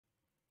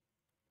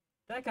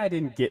that guy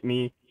didn't get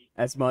me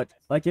as much.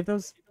 Like if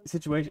those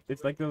situations,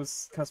 if like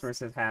those customers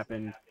had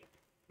happened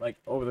like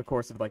over the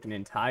course of like an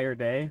entire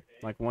day,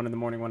 like one in the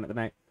morning, one at the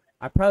night,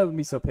 I probably would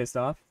be so pissed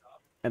off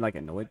and like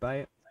annoyed by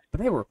it.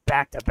 But they were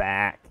back to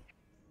back.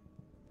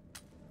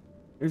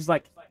 It was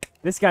like,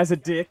 this guy's a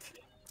dick.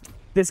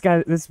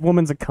 This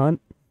woman's a cunt.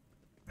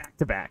 Back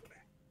to back.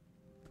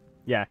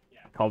 Yeah,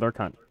 called her a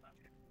cunt.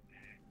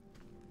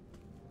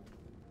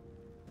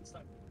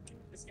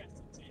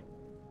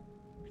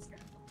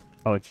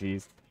 Oh,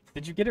 jeez.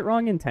 Did you get it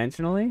wrong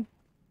intentionally?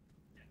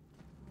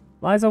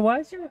 Liza, why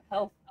is your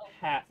health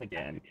half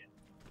again?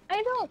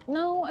 I don't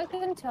know. I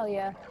couldn't tell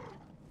you.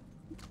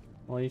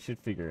 Well, you should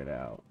figure it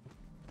out.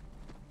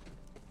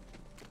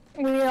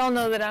 We all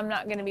know that I'm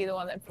not going to be the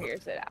one that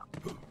figures it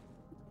out.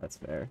 That's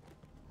fair.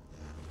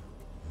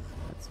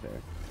 That's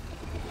fair.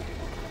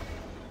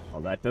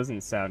 Well, that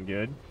doesn't sound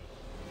good.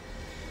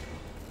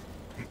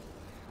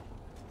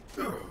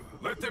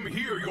 Let them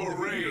hear your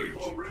rage.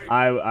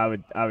 I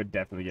would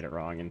definitely get it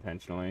wrong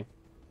intentionally.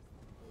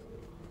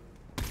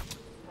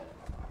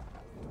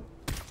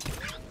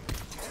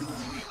 Too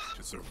weak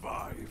to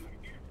survive.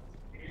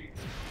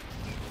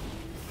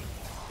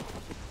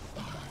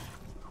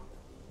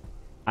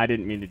 I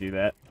didn't mean to do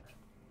that.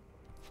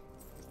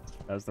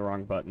 That was the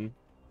wrong button.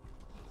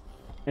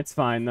 It's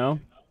fine though.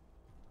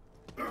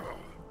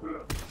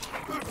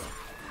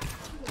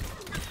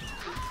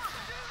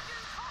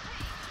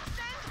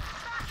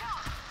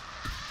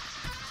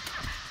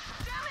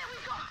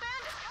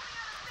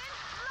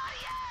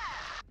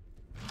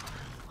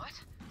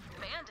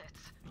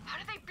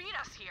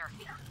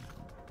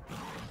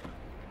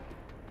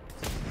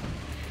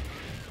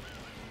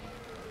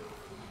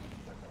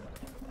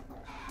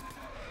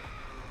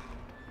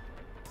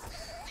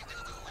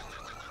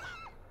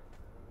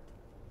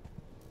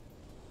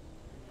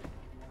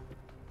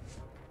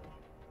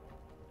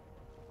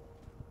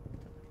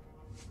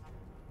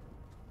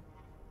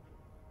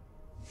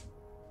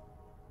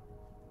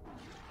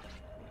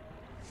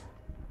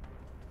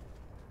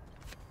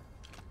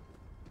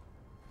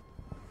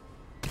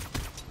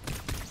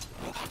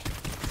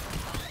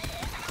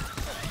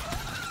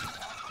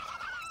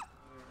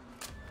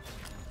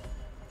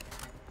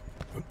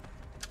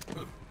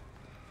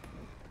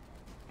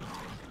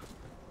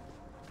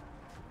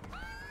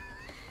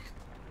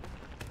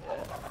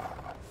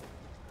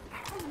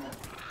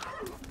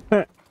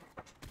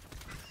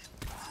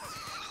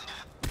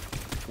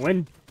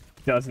 When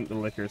doesn't the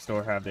liquor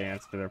store have the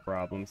answer to their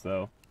problems,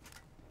 though?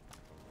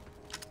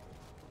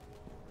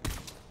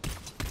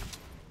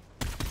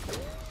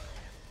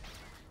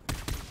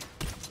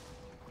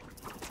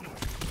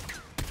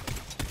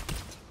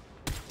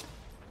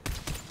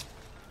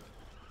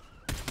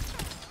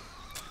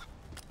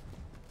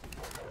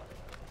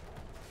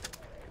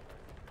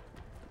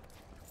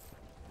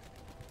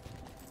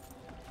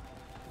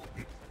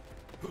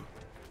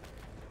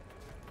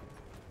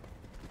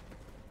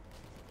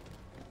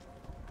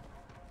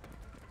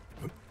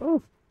 Oh.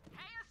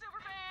 Hey,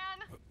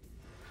 Superfan!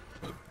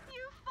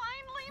 You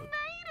finally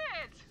made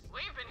it!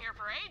 We've been here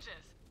for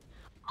ages.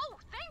 Oh,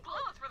 thank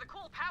Lilith for the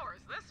cool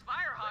powers. This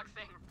Firehawk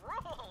thing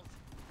rules.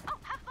 Oh,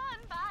 have fun.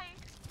 Bye.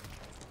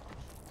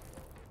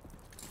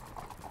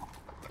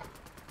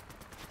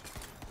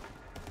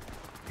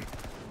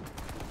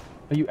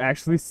 You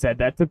actually said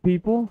that to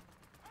people?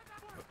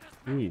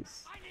 Jeez.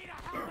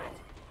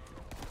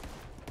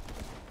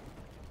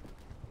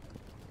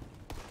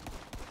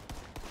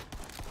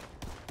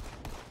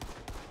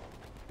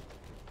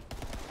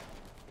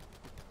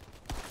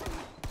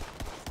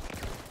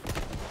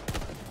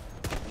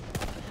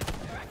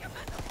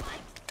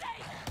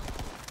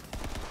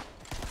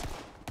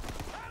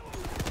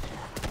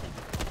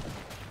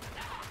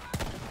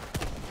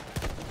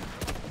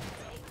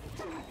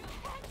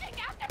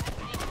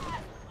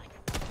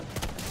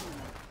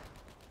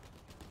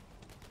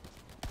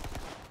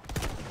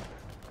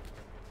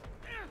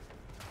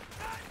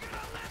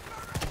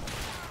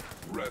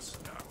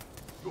 Rest now.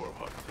 Your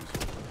hunt is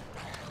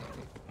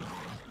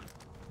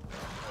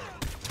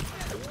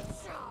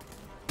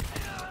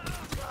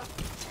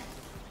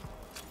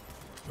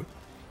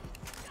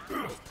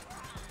over.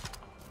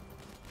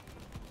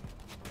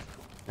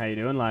 How you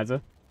doing,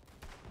 Liza?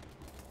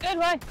 Good,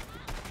 why?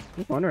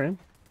 Just wondering.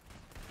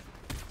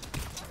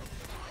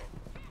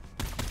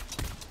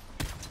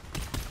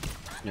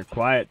 You're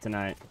quiet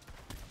tonight.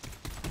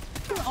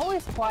 I'm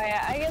always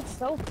quiet. I get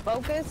so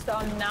focused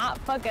on not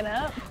fucking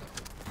up.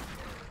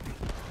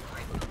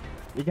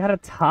 You gotta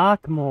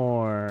talk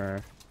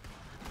more.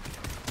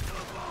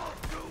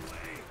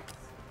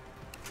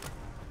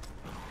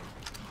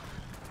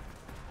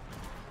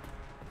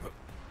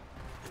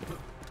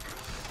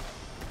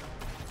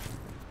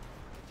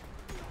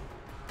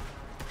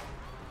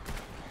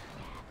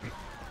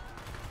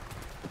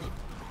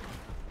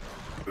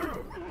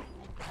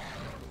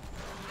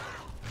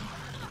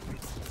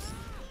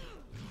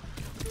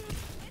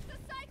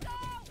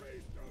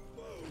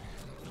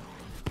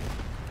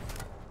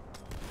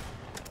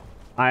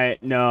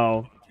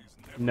 No.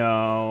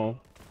 No.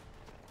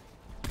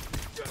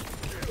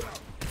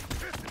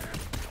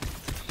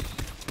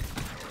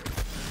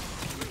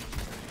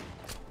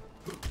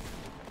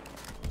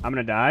 I'm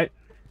gonna die.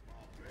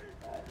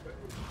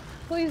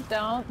 Please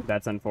don't.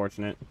 That's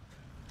unfortunate.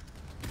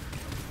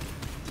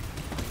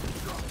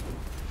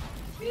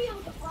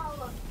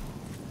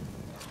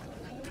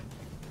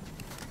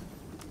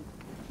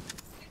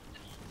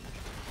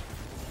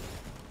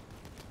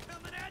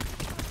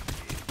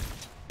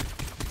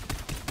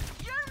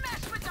 You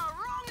messed with the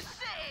wrong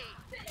city!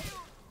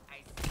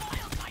 I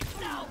spoiled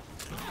myself!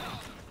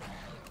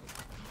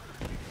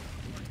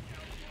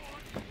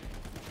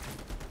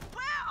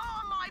 Where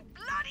are my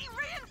bloody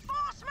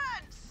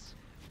reinforcements?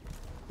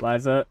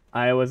 Liza,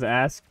 I was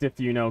asked if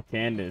you know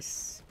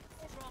Candace.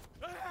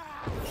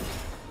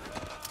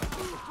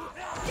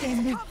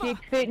 Can this dick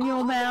fit in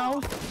your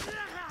mouth?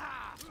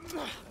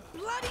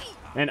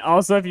 And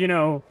also if you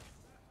know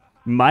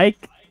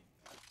Mike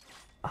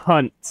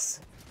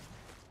Hunts.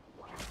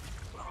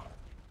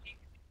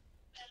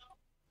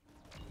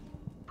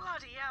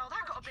 Bloody hell,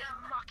 that got a bit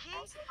mucky.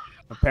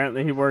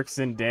 Apparently he works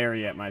in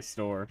dairy at my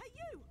store. Hey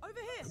you,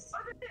 over here.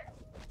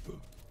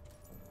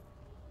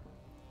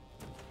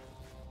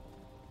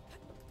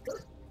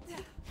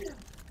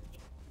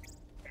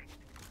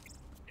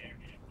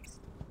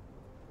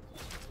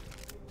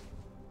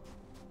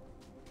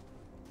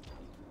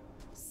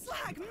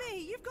 Slag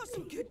me! You've got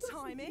some good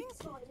timing.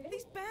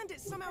 These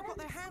bandits somehow got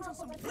their hands on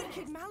some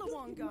wicked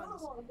Malawan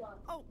guns.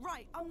 Oh,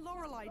 right. I'm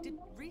Lorelei. Did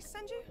Reese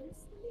send you?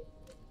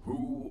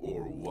 Who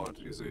or what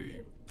is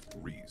a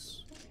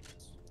Reese?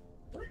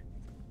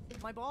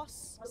 My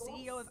boss,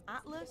 CEO of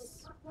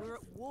Atlas. We're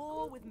at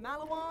war with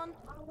Malawan.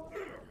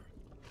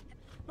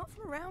 Not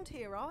from around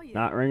here, are you?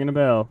 Not ringing a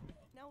bell.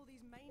 Now all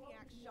these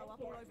maniacs show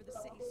up all over the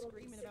city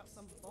screaming about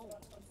some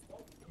vault.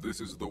 This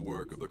is the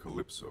work of the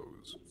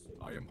Calypsos.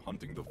 I am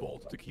hunting the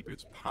vault to keep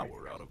its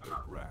power out of their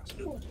grasp.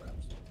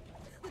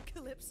 The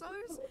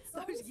Calypsos?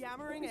 Those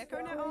yammering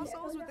EchoNet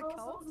arseholes with the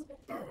cult?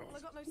 Well, I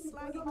got no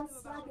slagging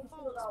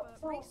to about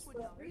vaults,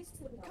 but Reese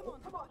would know.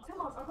 Come on,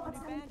 tell us about the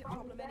new bandit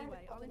problem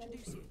anyway. I'll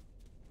introduce you.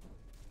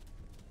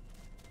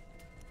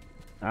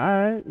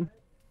 Alright.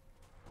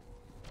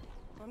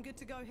 I'm good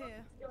to go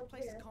here. The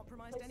place is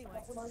compromised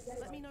anyway.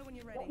 Let me know when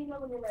you're ready.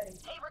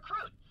 Hey,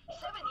 recruit!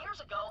 7 years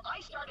ago,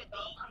 I started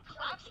the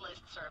Class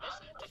List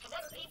service to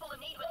connect people in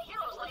need with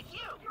heroes like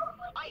you.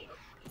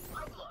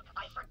 Look,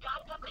 I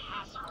forgot the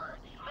password.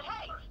 But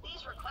hey,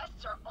 these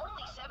requests are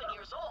only 7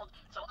 years old,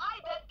 so I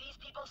bet these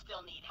people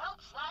still need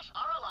help /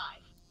 are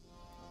alive.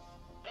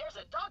 There's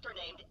a doctor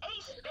named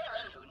Ace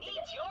Barron who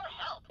needs your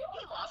help.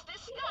 He lost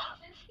his staff.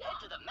 Head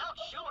to the Mount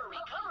Schumer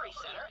Recovery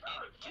Center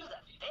and do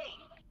the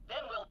thing.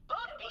 Then we'll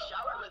both be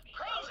showered with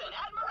praise and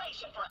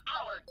admiration for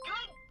our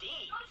good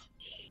deeds.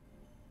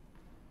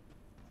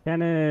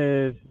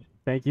 Kenneth,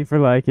 thank you for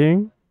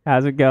liking.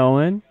 How's it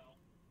going?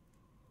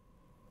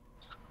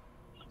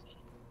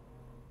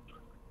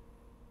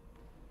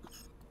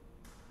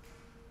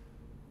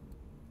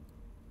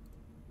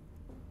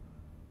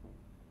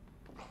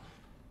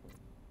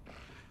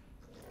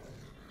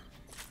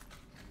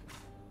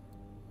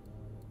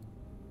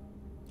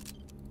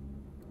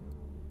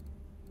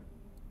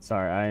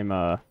 Sorry, I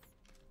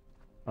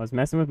was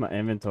messing with my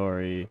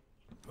inventory.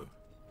 You've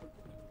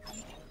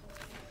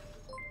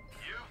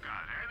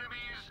got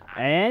enemies.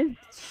 And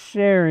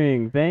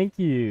sharing, thank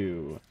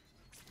you.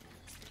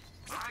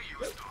 I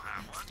used to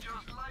have one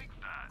just like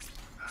that.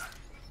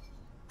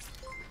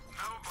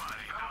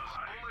 Nobody does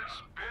bullets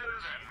better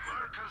than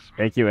Marcus.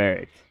 Thank you,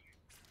 Eric.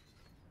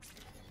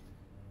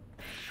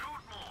 Shoot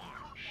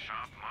more.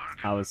 Shop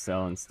Marcus. I was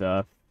selling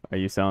stuff. Are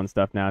you selling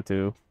stuff now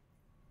too?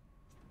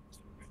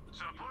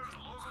 Support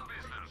local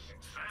business.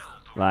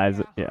 Sell to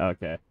Liza, yeah,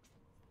 okay.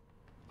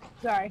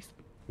 Sorry.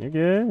 You're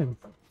good.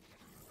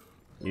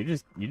 You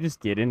just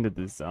get into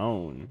the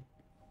zone.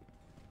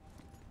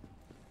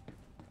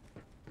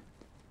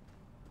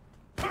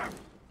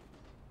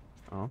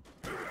 Oh.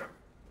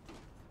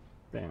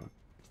 Damn.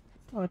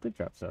 Oh, it did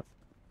drop stuff.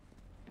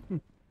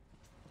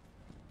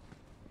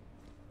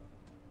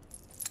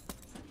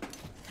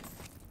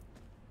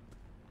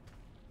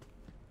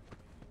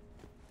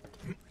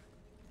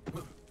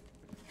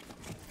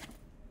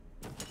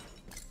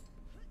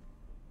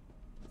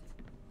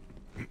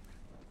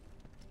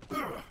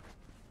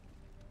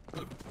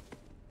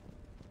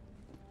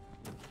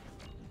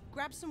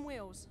 Grab some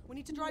wheels. We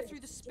need to drive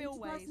through the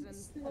spillways, and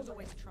there's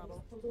always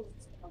trouble.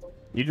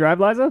 You drive,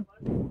 Liza?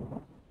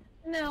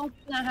 No,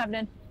 not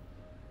happening.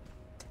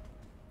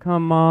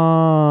 Come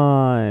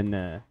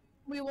on.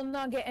 We will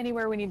not get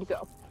anywhere we need to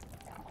go.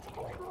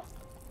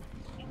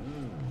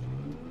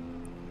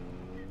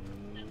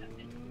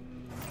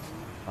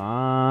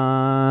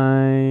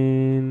 Fine.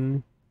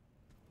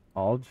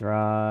 I'll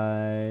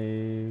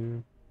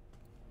drive.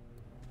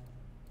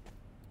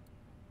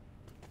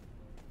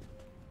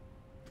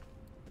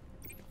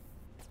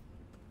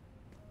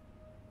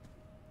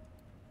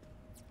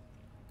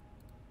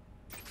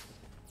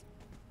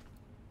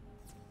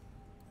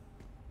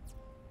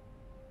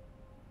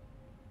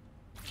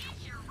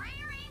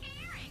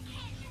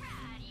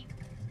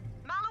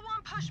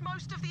 Malawan pushed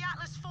most of the the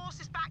Atlas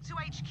forces back to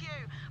HQ,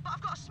 but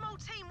I've got a small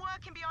team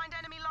working behind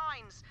enemy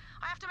lines.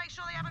 I have to make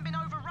sure they haven't been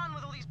overrun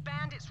with all these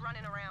bandits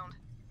running around.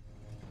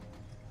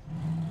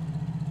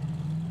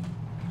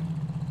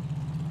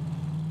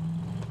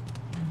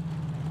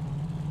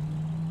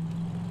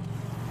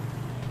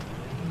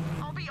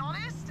 I'll be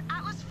honest,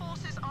 Atlas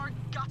forces are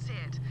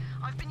gutted.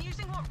 I've been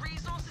using what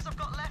resources I've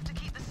got left to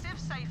keep the Civ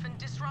safe and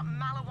disrupt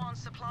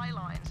Malawan's supply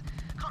lines.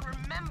 Can't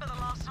remember the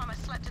last time I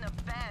slept in a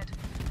bed.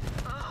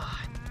 Ugh,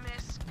 I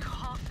miss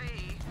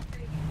coffee.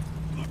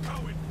 Look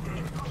how it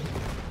burns.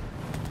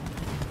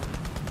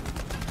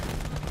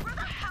 Where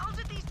the hell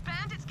did these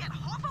bandits get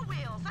hover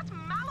wheels? That's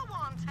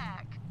Malawan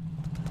tech.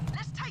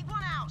 Let's take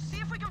one out, see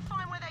if we can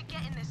find where they're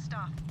getting this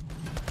stuff.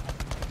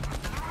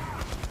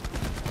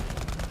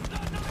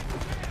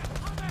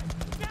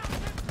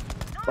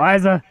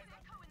 Liza,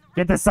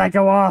 get the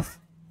psycho off.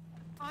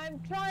 I'm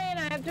trying.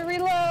 I have to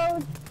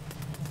reload.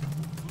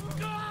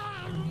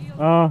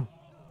 Oh,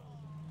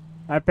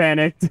 I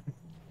panicked. Okay,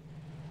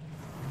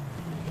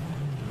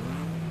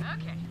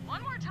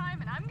 one more time,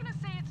 and I'm gonna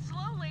say it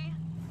slowly.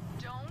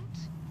 Don't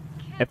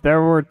kill. If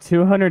there were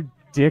 200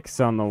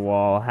 dicks on the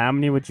wall, how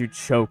many would you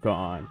choke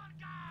on?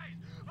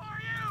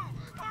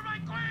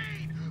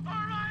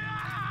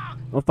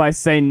 Well, if I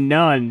say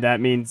none,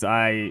 that means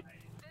I This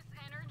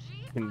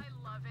energy, can I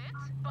love it,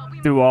 but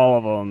we do all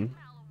of them.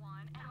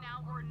 Malawan, and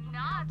now we're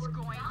not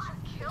going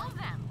to kill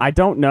them. I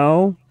don't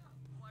know.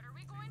 What are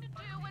we going to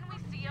do when we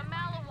see a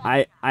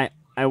Malawan?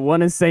 I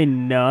want to say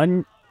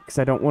none because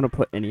I don't want to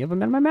put any of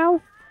them in my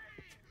mouth.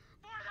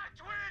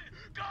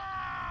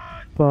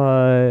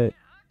 But Okay,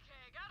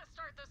 gotta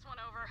start this one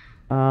over.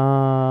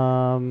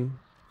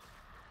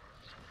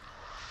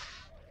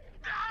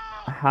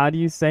 how do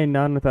you say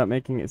none without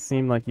making it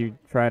seem like you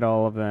tried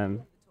all of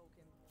them?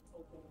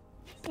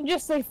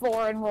 Just say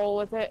 4 and roll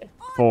with it.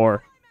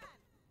 4.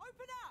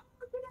 Open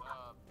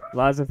up!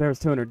 Liza, if there was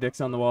 200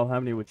 dicks on the wall, how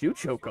many would you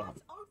choke on?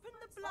 Open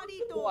the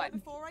bloody door One.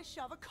 before I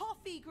shove a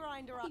coffee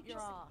grinder up your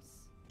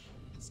ass.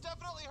 It's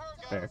definitely her,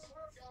 guys. Fair.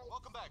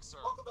 Welcome back, sir.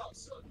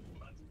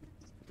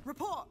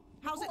 Report.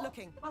 How's it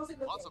looking? Lots of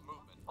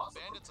movement.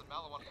 Bandits and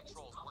Malawan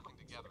patrols working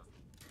together.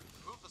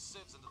 Move the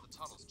civs into the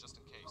tunnels just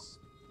in case.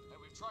 And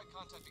we've tried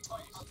contacting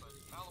Greece, but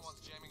Malawan's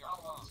jamming our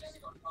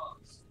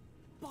comms.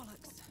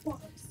 Bollocks.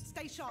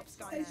 Stay sharp,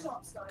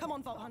 Skyman. Come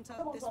on, Vault Hunter.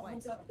 This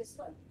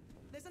way.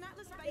 There's an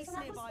Atlas base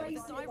nearby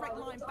with a direct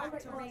line back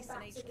to Reese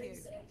and HQ.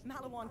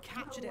 Malawan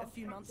captured it a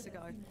few months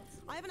ago.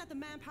 I haven't had the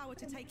manpower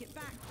to take it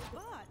back,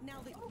 but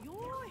now that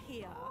you're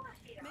here,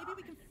 maybe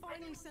we can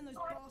finally send those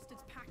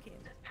bastards packing.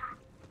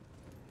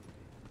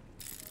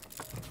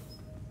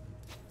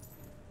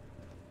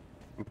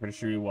 I'm pretty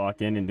sure we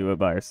walk in and do it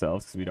by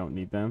ourselves because we don't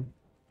need them.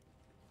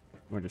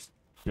 We're just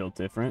built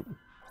different.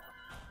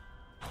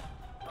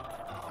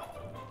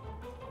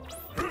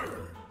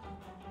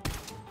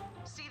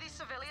 See these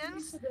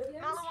civilians?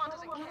 Malawan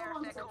doesn't care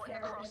if they're caught in the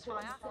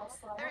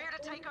crossfire. They're here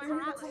to take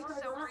over Atlas and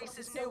sell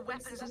Reese's new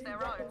weapons as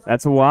their own.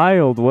 That's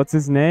wild. What's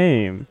his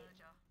name?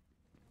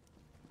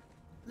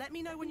 Let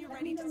me know when you're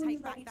ready to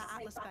take back that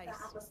Atlas base.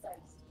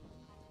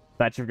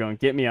 Thought you were going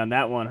to get me on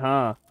that one,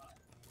 huh?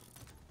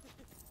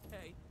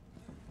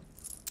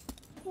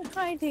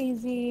 Hi,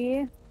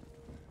 Daisy.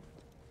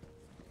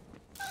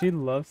 She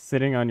loves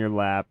sitting on your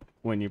lap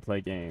when you play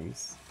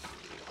games.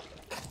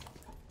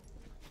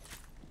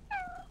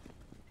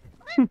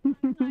 Hi,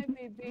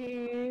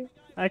 baby.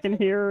 I can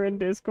hear her in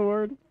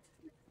Discord.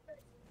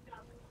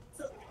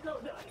 Citizens,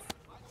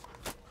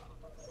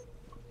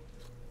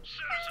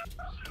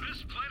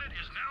 this planet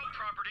is now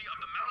property of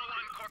the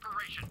Malawan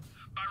Corporation.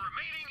 By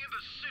remaining in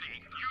the city,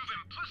 you've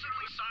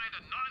implicitly signed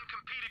a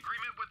non-compete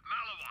agreement with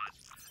Malawan.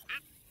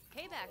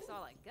 Payback's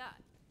all I got.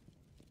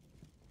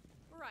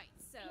 Right,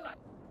 so,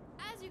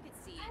 as you can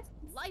see,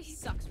 life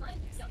sucks right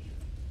now.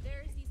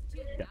 There's these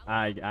two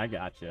I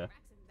gotcha.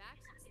 Racks and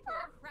backs who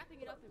are crapping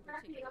it up in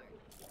particular.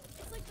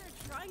 It's like they're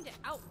trying to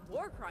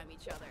out-war crime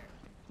each other.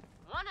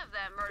 One of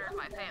them murdered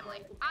my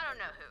family. I don't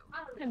know who.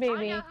 Hi,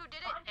 baby. I know who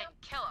did it and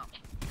kill him.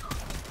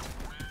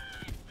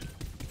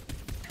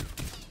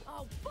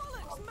 Oh,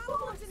 bollocks!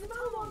 Malawan's in the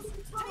tunnels!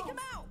 Take him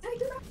out!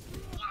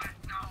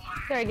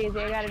 Sorry, Daisy.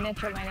 I got an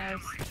itch on my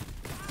nose.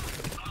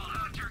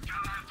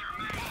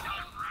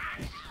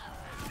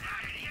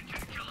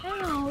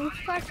 Oh, you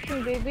scratched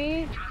me,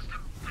 baby.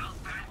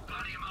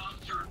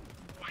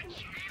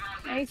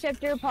 I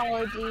accept your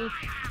apology.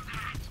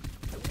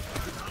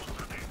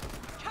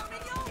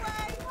 Coming your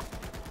way!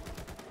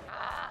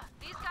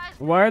 These guys.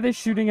 Why are they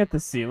shooting at the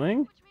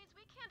ceiling? Which means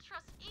we can't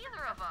trust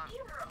either of them.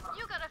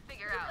 You gotta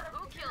figure out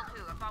who killed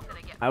who if I'm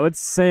gonna get. I would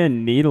say a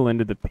needle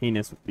into the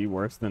penis would be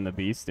worse than the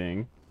bee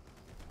sting.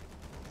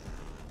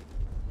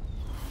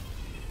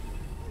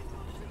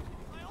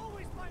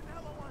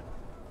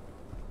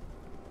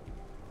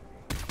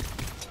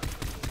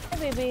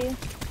 Hi, baby.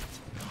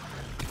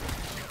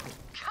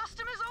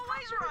 Customer's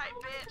always right,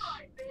 bitch!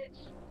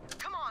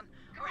 Come on,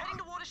 we're heading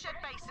to Watershed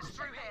Base. It's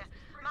through here.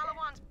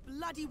 Malawan's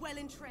bloody well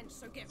entrenched,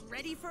 so get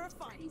ready for a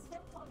fight.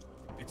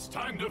 It's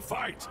time to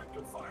fight.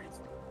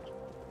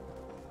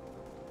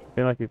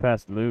 feel like we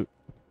passed loot.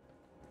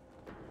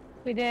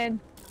 We did.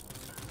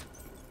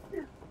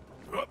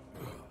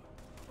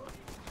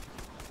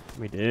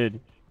 We did.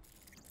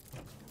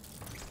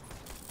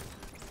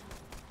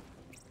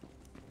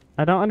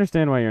 I don't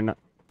understand why you're not.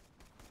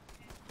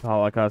 The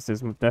Holocaust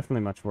is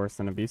definitely much worse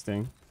than a bee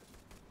sting.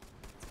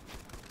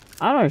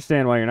 I don't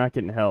understand why you're not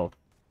getting health.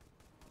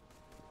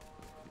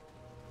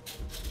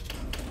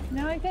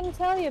 No, I couldn't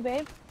tell you,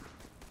 babe.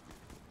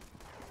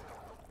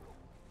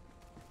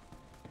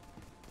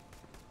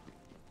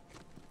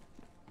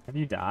 Have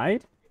you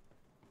died?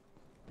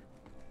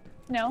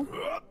 No.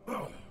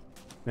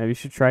 Maybe you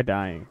should try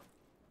dying.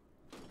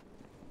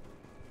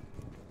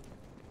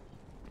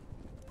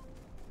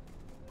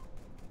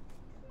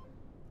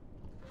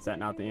 Is that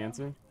not the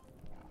answer?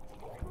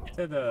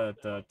 To the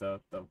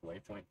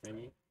waypoint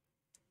thingy.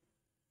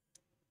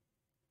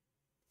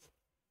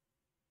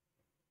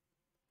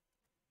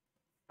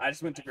 I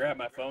just went to grab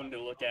my phone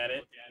to look at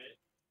it.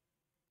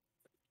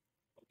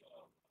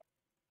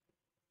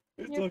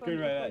 It's Your looking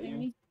phone's right at recording you.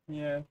 me.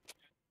 Yeah.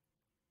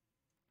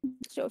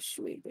 So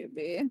sweet,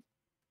 baby.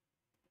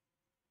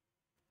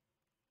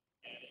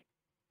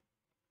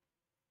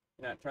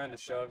 You're not trying to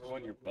show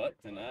everyone your butt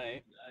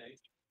tonight.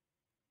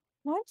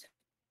 What?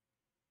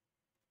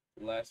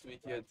 Last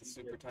week you had the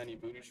super tiny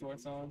booty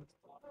shorts on.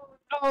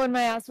 Oh, and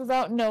my ass was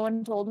out. No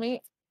one told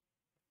me.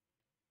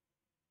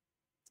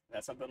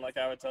 That's something like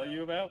I would tell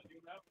you about?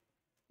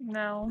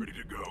 No. Ready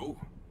to go?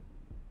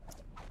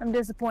 I'm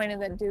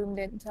disappointed that Doom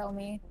didn't tell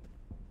me.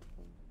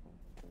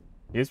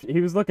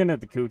 He was looking at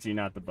the coochie,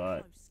 not the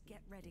butt.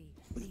 Get ready.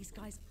 These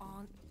guys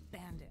aren't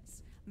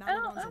bandits. Oh,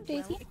 Malawans I'm a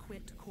Daisy.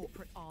 well-equipped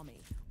corporate army.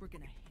 We're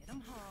gonna hit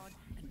them hard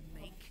and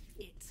make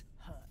it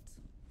hurt.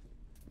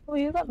 Oh,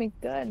 you got me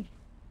good.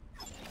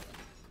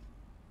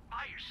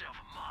 Buy yourself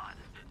a mod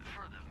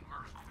for the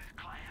merc with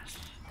class.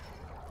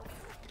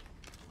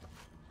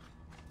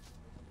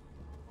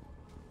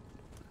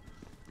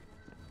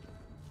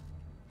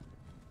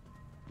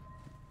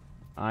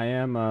 I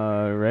am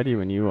ready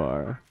when you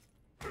are.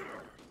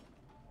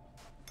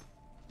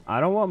 I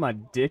don't want my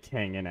dick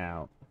hanging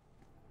out.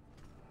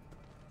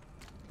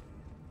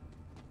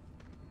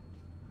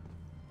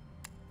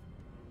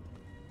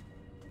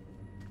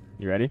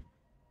 You ready?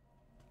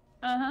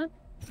 Uh-huh.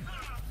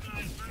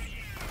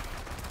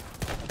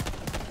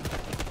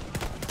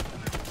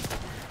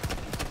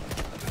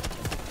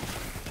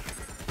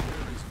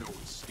 There is no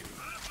escape.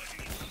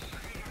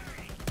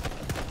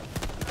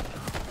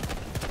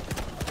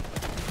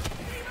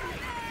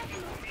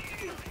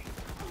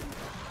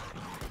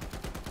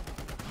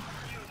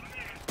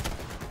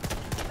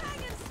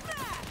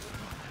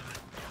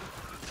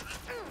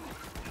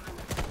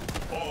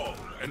 Fall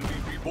and be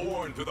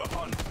reborn to the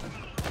hunt.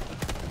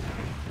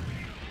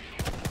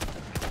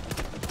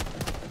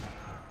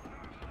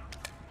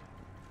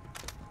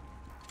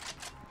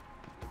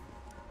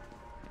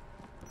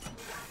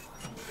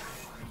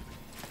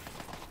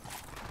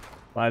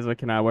 Liza,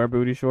 can I wear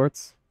booty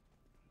shorts?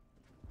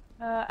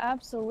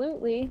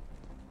 Absolutely.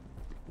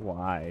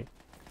 Why?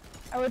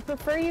 I would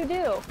prefer you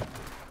do.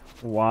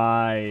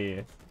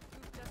 Why?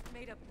 Just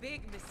made a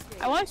big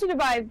mistake. I want you to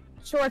buy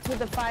shorts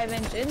with a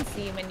 5-inch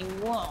inseam, and you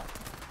won't.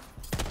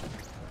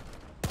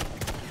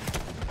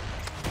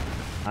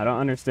 I don't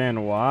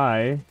understand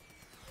why.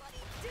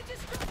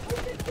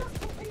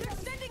 They're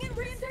sending in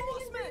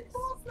reinforcements.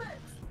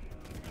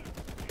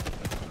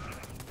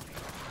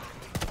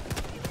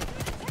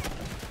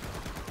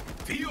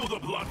 Feel the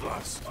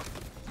bloodlust.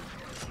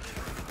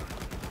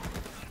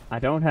 I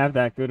don't have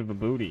that good of a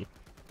booty.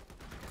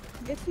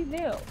 Yes, you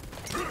do.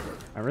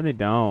 I really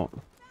don't.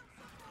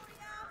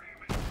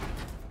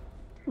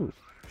 Ooh,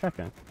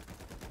 shotgun.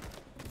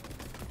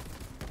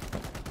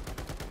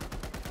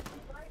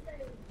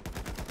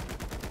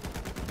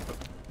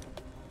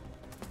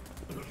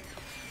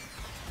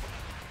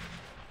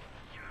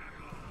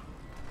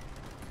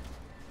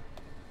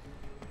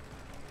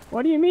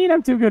 What do you mean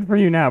I'm too good for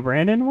you now,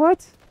 Brandon?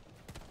 What?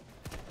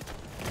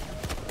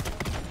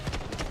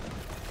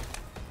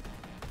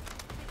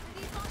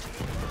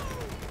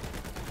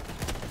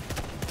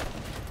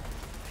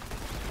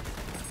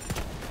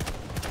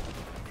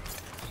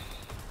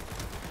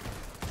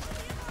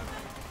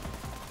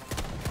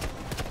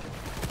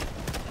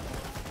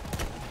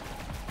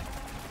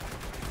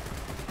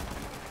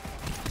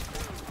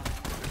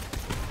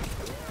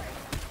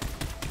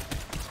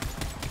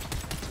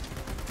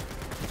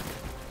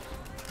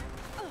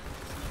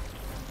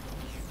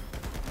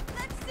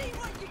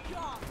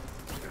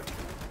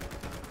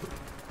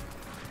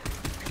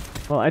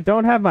 Well, I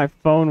don't have my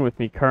phone with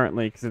me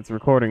currently because it's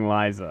recording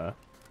Liza.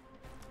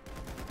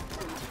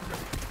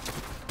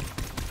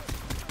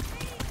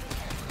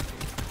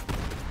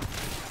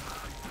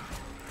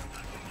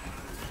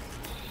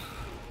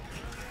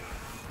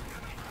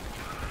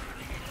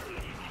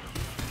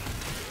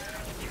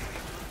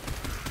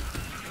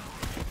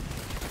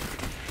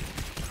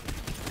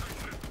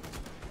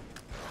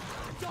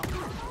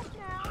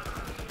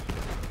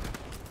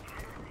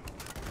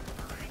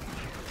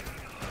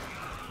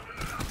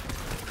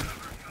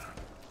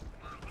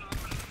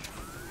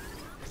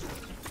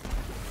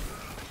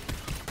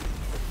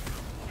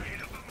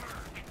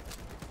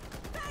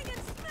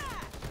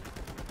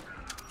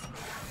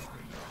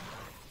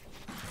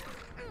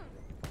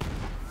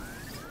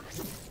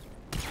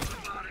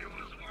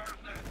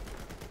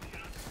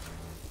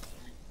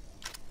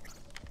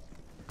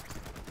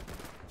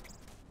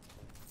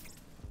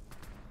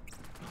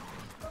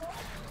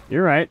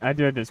 You're right. I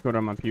do have Discord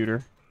on my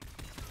computer.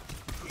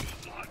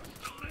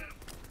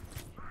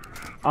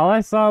 All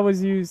I saw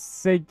was you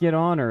say get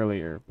on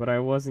earlier, but I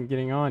wasn't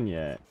getting on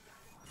yet.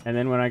 And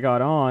then when I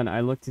got on,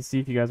 I looked to see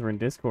if you guys were in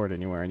Discord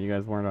anywhere, and you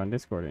guys weren't on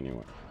Discord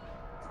anywhere.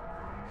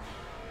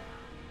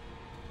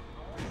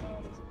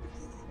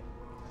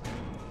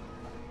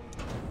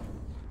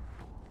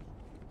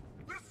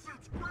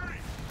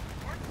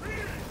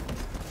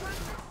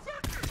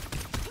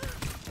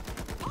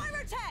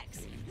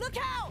 Pyrotex! Look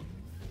out!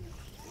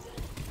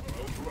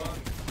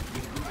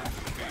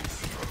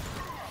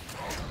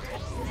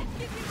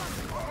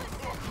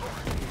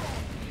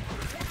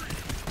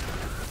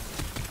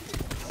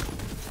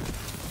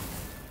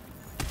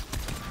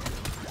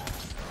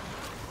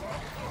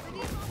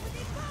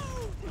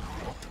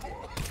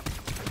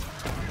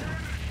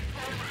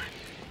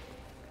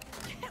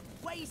 Get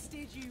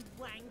wasted, you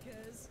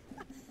wankers.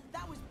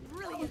 That was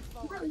brilliant,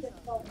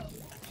 Volta.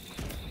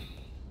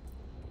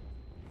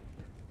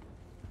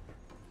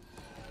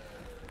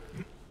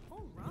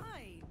 All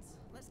right,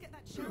 let's get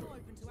that channel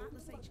open to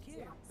Atlas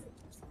HQ.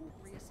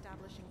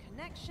 Re-establishing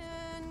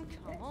connection.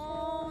 Come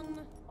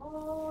on.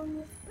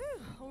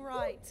 Whew, all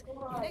right.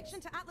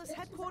 Connection to Atlas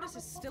headquarters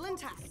is still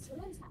intact.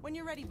 When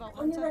you're ready, Vault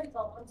Hunter.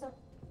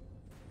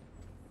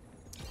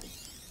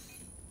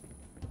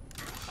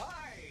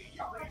 Hi,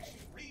 you've reached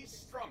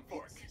Reese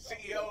Strongfork,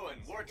 CEO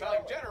and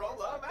wartime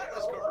general of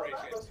Atlas Corporation.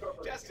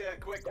 Just a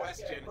quick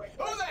question.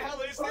 Who the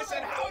hell is this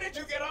and how did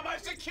you get on my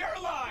secure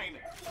line?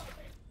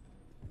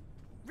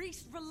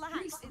 Reese, relax.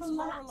 It's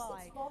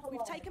Lorelei.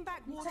 We've taken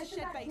back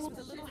Watershed Base with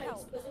a little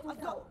help.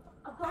 I've got...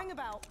 Hang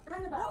about.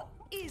 What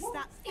is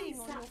that thing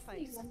on your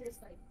face?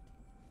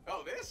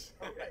 Oh, this?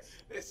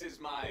 This is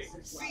my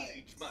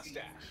siege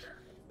mustache.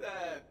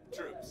 The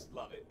troops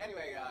love it.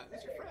 Anyway,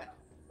 who's your friend?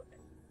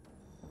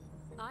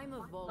 I'm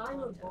a Vault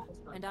Hunter,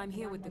 and I'm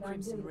here with the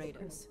Crimson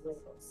Raiders.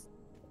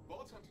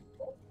 Vault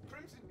Hunter?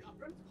 Crimson?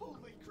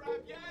 Holy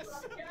crap,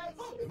 yes!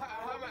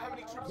 How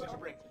many troops did you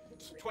bring?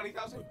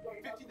 20,000?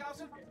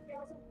 50,000?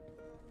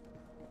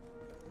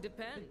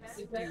 Depends.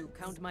 Do you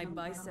count my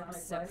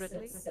biceps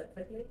separately?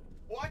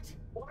 What?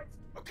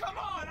 Oh, come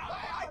on!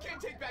 I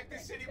can't take back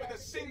this city with a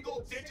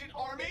single-digit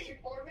army!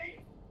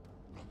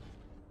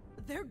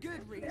 They're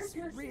good, Reese.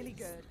 Really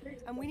good.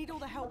 And we need all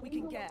the help we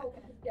can get.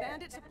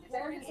 Bandits are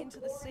pouring into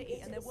the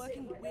city, and they're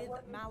working with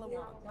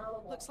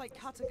Malawan. Looks like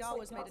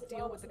Katagawa's made a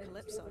deal with the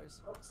Calypsos.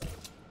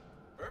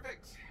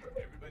 Perfect.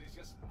 Everybody's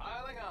just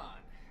piling on.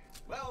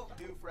 Well,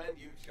 new friend,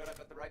 you showed up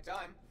at the right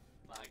time.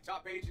 My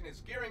top agent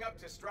is gearing up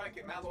to strike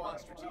at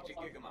Malawan's strategic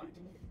gigamine.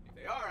 If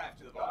they are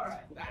after the vault,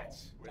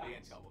 that's where the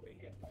intel will be.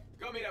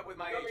 Go meet up with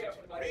my agent.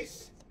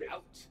 Reese,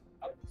 out.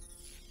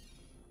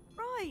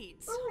 Right.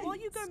 While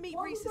you go meet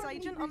Reese's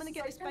agent, I'm gonna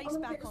get this base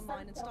back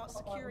online and start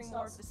securing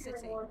more of the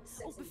city. Oh,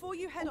 before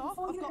you head off,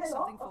 I've got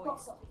something for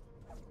you.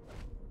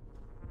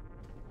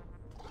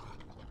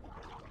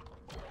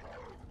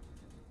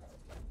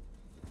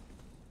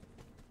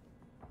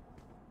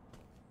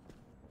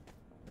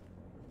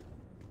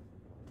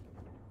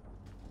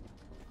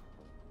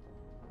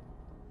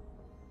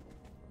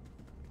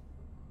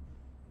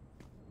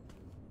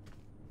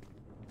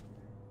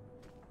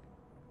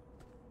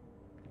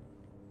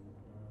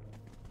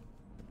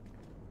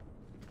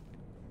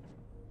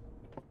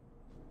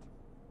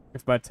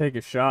 If by take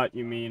a shot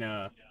you mean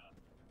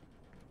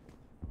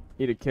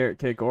eat a carrot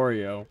cake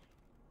Oreo,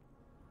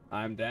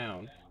 I'm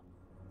down.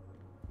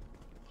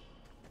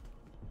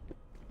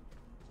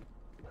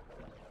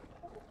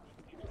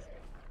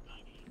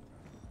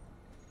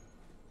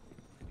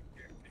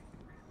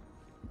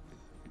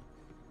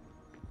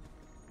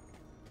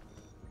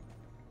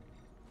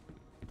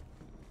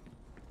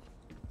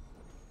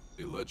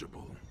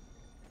 Illegible.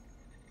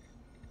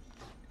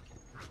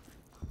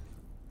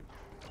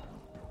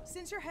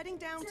 Since you're heading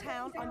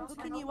downtown, I'm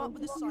hooking you up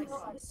with a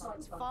cycle.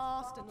 It's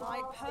fast and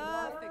light,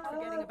 perfect for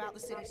getting about the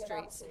city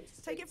streets.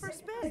 Take it for a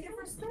spin.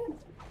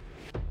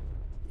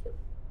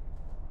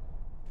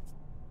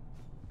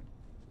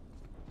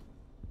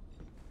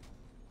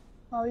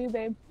 How are you,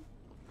 babe?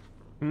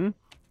 Hmm?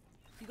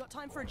 You got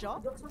time for a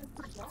job?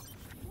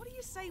 What do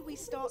you say we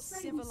start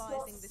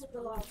civilizing this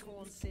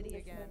blood-torn city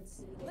again?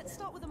 Let's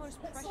start with the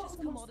most precious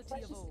commodity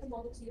of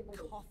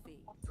all, coffee.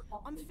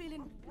 I'm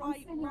feeling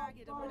right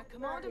ragged, and when a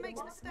commander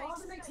makes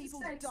mistakes,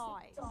 people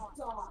die.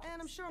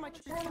 And I'm sure my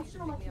troops need to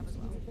pick me up as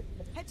well.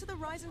 Head to the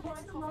Rise and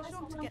Grind coffee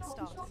shop to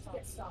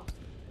get started.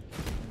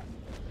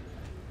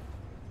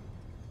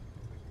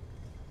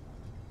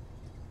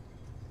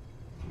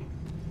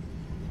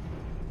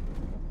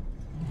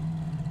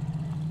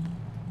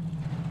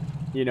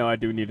 You know, I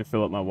do need to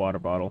fill up my water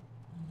bottle.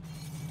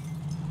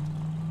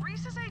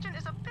 Reese's agent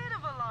is a bit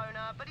of a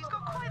loner, but he's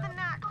got quite the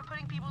knack for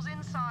putting people's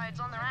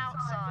insides on their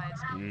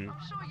outsides. I'm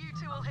sure you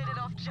two will hit it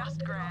off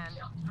just grand.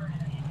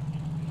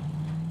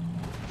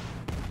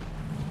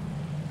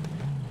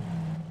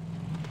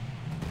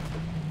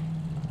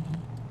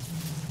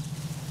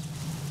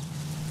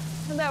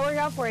 How'd that work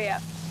out for you?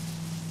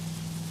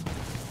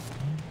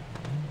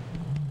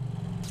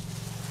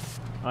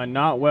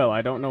 Not well.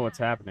 I don't know what's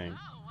happening.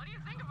 Oh, what do you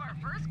think of our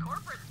first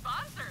corporate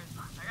sponsors.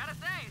 I gotta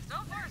say, so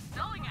far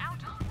selling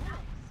out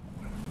fools.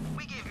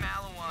 We gave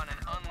Maliwan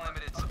an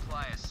unlimited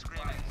supply of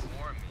screaming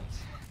war meat,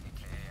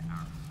 aka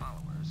our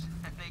followers.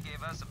 And they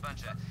gave us a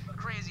bunch of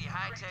crazy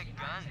high-tech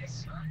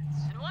guns.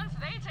 And once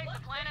they take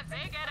the planet,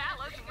 they get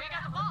Atlas, and we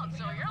got the vault,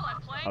 so you're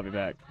left playing. I'll be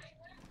back.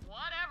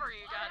 Whatever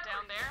you got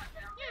down there,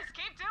 you just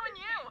keep doing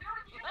you.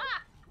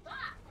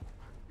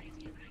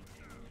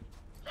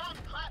 That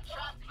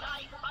claptrap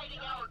died fighting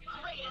our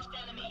greatest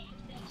enemy,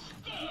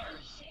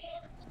 stairs.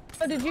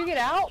 Oh, did you get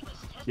out?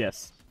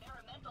 Yes.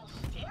 Experimental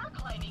stair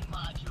climbing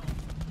module.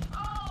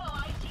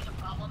 Oh, I see the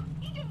problem.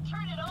 He didn't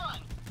turn it on.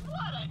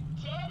 What a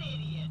dead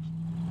idiot.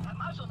 That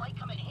module might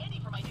come in handy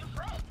for my new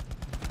friend.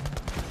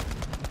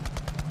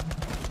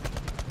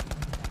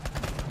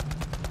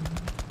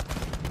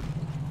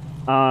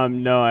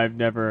 No, I have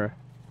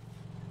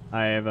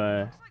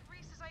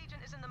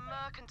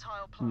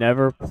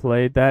never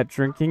played that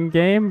drinking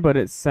game, but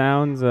it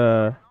sounds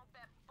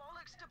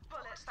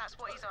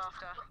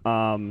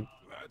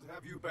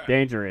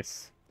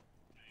dangerous.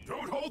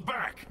 Don't hold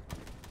back.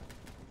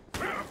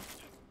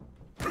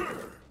 Did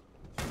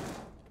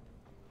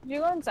you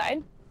go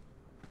inside?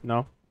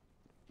 No.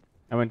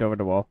 I went over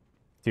the wall.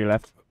 To your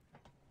left.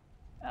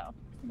 Oh,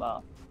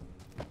 well.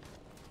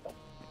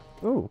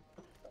 Ooh.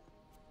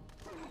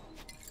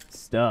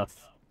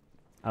 Stuff.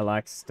 I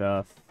like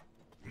stuff.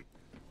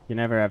 You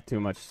never have too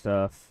much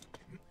stuff.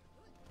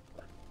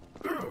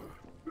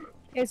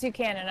 Yes, you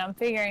can, and I'm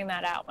figuring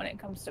that out when it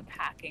comes to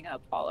packing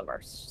up all of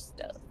our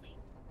stuff.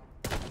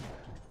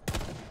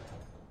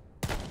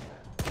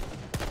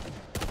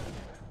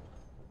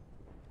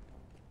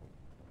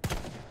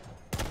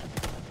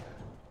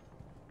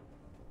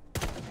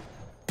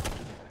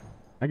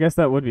 I guess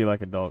that would be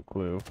like adult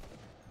clue.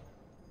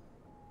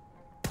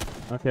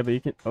 Okay, but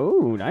you can...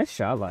 Oh, nice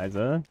shot,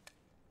 Liza.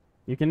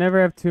 You can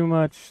never have too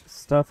much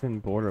stuff in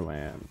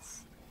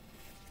Borderlands.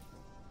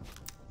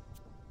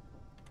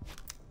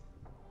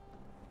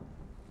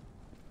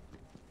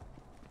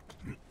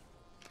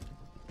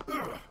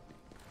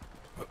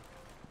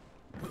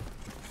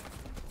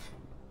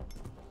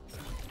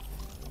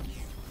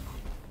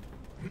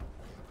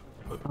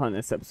 On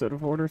this episode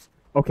of Orders.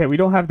 Okay, we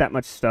don't have that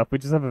much stuff. We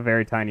just have a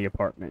very tiny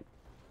apartment.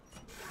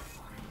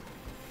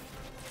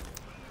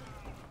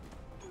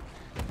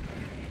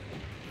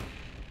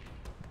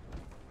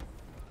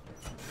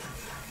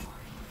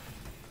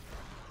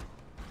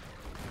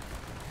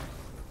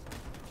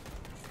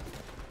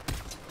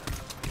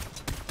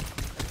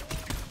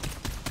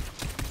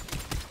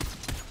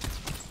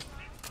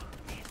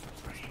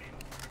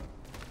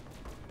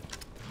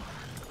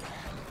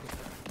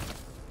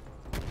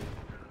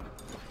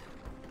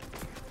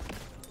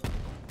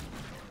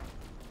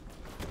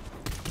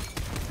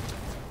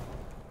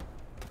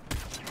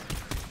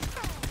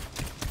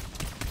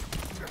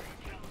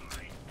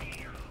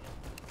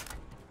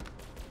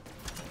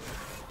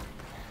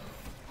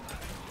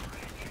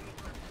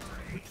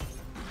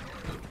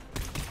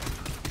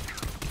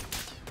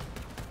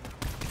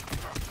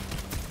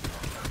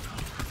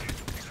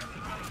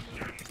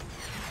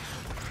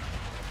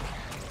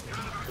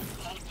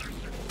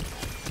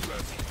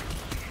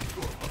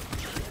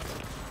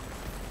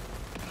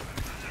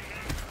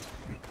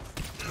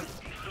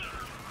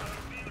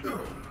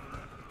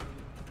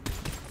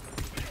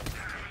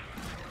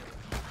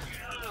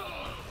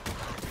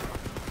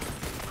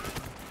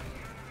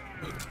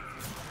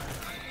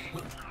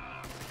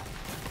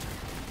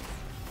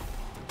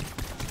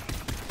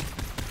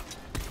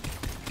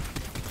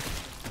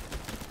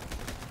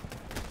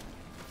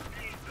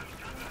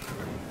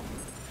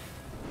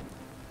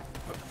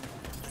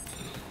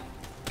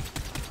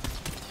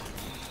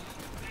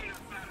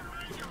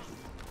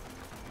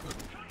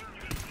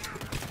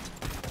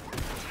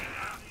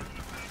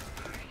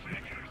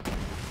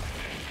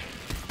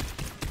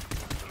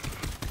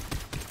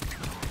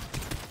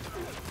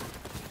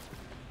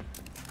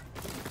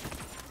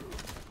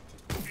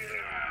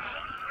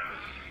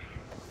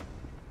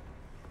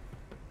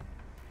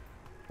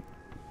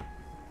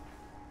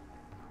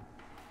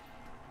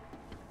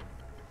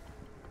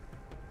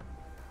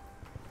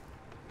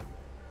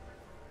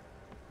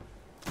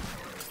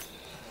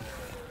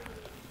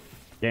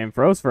 Game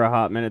froze for a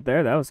hot minute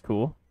there. That was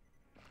cool.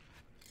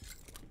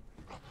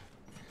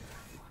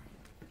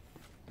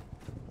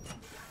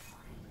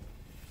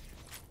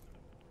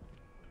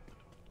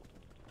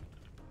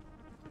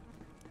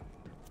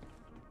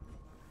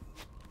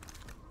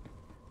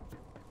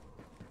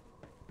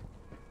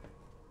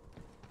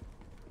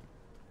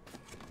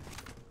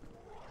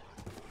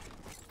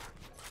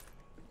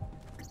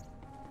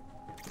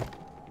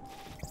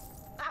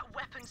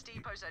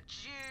 Depot's a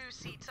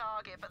juicy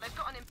target, but they've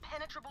got an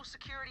impenetrable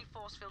security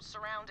force field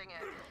surrounding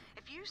it.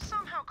 If you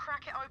somehow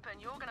crack it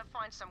open, you're gonna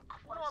find some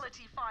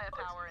quality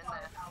firepower in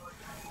there.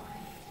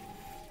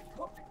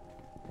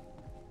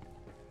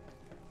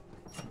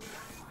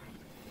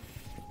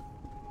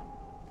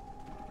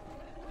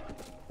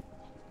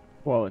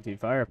 Quality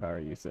firepower,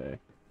 you say?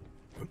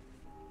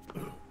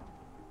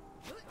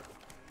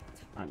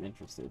 I'm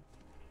interested.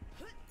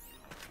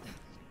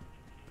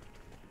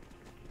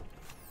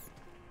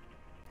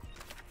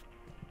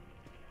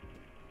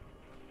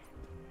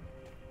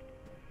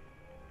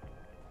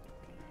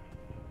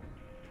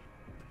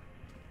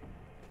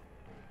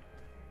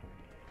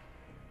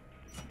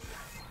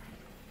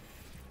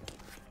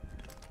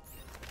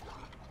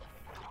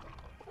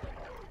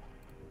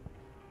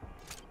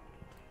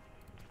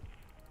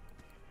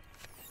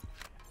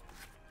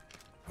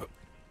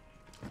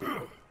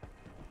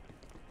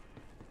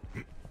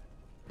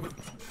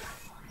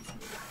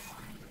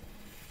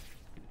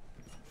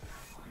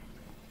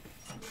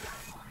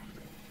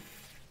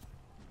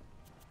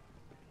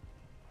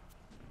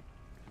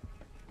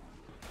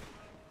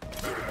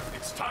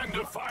 It's time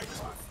to fight!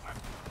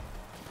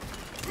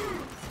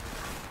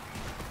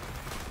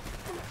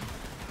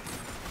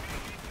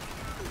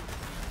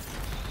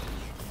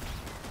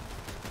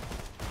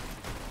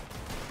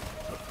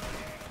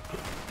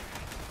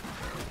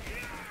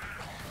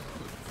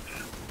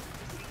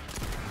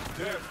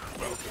 Death,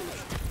 welcome.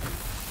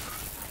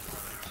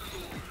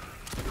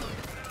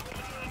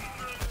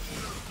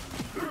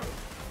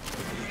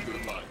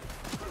 Good luck.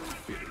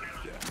 Bitter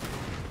death.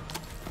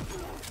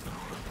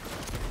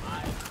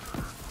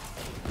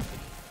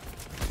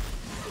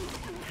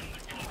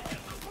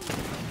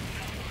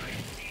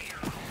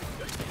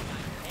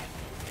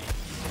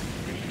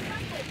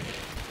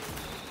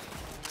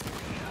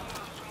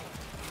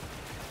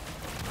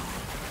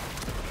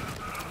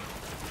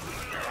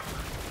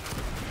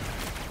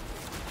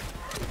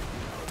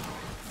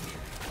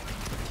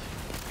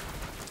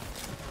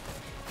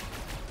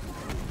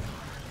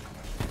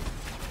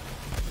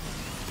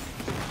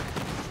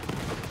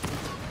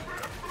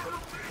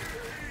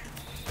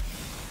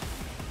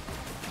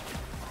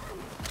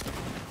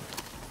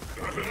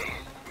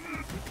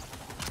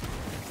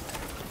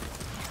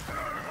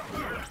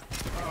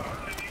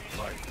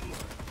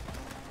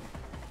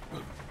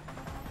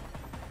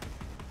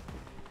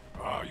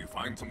 You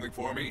find something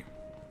for me?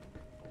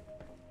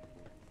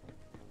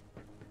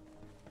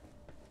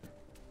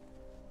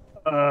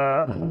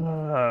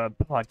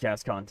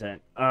 Podcast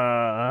content. I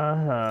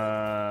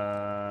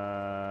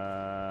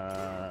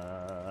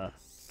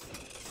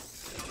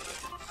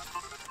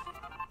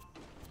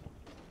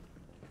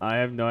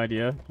have no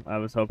idea. I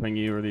was hoping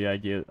you were the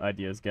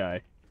ideas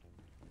guy.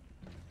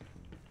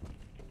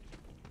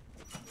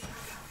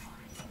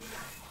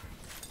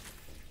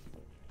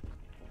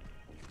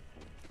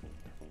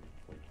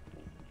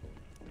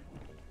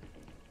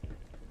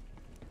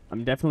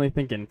 I'm definitely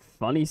thinking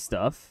funny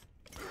stuff.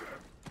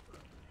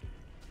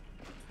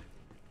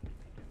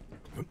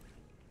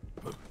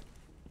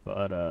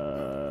 But,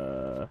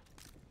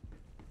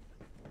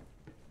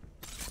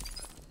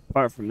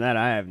 apart from that,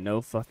 I have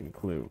no fucking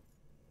clue.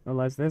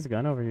 Unless there's a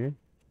gun over here.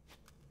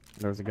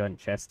 There's a gun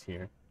chest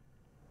here.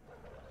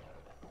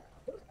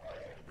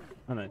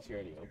 Oh no, it's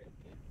already open.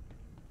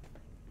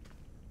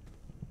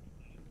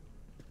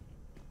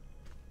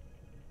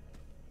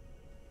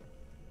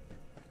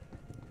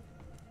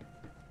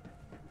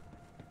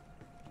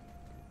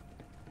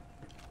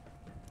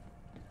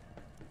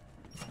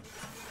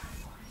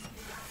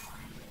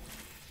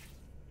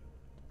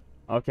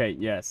 Okay,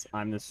 yes,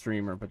 I'm the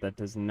streamer, but that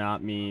does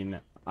not mean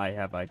I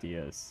have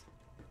ideas.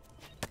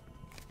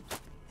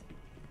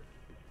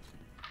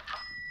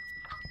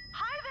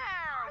 Hi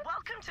there!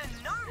 Welcome to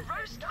No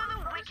Roast for the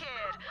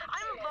Wicked.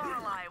 I'm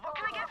Lorelei. What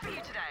can I get for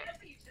you today?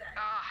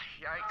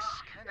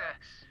 Yikes. Kinda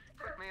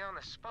put me on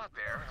the spot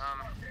there.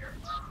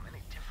 So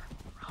many different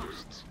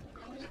roasts.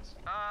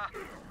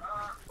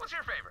 What's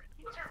your favorite?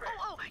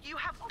 Oh, you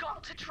have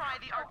got to try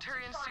the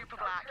Arcturian Super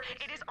Black.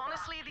 It is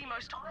honestly the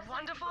most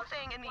wonderful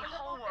thing in the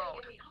whole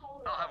world.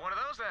 I'll have one of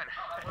those then.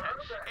 8,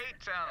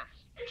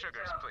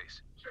 sugars,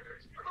 please.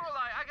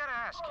 Lorelei, I gotta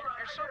ask,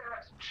 you're so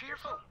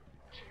cheerful.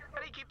 How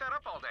do you keep that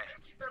up all day?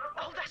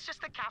 Oh, that's just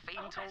the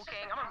caffeine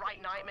talking. I'm a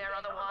right nightmare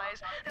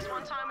otherwise. This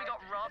one time we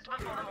got robbed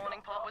before the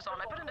morning pot was on.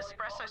 I put an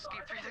espresso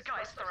scoop through the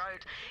guy's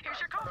throat.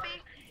 Here's your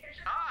coffee.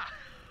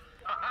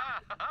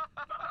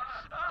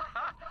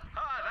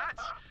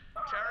 That's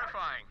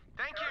terrifying.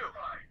 Thank you.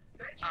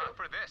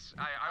 For this,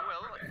 I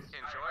will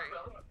enjoy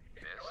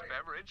this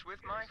beverage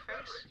with my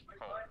face.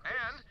 Oh,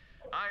 and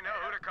I know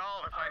who to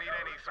call if I need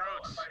any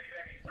throats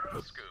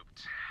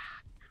scooped.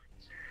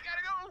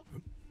 Gotta go.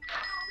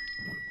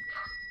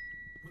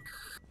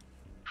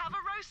 Have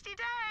a roasty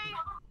day.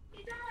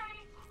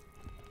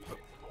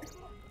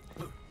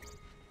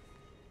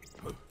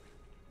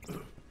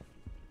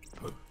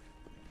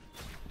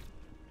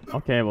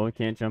 Okay, well, we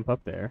can't jump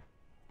up there.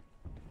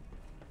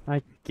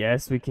 I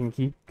guess we can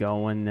keep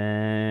going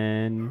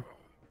then.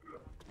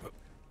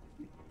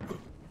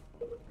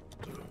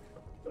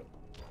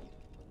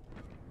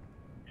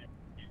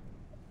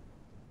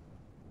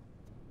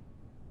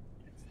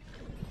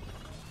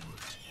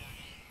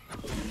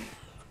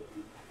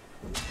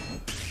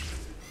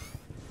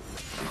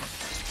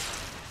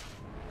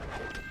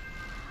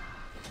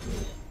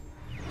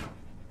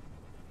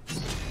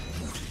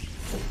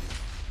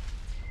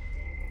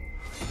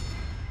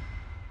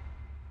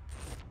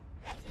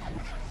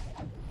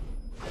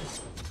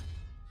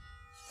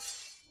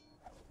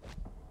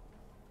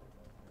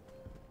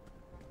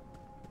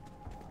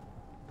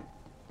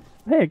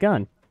 Hey, a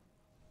gun.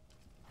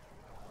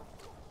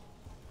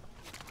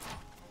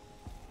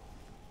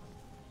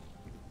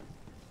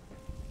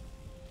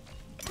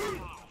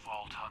 Hello,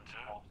 Vault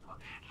Hunter.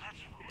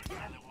 Let's ruin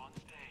Maliwan's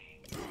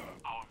day.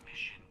 Our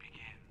mission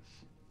begins.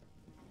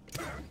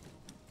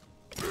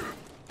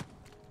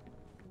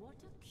 What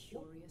a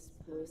curious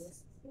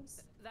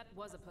person. That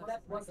was a person.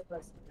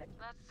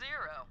 That's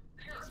Zero.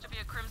 Used to be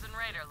a Crimson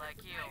Raider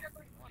like you.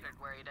 Wondered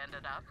where he'd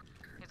ended up.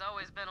 He's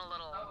always been a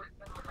little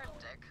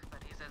cryptic,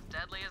 but he's as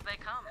deadly as they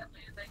come.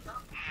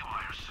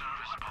 Haywire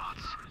service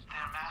bots.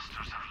 Their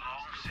masters have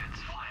long since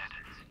fled.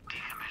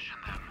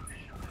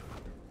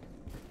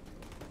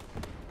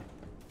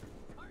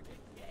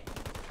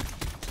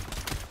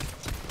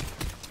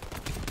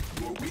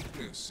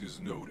 This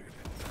is noted.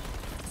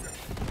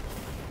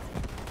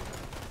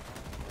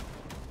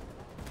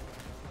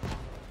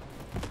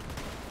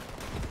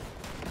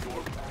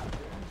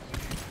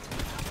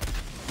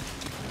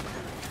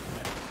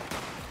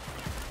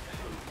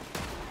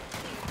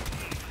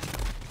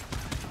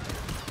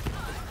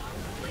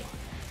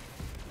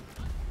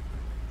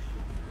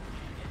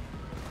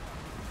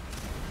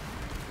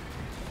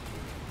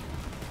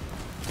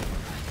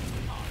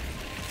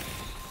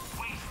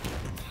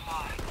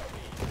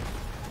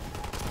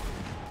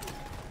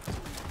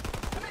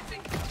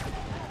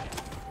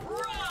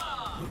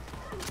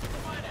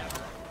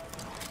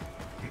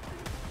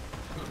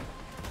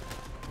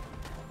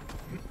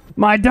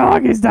 My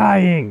dog is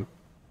dying!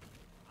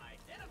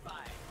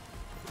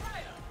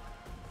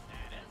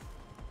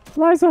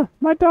 Liza,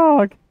 my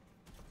dog!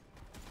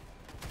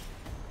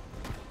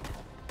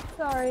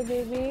 Sorry,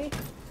 baby.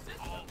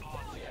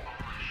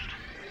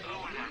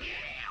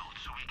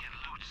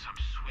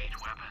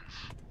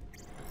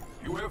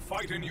 You have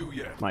fight in you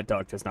yet. My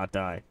dog does not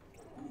die.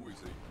 Who is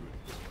a good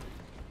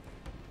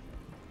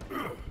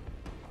boy?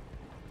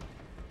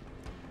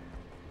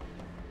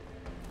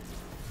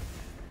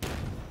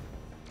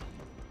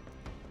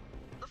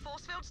 The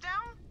force field's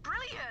down?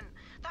 Brilliant!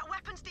 That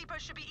weapons depot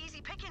should be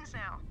easy pickings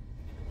now.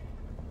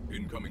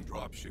 Incoming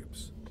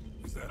dropships.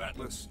 Is that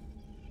Atlas?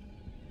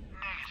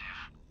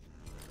 Negative.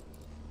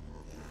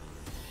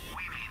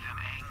 We made them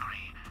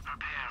angry.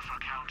 Prepare for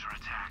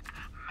counterattack.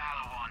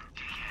 Maliwan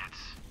dickheads.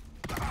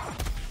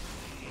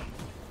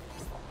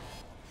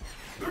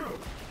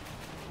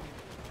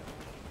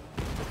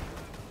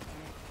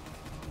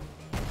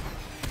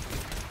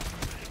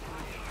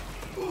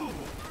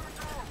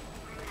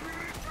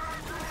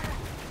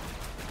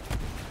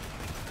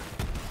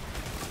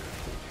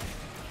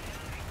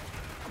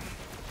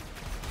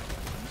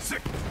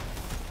 Sick.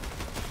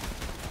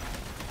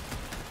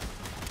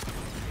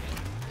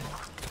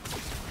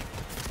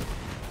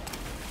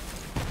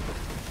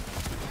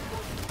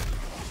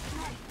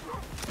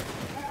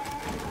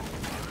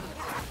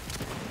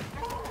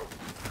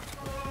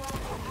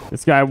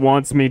 This guy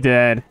wants me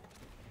dead.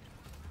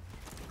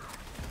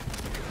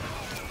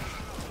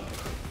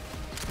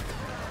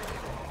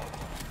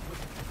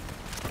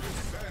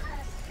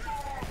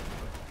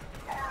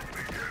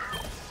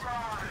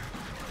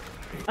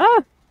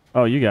 Ah!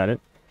 Oh, you got it.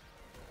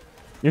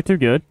 You're too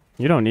good.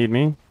 You don't need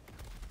me.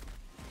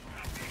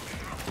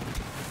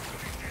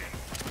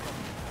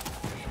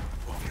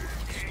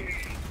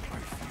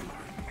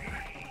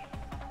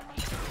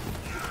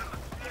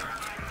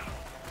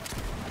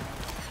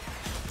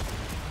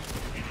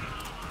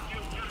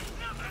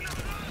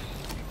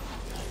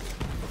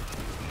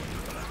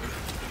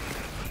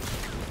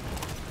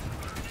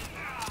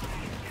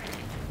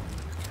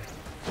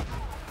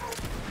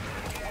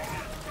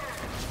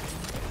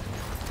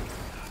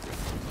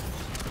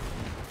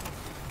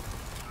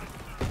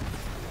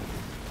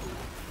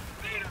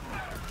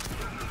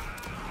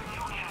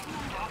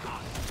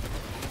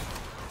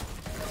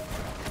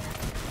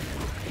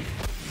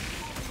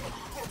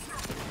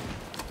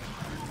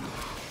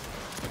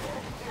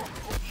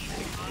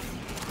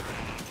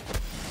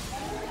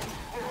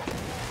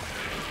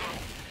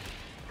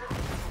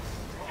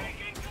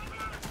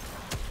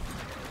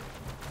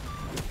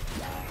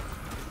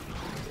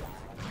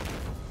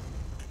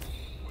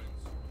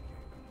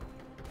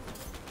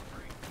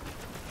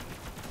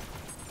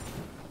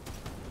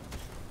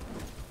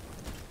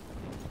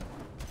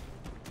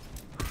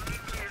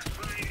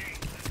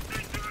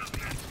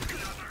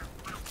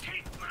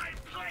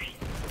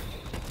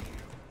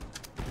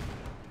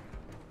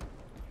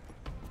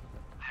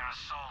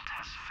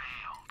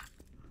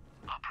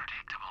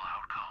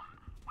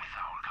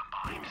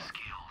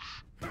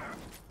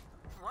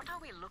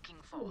 looking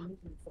for? New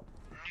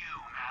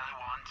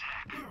Maliwan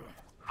tech.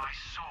 My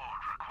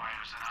sword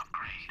requires an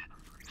upgrade.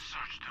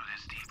 Search through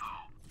this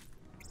depot.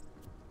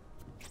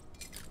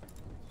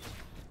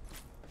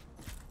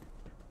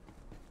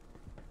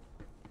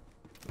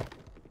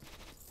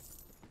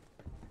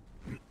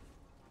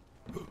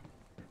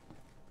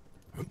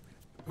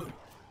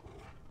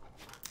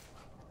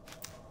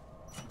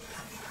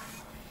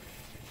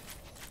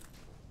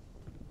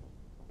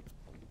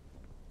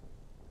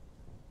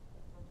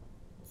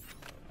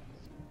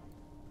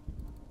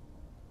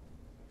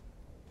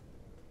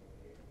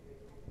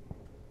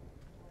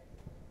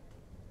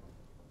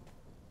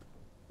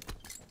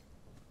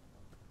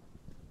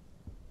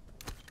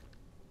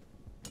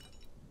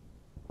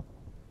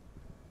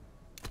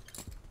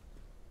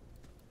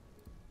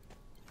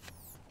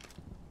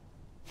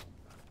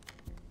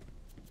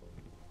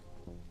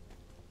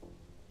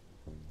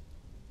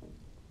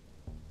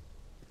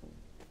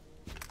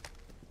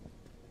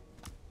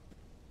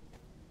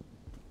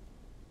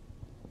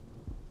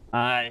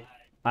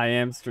 I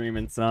am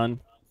streaming, son.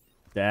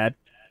 Dad.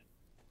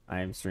 I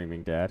am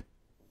streaming, Dad.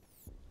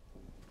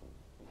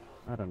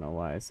 I don't know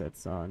why I said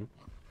son.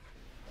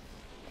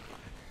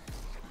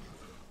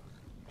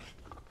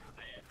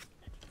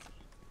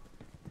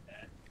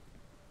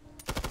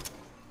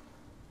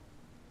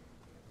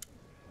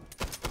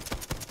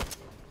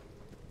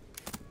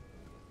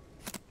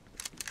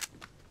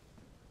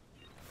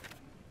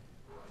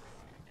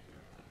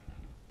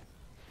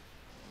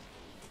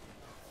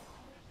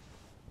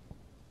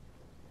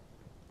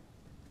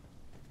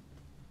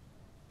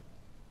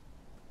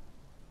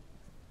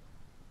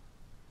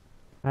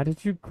 How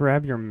did you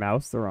grab your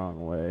mouse the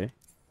wrong way?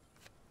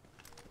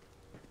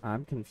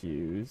 I'm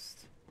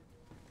confused.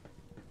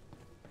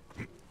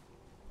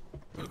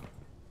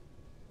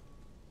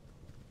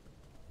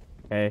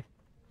 Hey.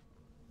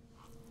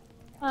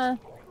 Huh.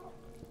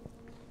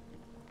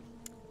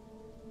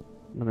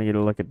 Let me get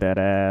a look at that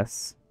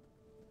ass.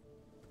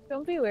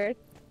 Don't be weird.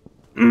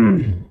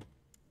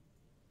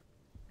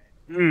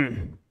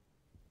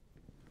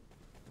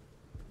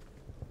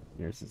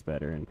 Yours is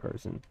better in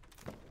person.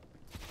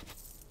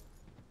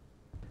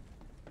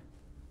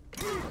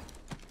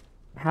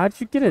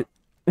 How'd you get it?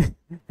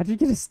 How'd you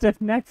get a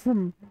stiff neck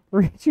from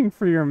reaching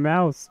for your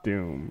mouse,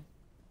 Doom?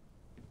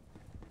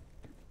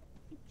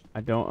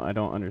 I don't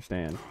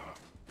understand.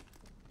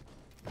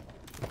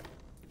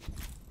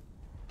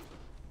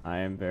 I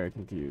am very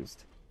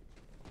confused.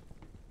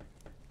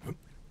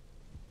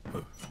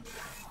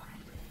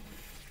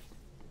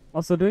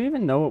 Also, do we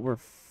even know what we're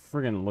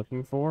friggin'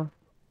 looking for?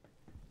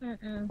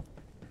 Mm-mm.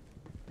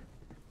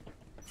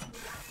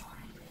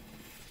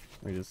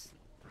 We're just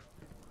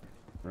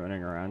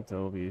running around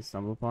till we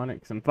stumble upon it,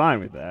 because I'm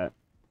fine with that.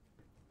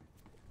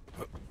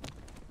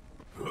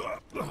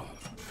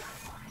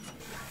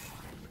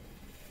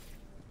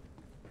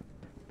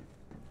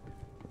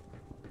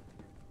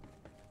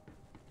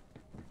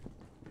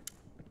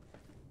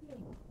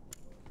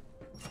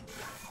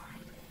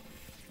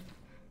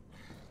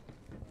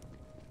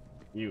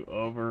 You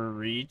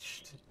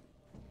overreached,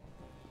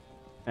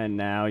 and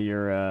now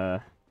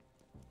your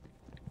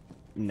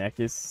neck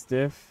is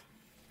stiff.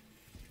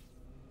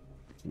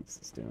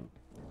 Jesus, dude.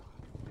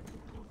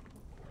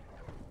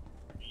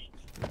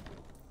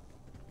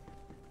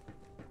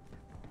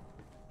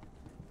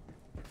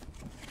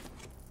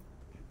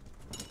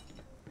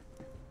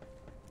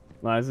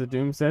 Liza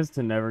Doom says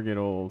to never get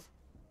old.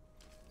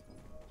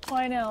 Oh,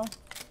 I know.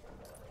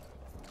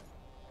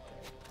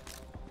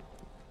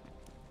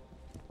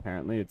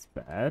 Apparently it's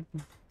bad.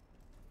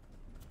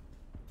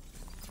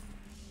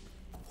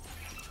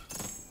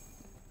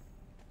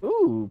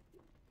 Ooh,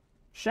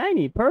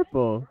 shiny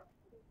purple.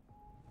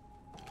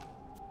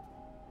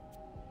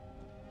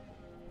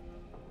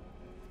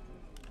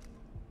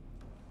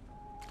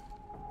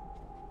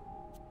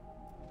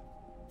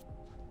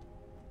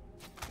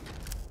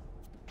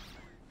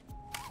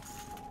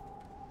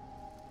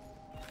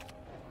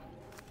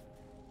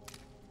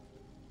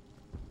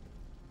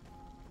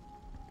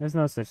 There's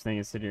no such thing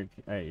as sitting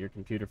at your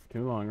computer for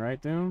too long,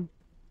 right, Doom?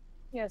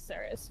 Yes,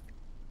 there is.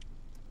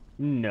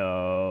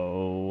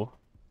 No.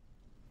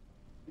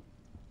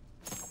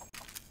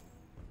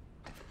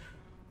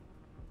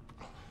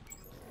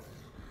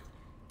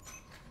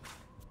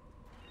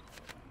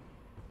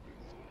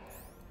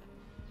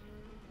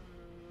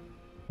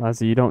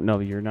 Liza, you don't know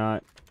you're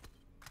not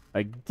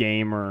a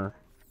gamer.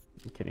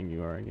 I'm kidding,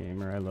 you are a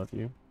gamer. I love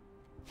you.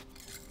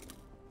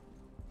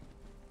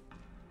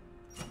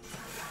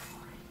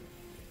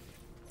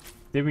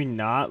 Did we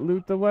not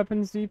loot the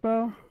weapons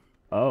depot?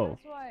 Oh.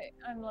 That's why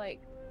I'm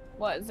like,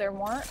 what, is there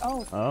more?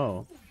 Oh.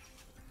 Oh.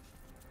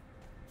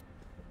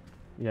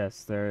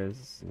 Yes, there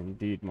is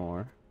indeed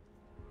more.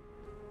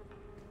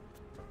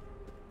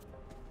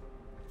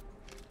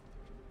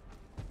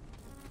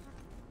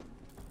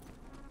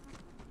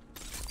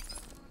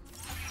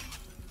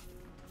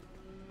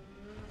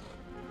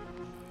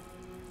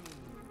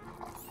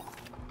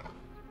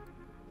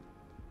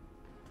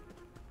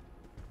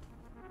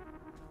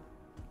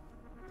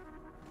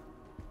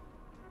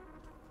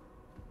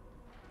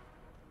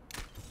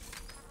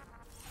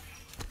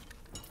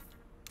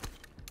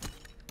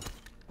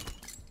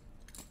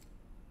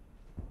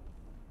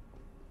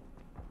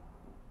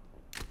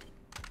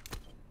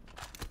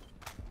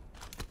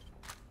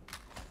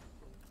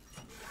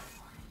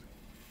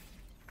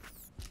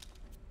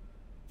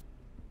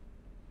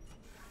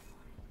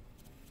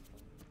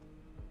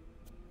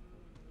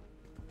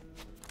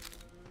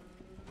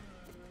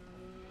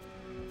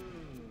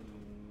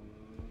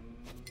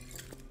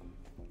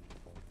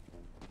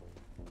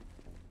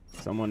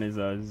 Someone is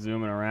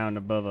zooming around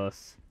above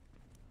us.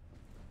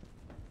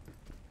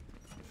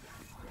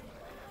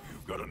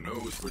 You've got a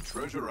nose for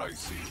treasure, I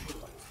see.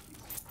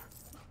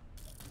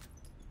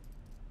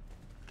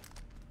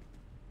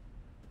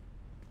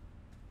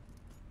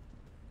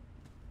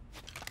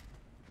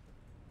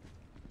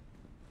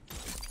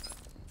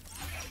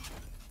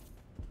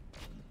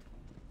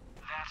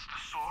 That's the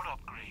sword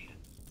upgrade.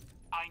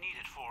 I need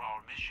it for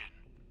our mission.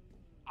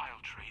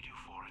 I'll trade you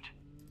for it.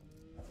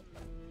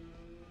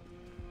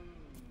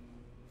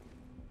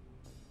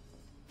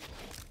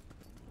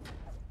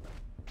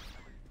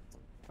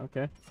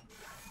 Okay.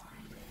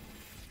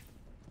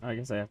 I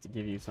guess I have to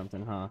give you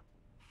something, huh?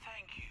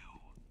 Thank you.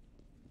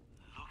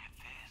 Look at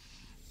this.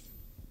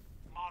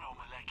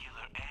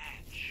 Monomolecular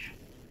edge.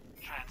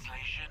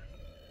 Translation?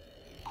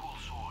 Cool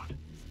sword.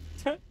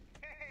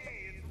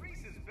 Hey, it's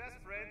Reese's best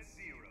friend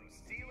Zero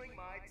stealing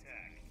my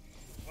tech.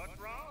 What's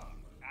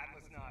wrong?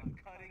 Atlas not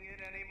cutting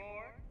it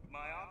anymore?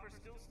 My offer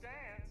still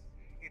stands.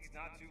 It's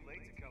not too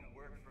late to come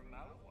work for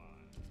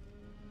Malawan.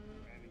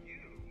 And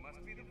you must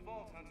be the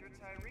Vault Hunter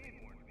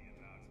Tyreen warned me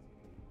about.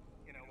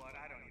 You know what?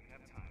 I don't even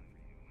have time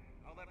for you.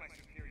 I'll let my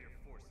superior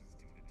forces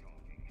do the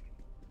talking.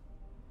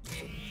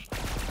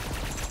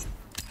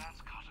 That's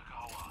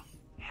Katagawa,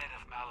 head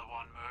of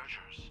Malawan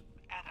mergers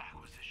and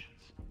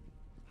acquisitions.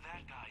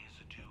 That guy is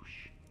a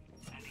douche,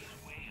 and he's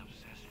way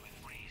obsessed with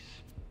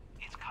Reese.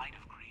 It's kind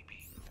of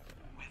creepy.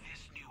 With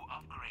this new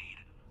upgrade,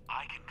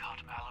 I can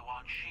cut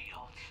Malawan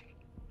shields.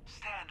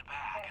 Stand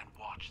back and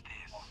watch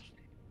this.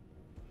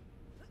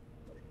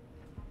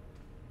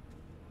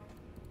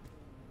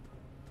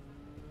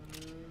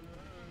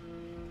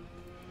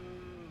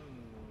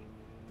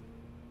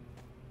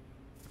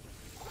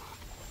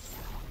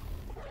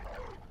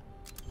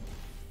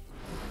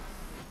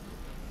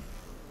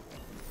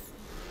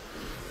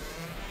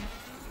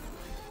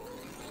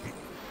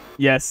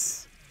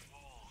 Yes.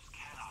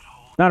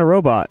 Not a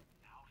robot.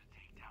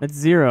 That's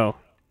Zero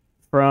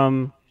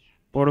from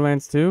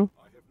Borderlands 2.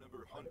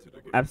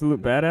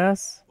 Absolute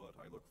badass. But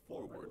I look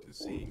forward to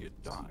seeing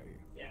it die.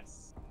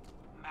 Yes.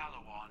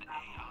 Malawan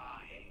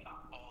AI.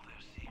 All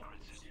their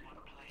secrets in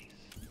one place.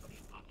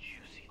 A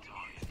juicy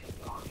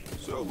target.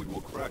 So we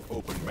will crack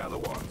open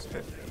Malawan's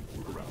head and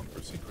look around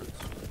for secrets.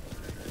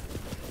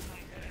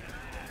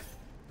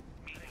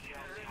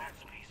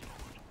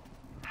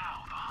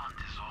 Now the hunt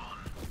is on.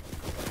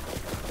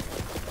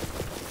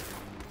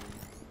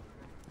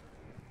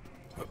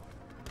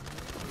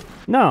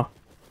 No.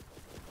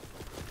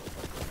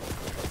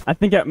 I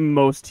think at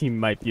most he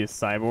might be a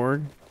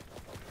cyborg.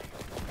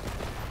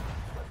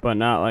 But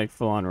not like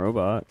full-on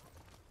robot.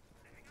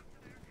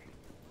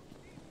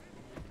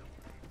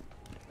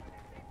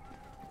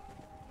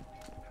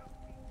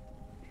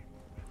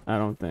 I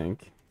don't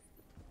think.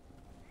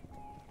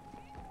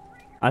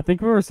 I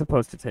think we were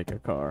supposed to take a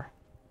car.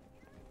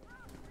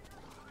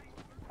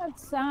 That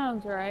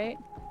sounds right.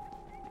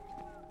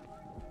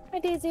 Hi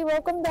Daisy,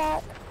 welcome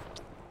back.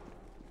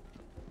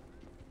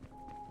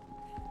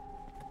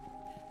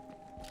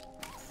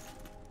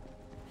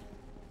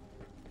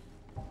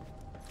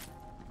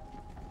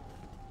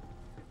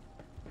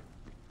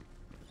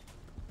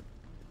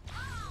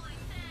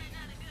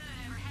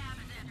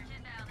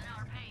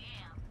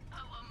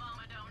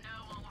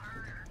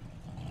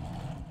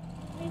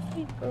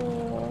 Daisy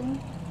girl.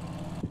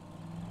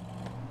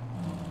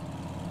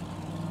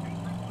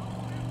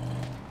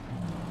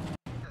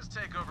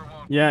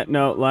 Yeah,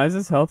 no,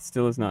 Liza's health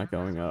still is not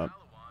going up.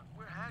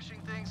 We're hashing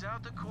things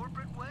out the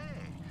corporate way.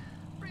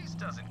 Reese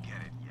doesn't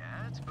get it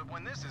yet, but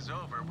when this is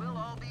over, we'll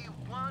all be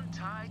one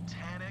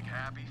titanic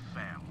happy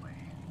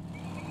family.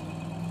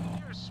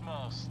 You're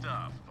small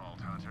stuff,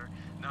 Vault Hunter.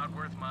 Not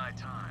worth my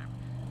time.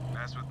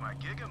 Mess with my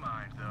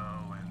Gigamind,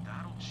 though, and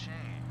that'll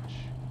change.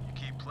 You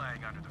keep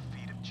playing under the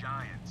feet of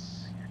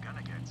giants, you're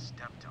gonna get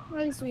stepped on.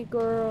 Hi, sweet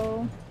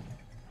girl.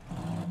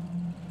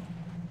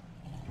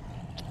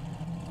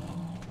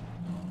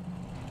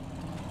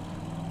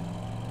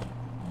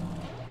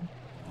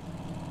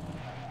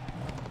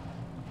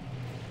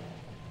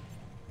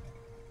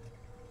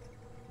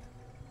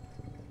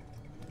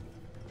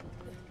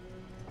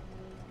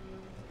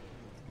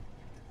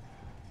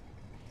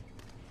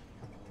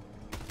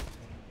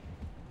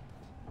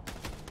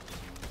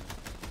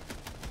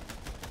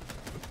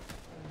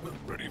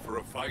 Ready for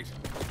a fight?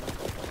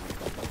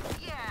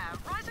 Yeah,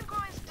 Rise and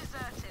Grind's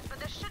deserted, but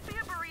there should be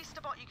a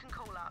barista bot you can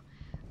call up.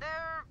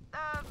 They're,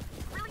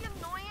 really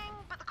annoying,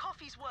 but the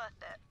coffee's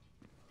worth it.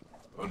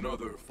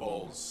 Another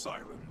falls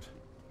silent.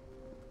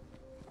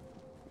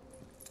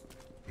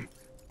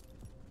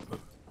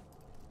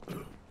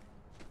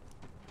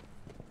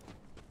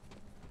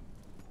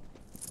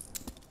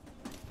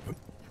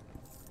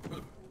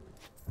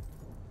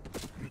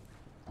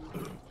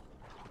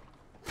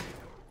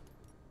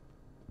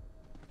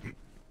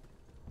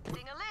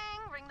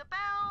 Ding-a-ling, ring the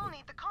bell,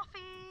 need the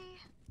coffee.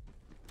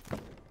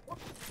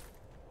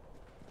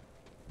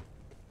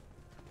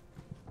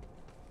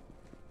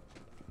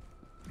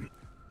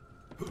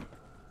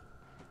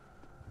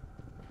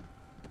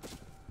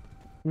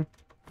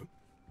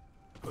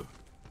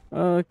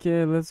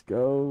 Okay, let's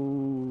go.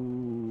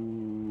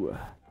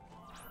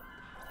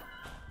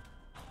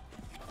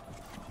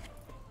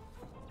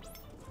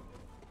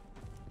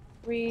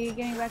 We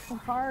getting back to the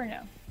car or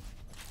no?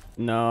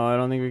 No, I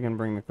don't think we can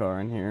bring the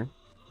car in here.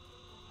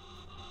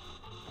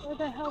 Where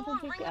the hell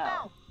did you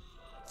go?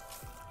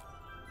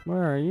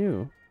 Where are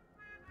you?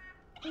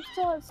 I'm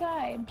still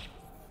outside.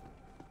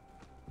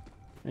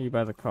 Are you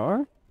by the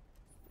car?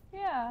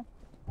 Yeah.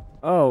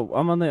 Oh,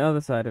 I'm on the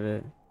other side of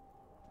it.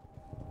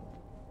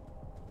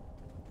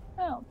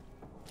 Oh.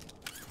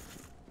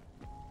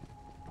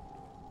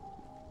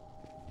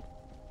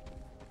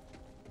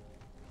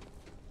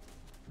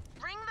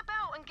 Ring the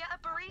bell and get a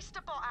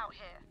barista bot out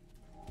here.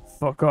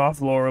 Fuck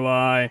off,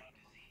 Lorelei.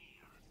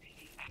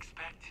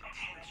 Expect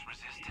intense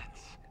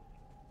resistance.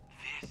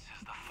 This is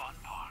the fun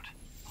part.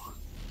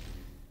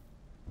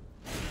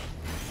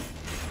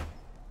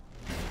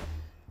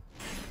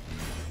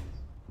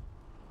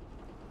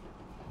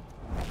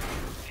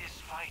 This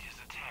fight is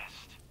a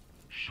test.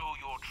 Show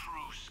your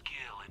true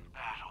skill in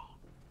battle.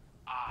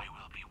 I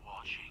will be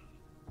watching.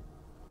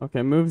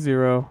 Okay, move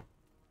Zero.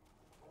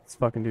 Let's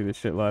fucking do this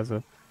shit,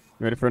 Liza.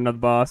 You ready for another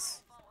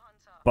boss?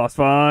 Boss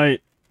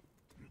fight!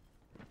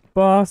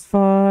 Boss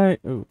fight!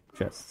 Ooh,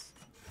 chests.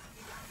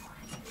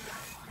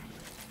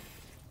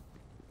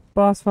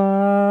 Boss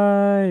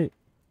fight!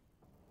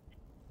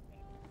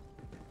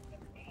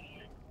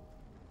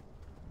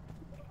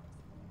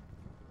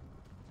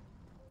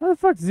 How the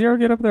fuck did Zero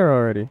get up there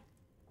already?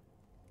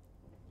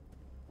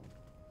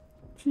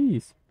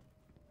 Jeez.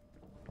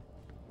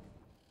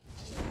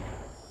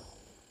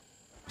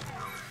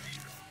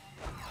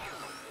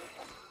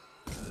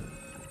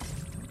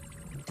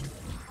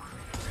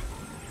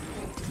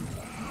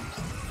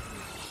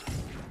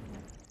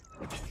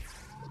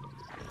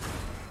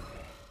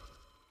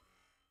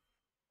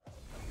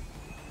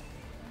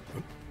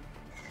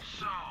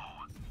 So,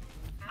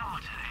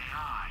 not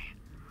AI.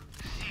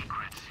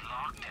 Secrets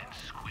locked in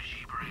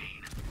squishy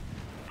brain.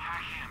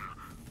 Hack him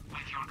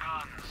with your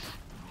guns.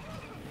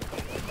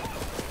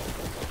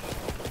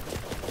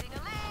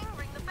 Ding-a-ling,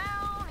 ring the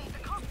bell, need the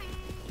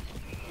coffee.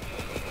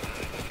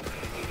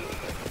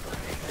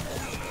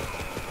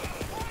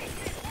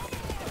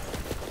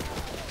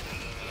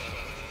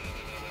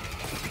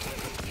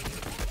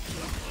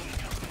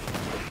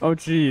 Oh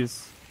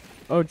jeez.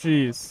 Oh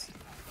jeez.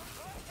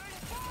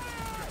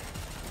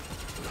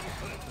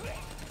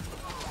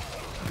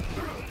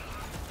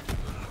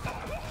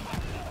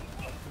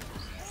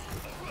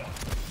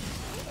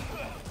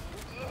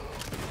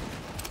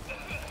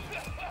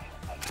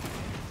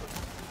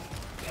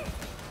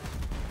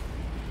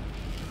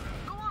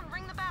 Go on,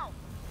 ring the bell.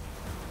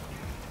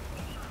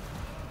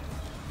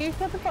 You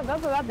shut the fuck up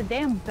about the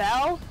damn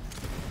bell?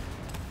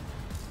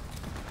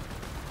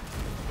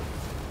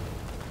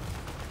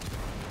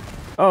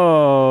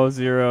 Oh,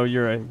 Zero,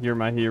 you're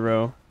my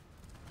hero.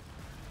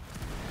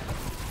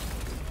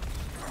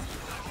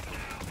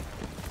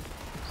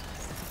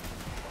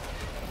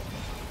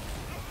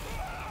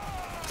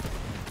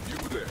 You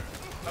there.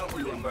 How were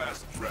your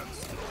last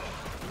breaths?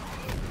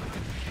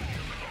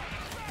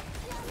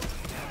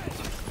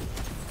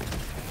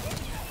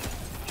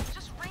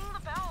 Just ring the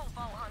bell,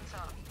 Vault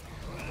Hunter.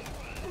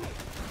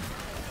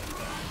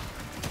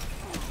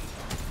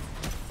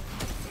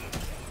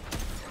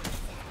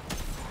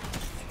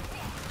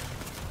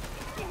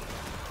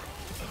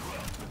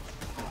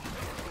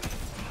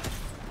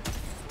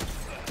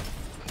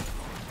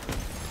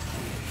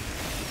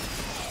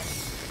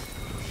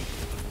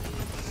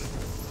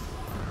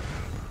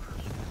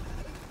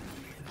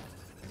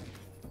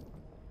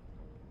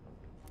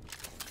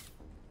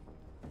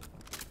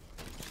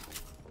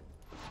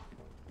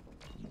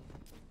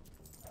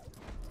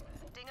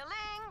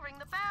 Ding-a-ling, ring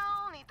the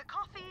bell, need the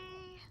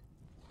coffee.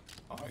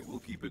 I will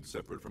keep it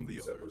separate from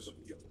the others.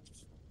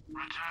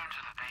 Return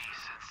to the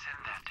base and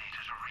send that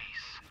data to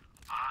Reese.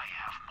 I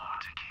have more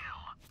to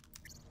kill.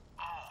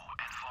 Oh,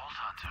 and Vault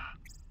Hunter,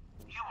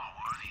 you are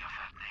worthy of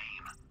that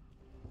name.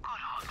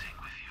 Good hunting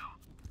with you.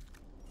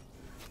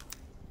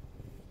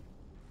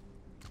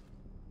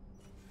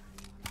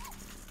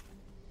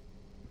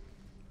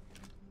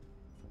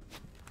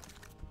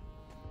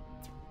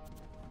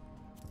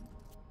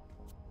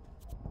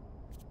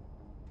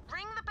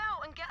 Ring the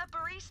bell and get a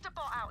barista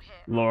bot out here.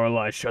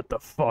 Lorelai, shut the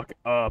fuck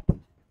up.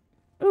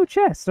 Ooh,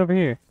 chest over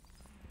here.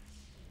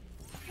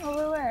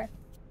 Over where?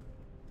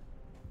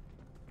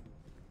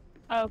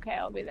 Okay,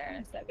 I'll be there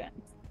in a second.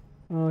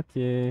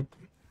 Okay.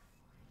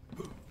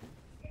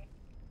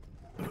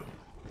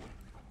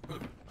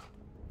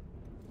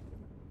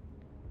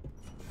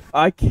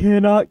 I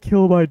cannot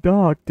kill my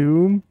dog,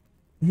 Doom.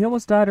 He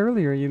almost died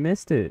earlier. You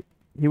missed it.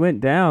 He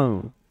went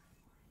down.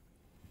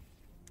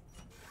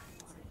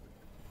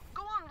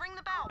 Go on, ring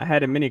the bell. I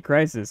had a mini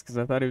crisis because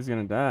I thought he was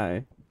gonna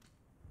die.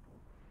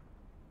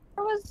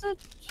 Where was the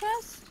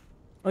chest?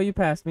 Oh, you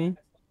passed me.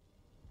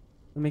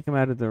 Let me come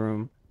out of the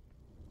room.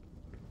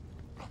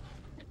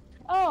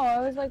 Oh,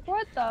 I was like,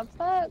 what the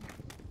fuck?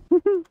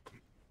 Did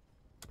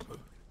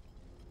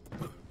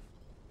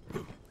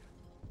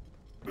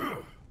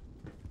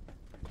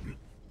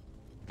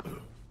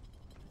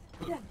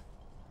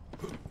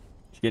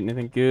you get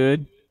anything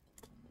good?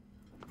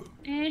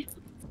 Eh.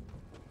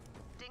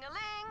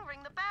 Ding-a-ling,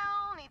 ring the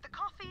bell, need the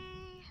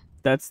coffee.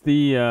 That's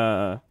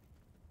the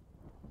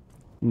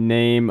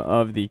name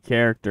of the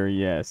character,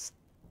 yes.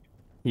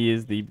 He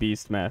is the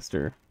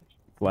Beastmaster.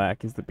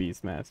 Black is the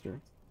Beastmaster.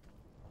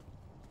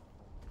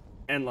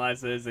 And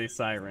Liza is a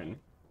siren.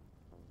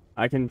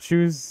 I can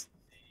choose,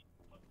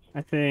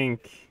 I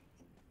think,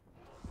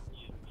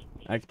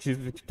 I can choose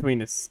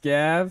between a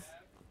scav,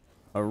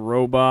 a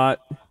robot,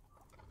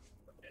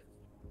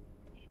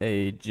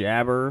 a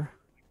jabber,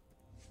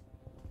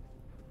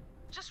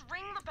 Just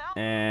ring the bell.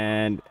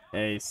 and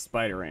a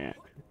spider ant.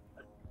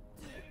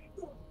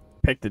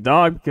 Picked the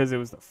dog because it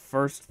was the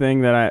first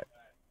thing that I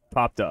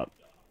popped up.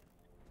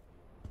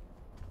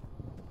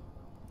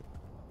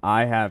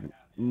 I have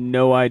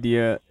no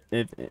idea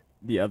if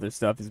the other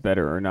stuff is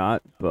better or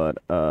not, but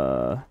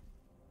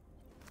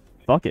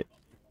fuck it.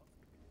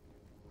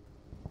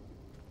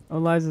 Oh,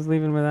 Liza's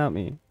leaving without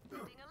me.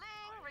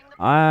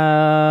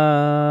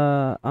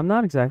 I'm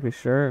not exactly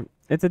sure.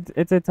 It's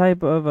a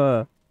type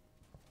of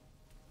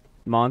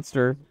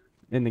monster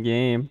in the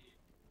game,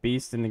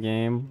 beast in the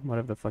game,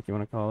 whatever the fuck you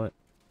want to call it.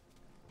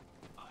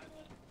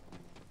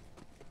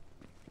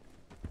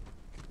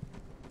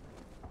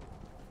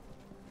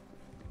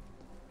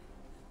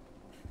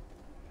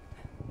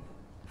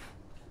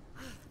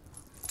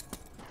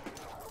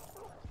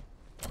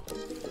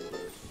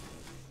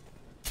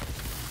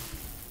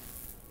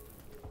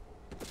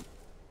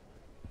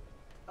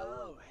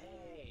 Oh,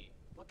 hey.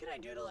 What can I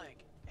do to,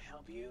 like,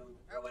 help you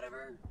or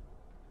whatever?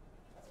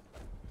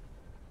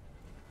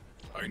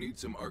 I need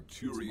some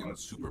Arcturian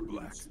Super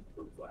Black.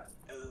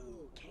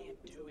 Ooh,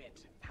 can't do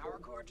it. Power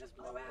cord just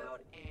blew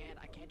out, and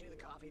I can't do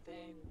the coffee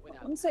thing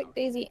without. One sec,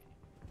 Daisy.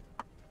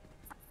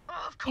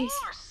 Oh, of Daisy.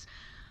 course.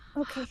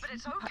 Okay. But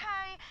it's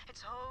okay.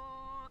 It's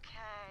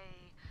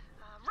okay.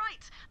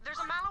 Right, there's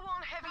a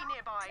Malawan heavy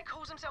nearby.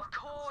 Calls himself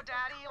Core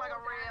Daddy like a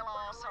real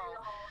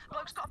arsehole.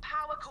 Bloke's got a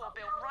power core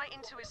built right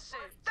into his suit.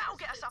 That'll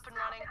get us up and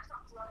running.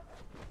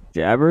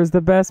 Jabber's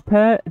the best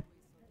pet?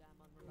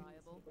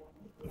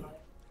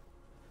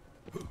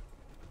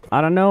 I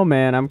don't know,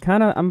 man. I'm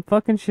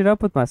fucking shit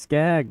up with my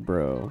skag,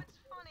 bro.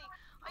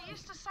 I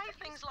used to say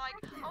things like,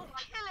 I'll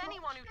kill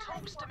anyone who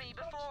talks to me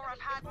before I've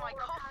had my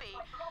coffee.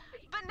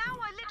 But now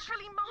I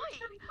literally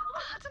might.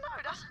 I don't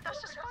know,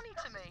 that's just funny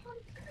to me.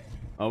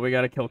 Oh, we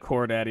gotta kill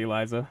Core Daddy,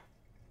 Liza.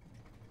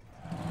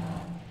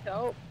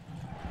 Dope.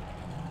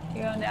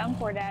 You going down,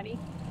 Core Daddy?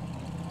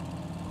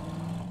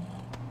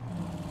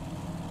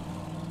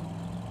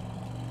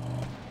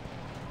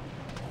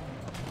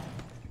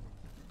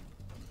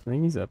 I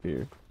think he's up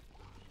here.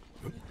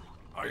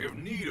 I have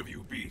need of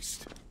you,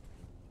 beast.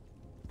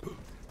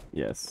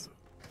 Yes.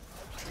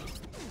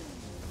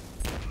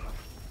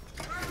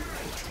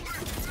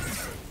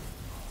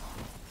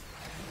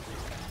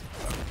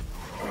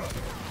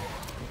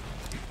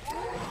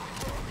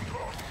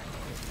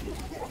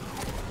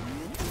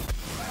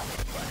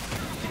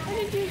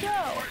 Where did you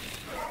go?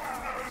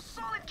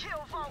 Solid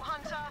kill, Vault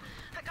Hunter.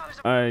 That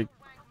goes I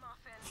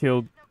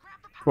killed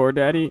Core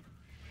Daddy.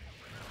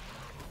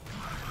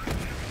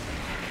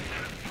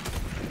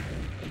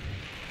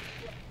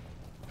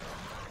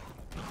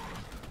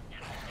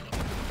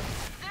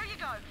 There you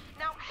go.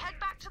 Now head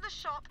back to the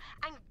shop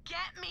and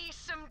get me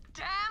some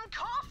damn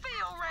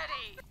coffee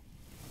already.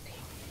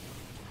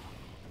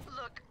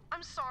 Look,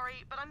 I'm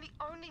sorry, but I'm the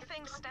only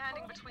thing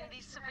standing between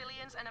these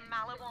civilians and a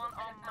Malawan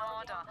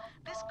armada.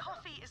 This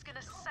coffee is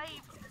gonna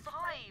save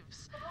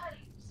lives.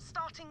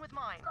 Starting with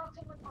mine.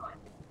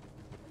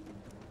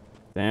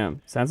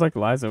 Damn. Sounds like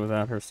Liza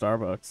without her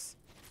Starbucks.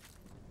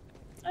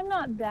 I'm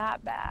not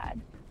that bad.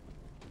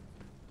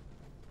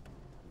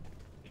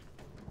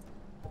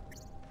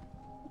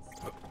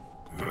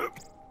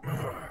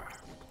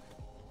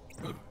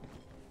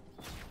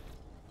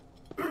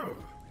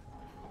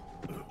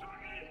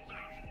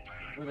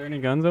 Are there any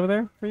guns over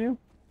there for you?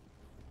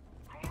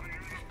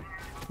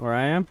 Where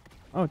I am?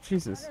 Oh,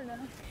 Jesus. I don't know.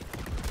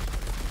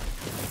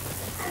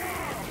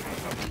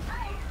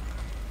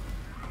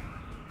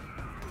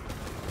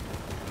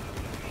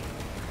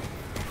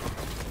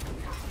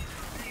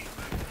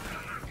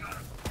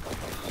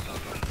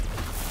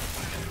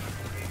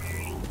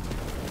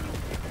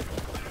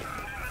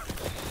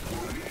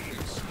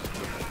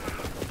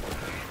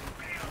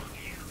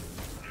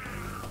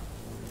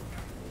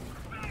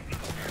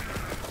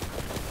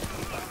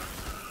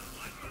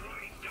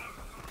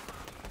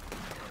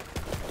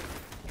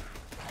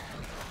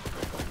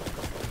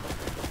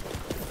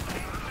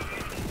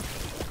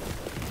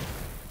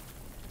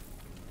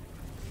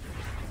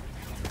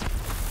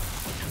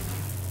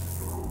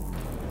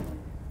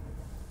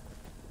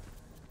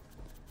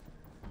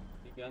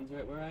 Guns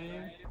right where I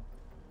am?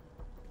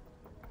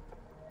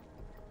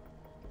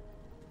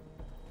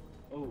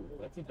 Oh,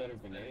 that's a better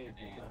grenade.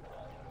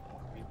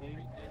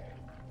 Anything?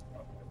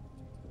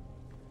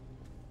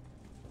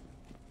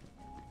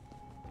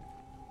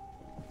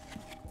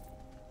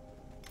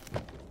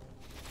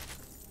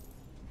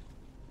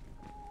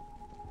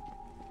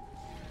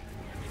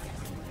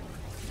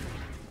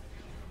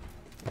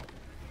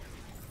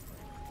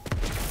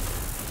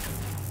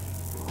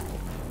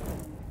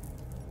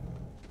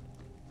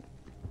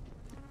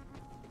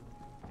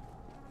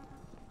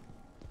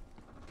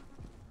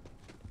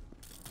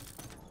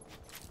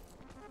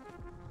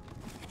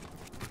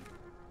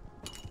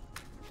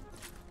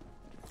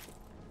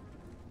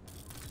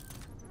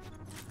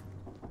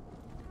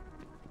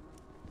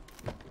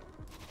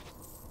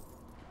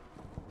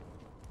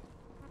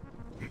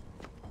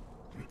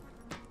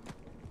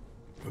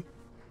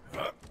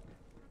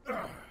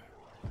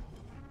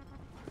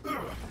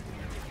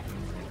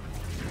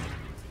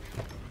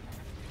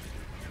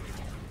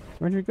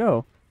 Where'd you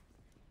go?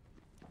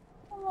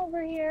 I'm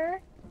over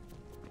here.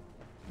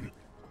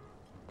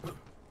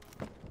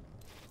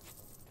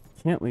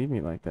 Can't leave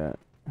me like that.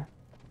 I'm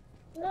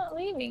not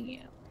leaving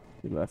you.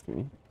 She left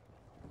me.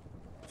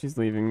 She's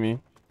leaving me.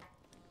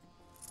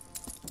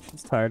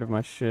 She's tired of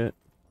my shit.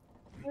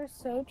 You're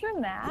so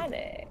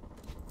dramatic.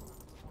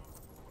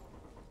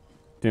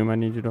 Doom, I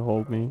need you to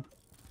hold me.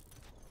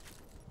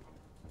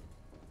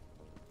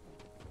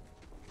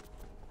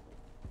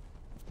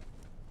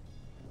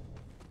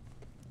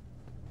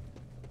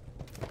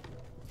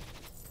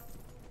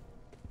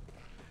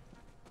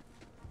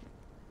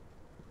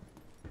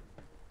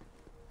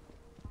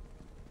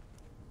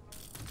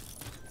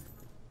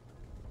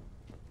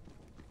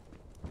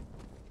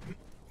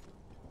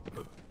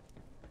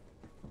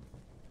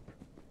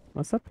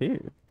 What's up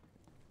here?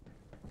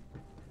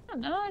 I don't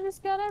know, I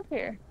just got up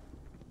here.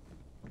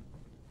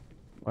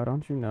 Why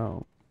don't you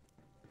know?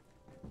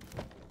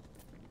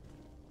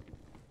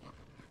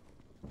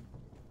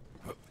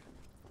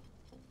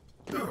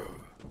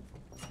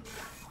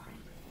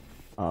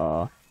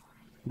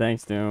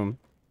 Thanks, Doom.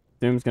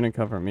 Doom's gonna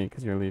cover me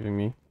because you're leaving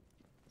me.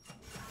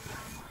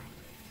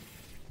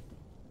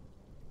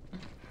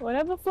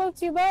 Whatever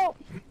floats your boat.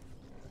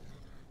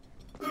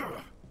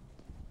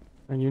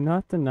 Are you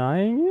not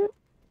denying it?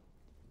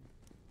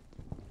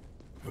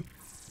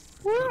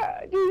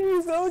 Where do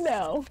you go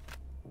now?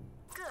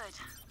 Good.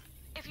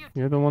 If you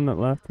You're the one that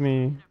left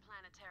me.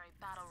 interplanetary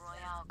battle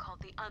royale called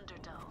the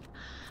Underdome,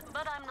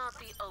 but I'm not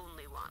the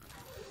only one.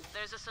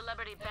 There's a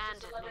celebrity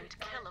bandit named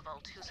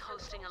Kilovolt who's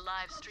hosting a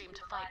live stream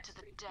to fight to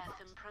the death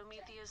in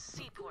Promethea's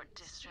Seaport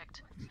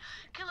district.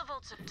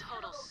 Kilovolt's a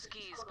total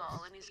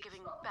skis-ball and he's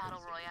giving battle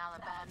royale a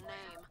bad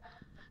name.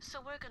 So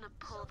we're gonna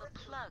pull the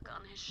plug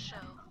on his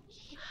show.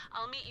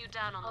 I'll meet you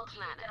down on the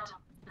planet.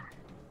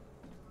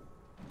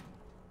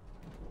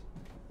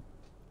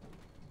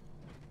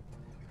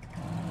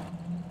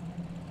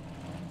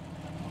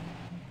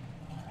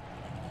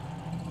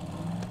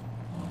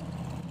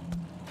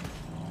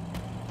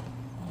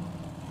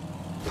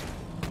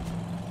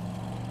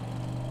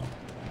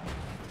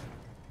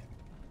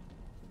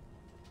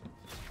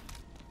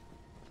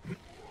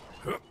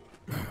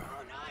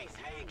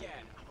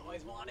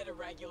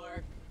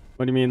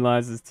 What do you mean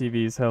Liza's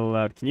TV is hella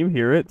loud? Can you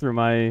hear it through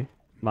my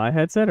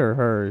headset or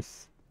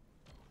hers?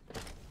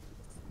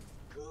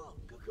 Cool.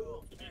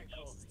 Very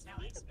cool. Now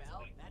I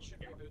spell, that should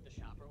reboot the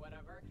shop or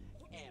whatever,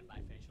 and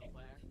my facial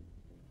flare.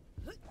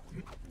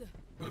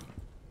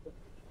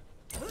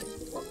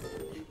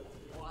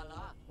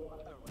 Voila.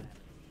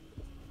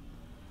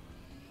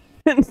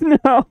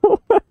 No.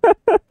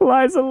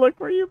 Liza, look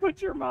where you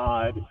put your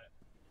mod.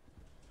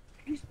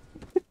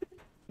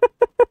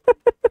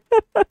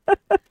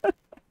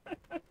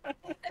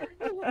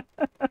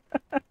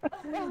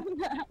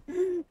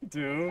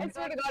 Doom. I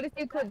swear to God, if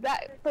you clip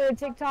that for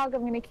TikTok,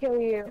 I'm gonna kill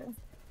you.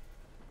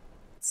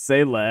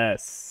 Say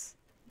less.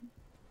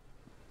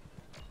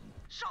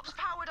 Shop's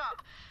powered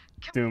up.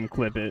 Doom,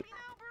 clip it.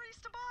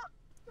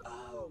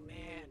 Oh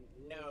man,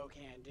 no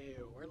can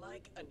do. We're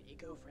like an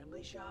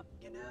eco-friendly shop,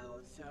 you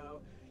know,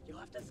 so you'll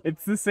have to.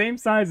 It's the same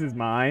size as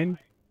mine,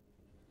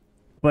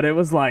 but it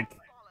was like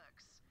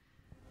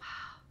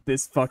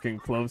this fucking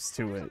close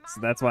to it,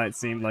 so that's why it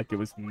seemed like it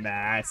was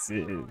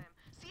massive.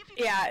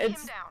 Yeah,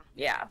 it's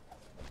yeah.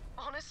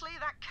 Honestly,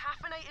 that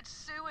caffeinated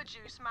sewer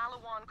juice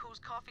Malawan calls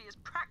coffee is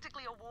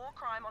practically a war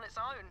crime on its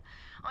own.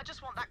 I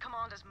just want that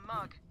commander's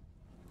mug.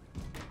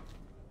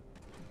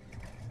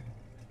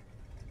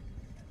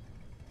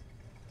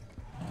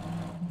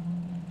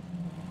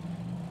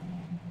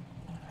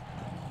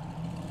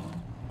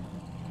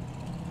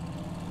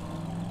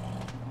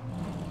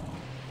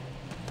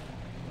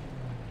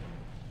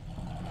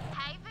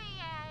 Hey,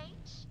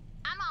 VH.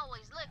 I'm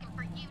always looking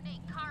for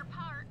unique car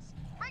parts.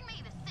 Bring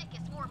me the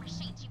sickest war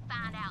machines you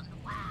find out in the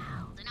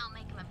wild, and I'll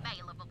make them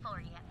available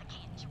for you at the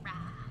Can't You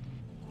Ride.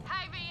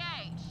 Hey,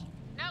 VH.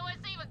 Know what's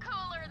even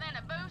cooler than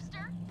a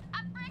booster?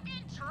 A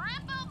freaking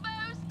triple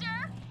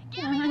booster!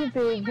 Give me that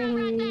sweet room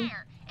right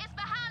there. It's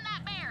behind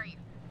that barrier.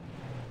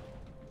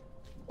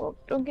 Well,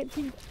 don't get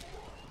too.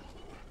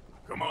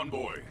 Come on,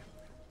 boy.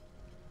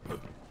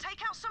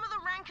 Take out some of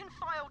the rank and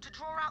file to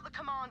draw out the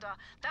commander.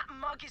 That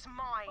mug is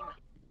mine.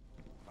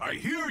 I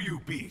hear you,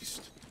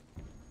 beast.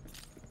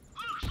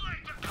 Looks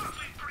like the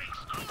coffee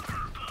break's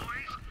over,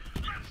 boys.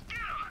 Let's get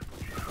 'em.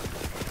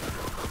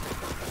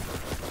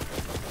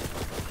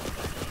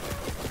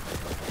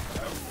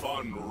 Have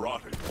fun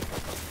rotting.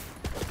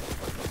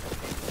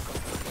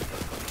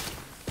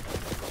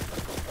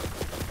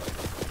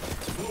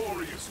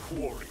 Glorious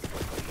quarry.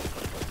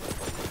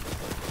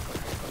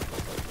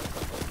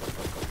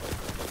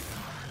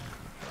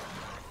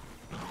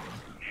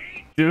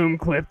 Doom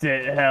clipped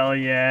it. Hell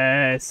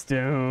yes,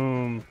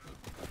 Doom.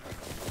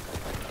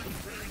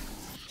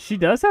 She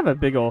does have a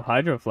big old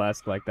hydro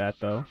flask like that,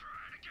 though.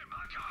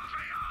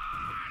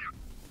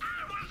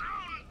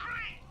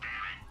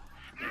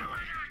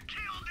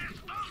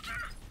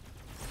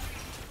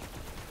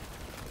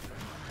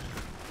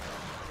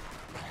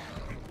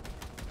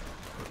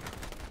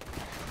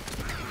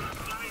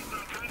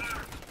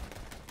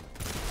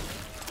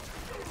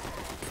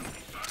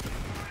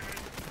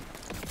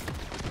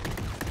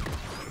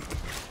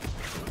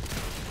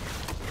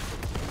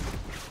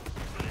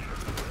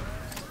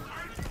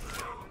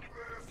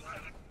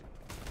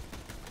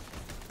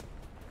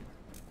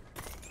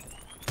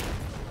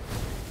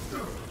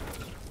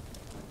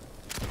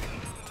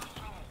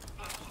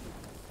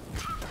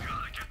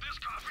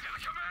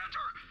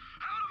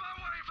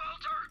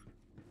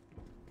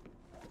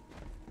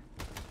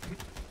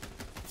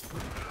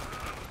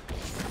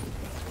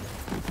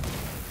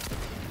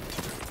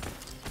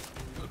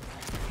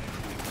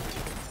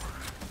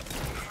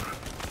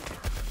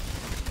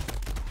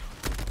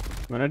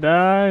 I'm gonna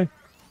die.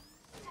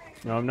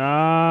 No, I'm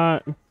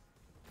not.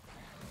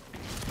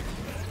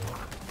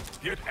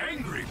 Get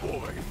angry,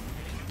 boy.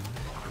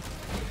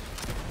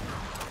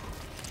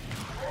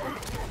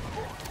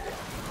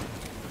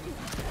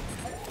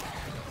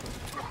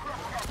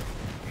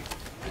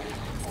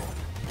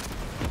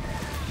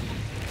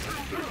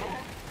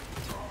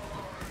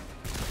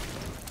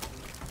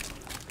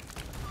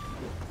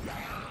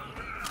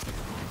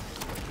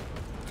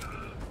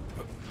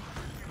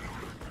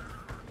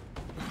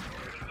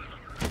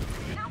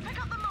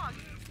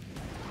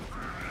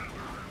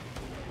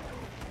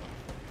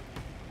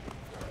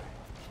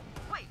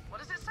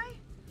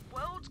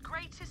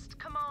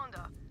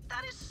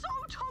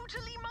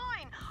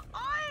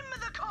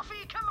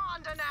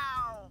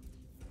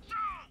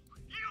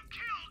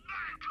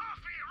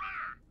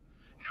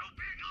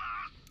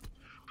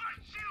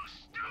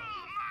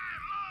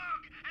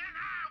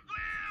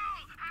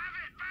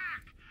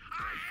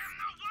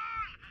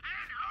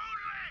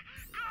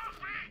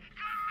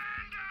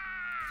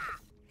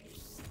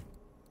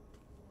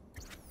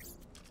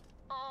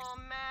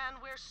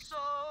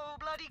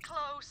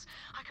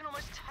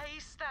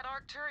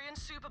 in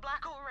super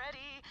black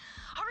already.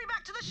 Hurry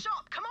back to the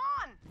shop, come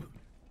on!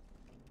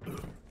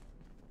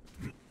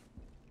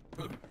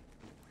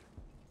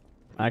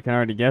 I can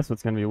already guess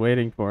what's gonna be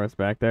waiting for us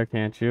back there,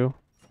 can't you?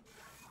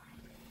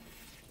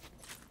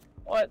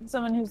 What,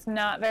 someone who's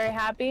not very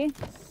happy?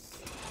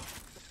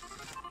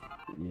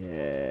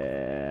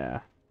 Yeah.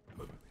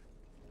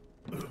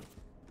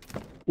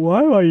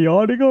 Why am I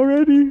yawning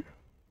already?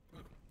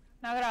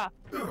 Knock it off.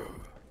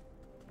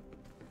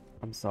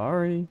 I'm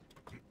sorry.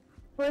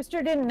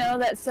 Rooster didn't know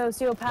that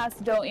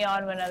sociopaths don't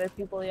yawn when other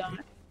people yawn.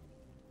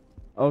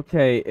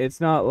 Okay, it's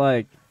not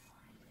like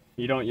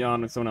you don't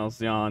yawn when someone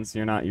else yawns,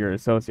 you're a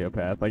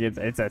sociopath. Like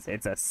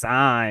it's a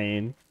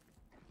sign.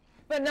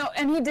 But no,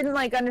 and he didn't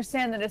like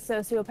understand that a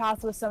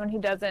sociopath was someone who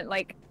doesn't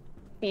like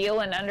feel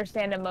and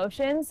understand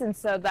emotions, and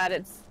so that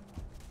it's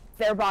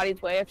their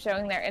body's way of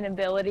showing their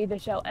inability to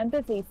show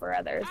empathy for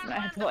others. And I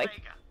had to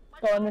like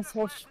go on this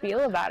whole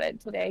spiel about it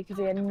today because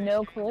he had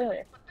no clue.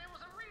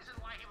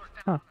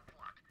 Huh.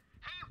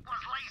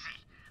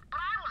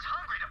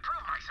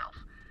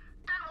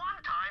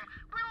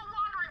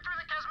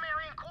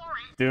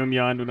 Doom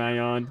yawned when I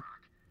yawned.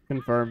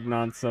 Confirmed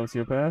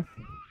non-sociopath.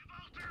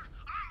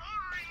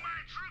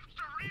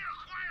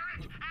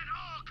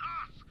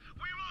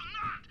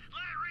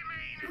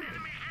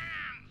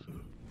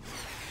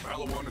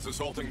 Maliwan is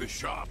assaulting the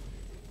shop.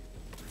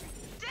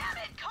 Damn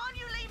it! Can't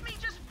you leave me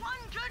just one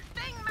good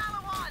thing,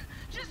 Maliwan?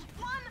 Just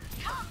one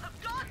cup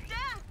of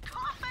goddamn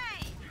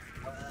coffee!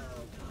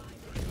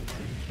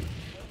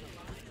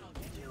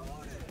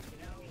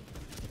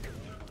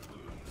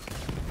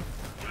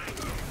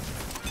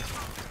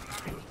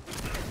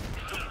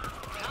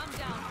 Calm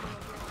down,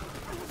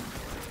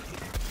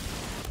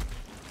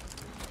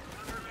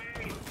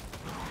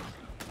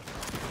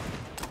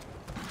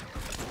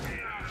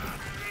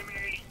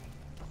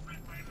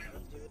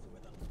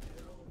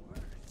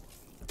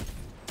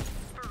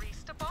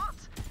 Barista bot,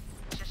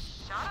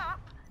 just shut up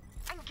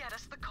and get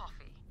us the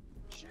coffee.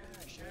 Sure.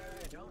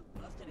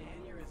 Don't bust an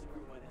aneurysm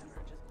or whatever.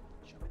 Just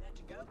show me that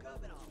to-go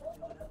cup and I'll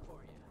fill it up for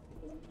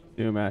you.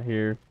 Doom out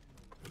here.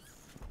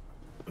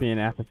 Being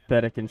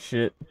apathetic and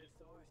shit.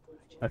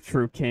 A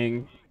true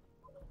king.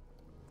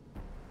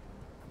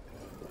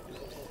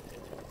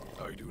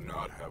 I do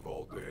not have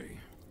all day.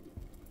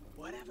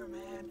 Whatever,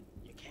 man.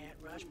 You can't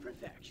rush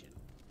perfection.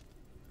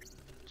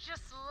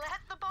 Just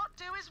let the bot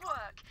do his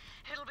work.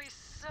 It'll be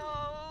so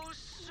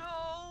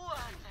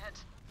worth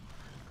it.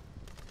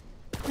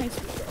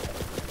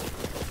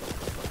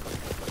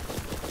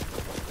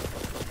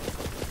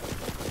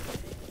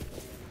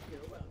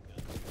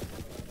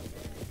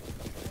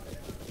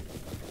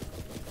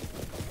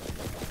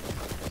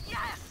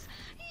 Yes!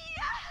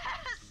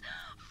 Yes!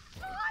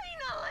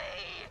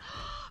 Finally!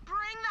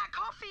 Bring that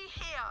coffee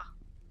here!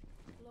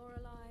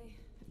 Lorelei,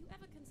 have you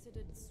ever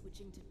considered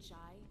switching to chai?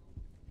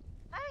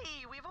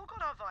 Hey, we've all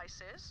got our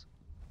vices.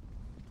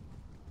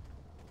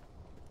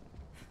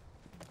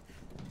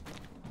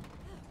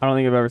 I don't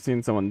think I've ever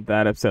seen someone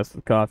that obsessed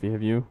with coffee,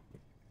 have you?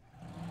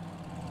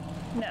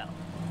 No.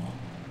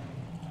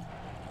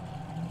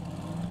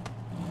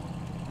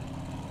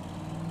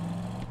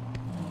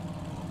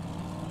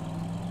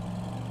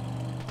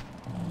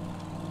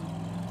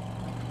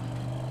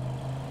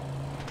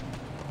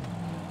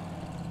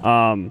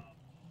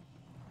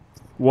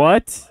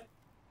 What?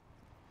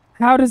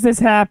 How does this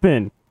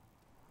happen?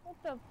 What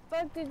the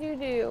fuck did you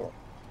do?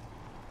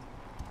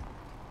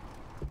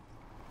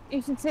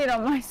 You should see it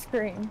on my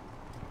screen.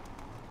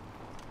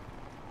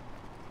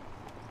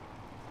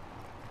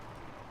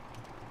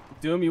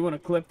 Doom, you want to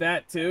clip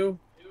that too?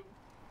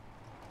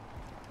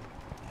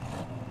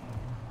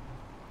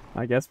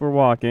 I guess we're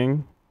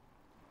walking.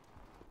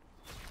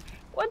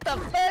 What the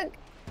fuck?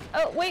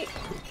 Oh, wait,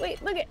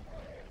 look at.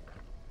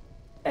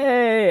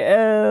 Hey,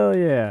 hell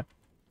yeah.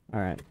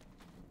 Alright.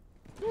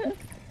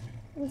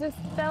 It just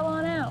fell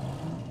on out.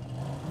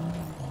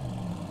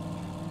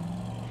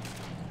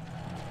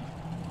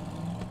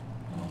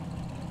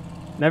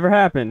 Never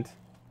happened.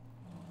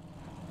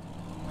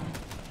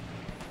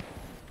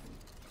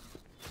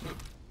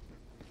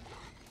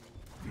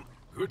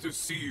 Good to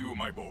see you,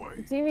 my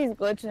boy. TV's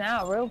glitching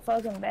out real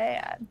fucking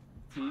bad.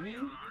 TV?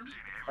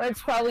 Well,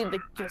 it's probably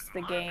just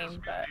the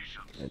game, but.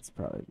 It's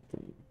probably the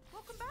game.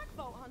 Welcome back,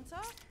 Vault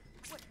Hunter.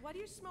 Why do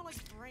you smell like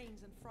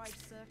brains and fried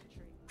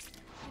circuitry?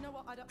 You know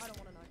what? I don't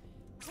want to know.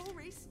 Call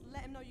Reese.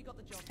 Let him know you got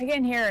the job. I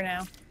can hear her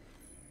now.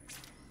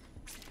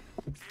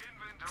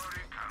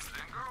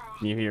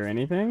 Can you hear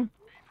anything?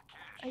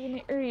 I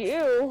can hear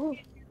you.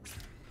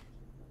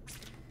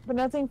 But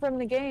nothing from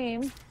the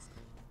game.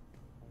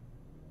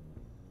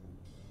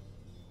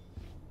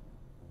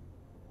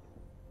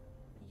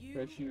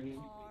 You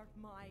are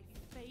my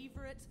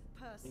favorite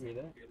person. You hear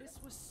that? This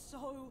was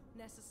so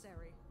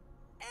necessary.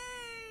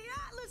 Hey,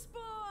 Atlas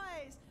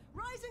boys!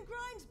 Rise and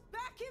Grind's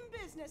back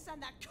in business,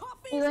 and that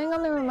coffee's You laying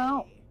on the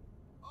remote?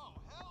 Oh,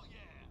 hell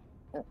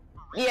yeah!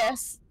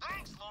 Yes.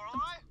 Thanks,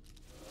 Lorelei!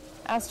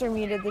 Aster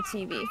muted the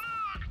TV.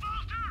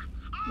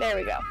 There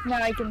we go.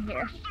 Now I can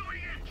hear.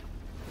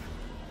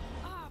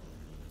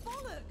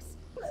 Bollocks!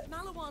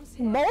 Maliwan chance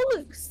here.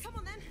 Bollocks. Come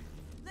on then.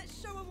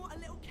 Let's show them what a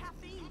little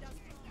caffeine does.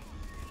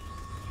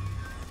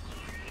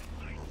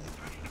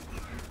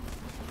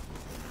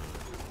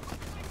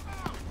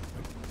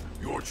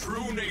 Your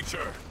true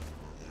nature.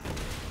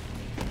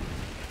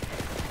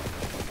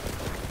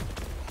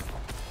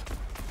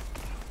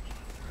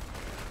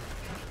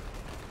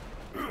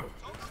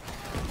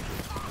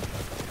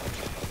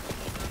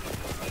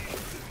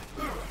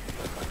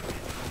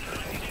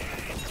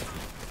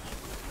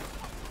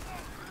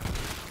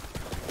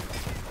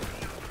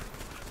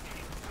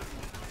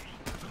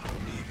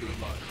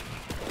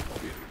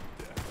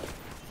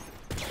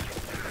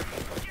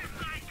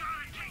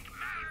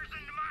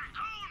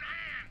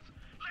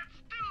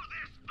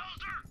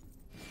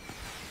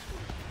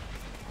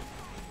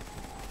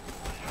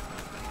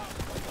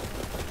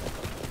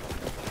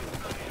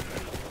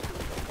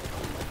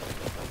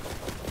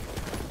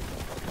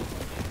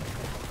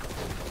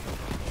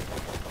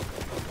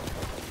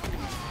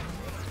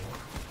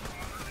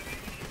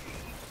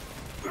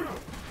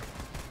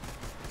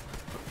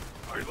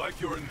 I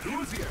like your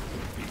enthusiasm,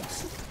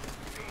 Beast.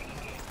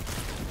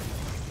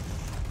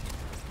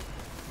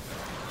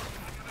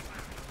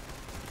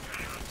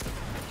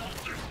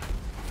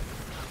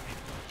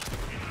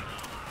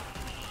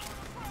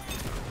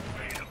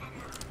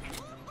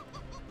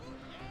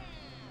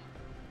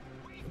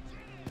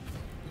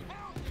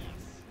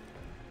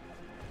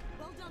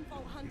 Well done,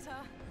 Vault Hunter.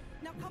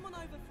 Now come on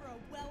over for a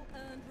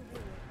well-earned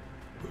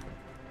reward.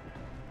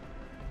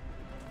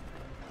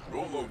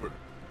 Roll over.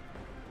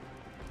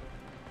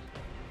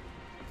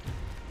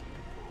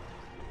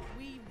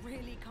 We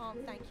really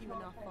can't thank you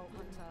enough, Vault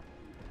Hunter.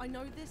 I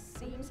know this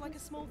seems like a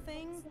small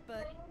thing,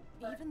 but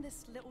even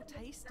this little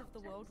taste of the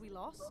world we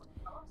lost,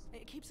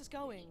 it keeps us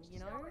going, you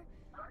know?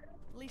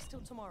 At least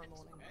till tomorrow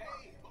morning.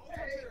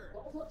 Hey,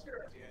 Vault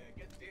Hunter! Did you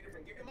get the data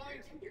from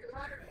Gigamind?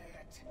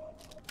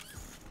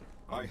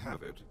 I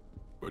have it,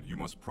 but you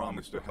must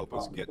promise to help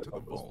us get to the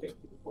vault.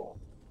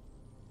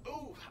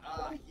 Ooh,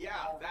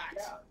 yeah, that.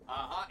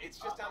 It's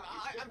just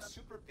I'm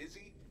super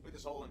busy with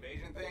this whole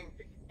invasion thing.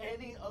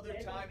 Any other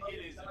time it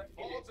is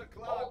falls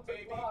o'clock,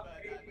 baby, but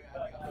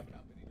I've got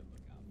company to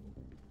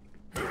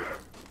look out for.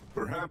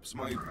 Perhaps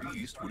my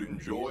beast would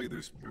enjoy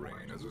this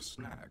brain as a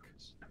snack.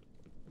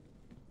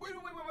 Wait,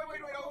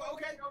 oh,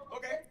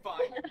 okay,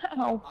 fine.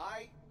 Ow.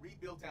 I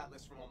rebuilt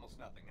Atlas from almost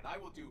nothing, and I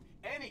will do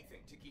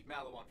anything to keep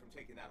Malawan from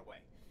taking that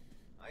away.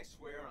 I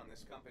swear on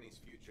this company's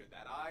future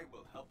that I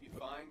will help you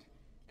find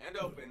and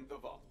open the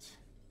vault.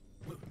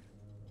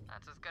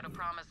 That's as good a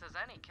promise as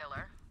any,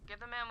 killer. Give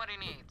the man what he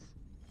needs.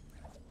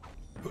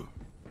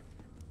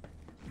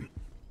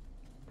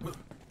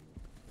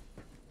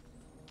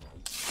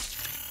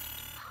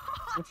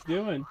 What you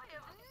doing? I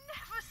have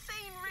never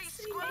seen Reese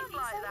squirm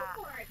like that.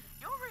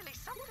 You're really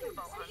something,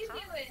 Vault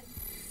Hunter.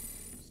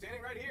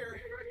 Standing right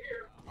here,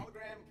 a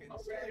hologram can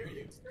still hear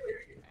you,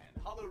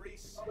 and Hollow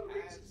Reese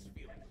has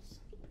feelings.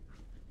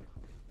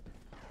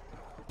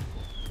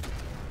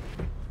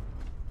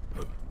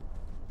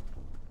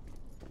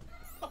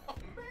 Oh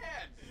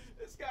man,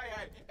 this guy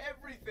had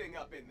everything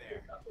up in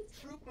there.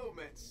 Troop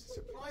movements,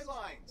 supply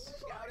lines,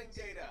 scouting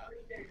data.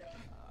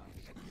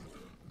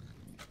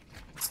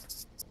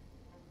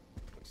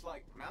 Looks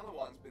like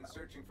Malawan's been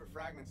searching for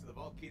fragments of the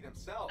vault key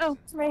themselves. Oh,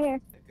 right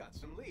here. They've got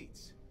some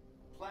leads.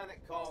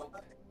 Planet called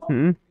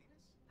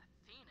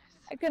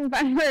I couldn't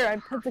find where I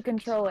put the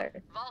controller.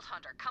 Vault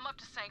Hunter, come up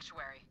to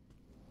Sanctuary.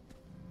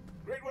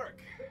 Great work.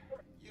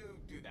 You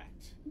do that.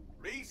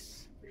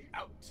 Reese,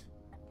 out.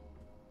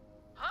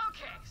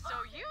 Okay, so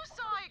you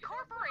saw a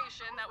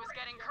corporation that was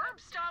getting curb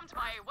stomped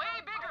by a way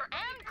bigger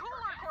and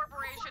cooler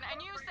corporation,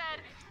 and you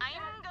said,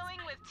 I'm going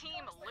with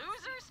Team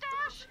Loser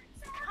Stash?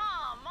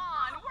 Come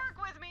on, work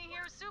with me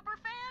here,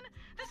 superfan.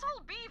 This whole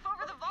beef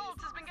over the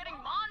vaults has been getting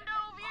mondo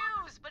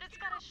views, but it's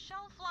got a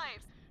shelf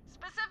life.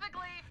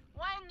 Specifically,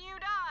 when you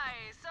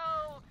die.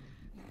 So,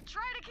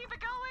 try to keep it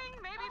going,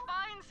 maybe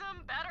find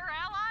some better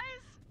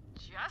allies?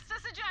 Just a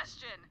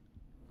suggestion.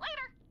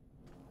 Later.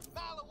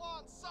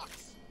 Malawan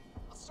sucks!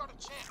 Let's start a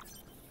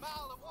chant.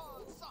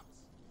 Malawan sucks!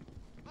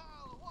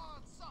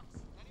 Malawan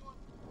sucks! Anyone?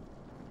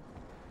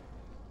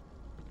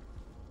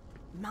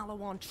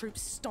 Malawan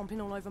troops stomping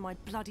all over my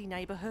bloody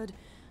neighborhood.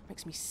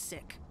 Makes me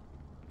sick.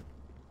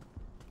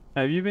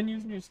 Have you been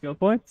using your skill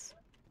points?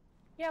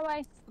 Yeah,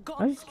 why?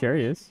 I'm just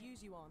curious.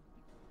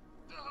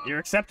 You're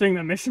accepting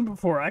the mission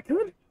before I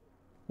could?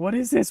 What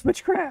is this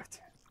witchcraft?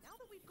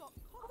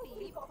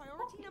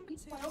 Priority number 2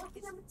 is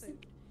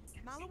food.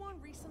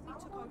 Malawan recently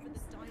took over the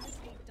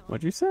Dynasty Diner.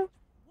 What'd you say?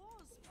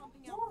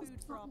 Pumping out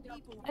food for our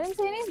people. I didn't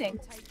say anything.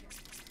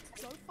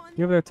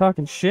 You over there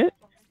talking shit?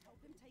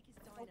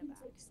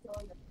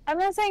 I'm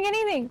not saying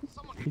anything.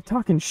 You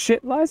talking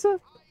shit, Liza?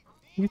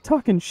 You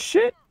talking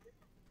shit?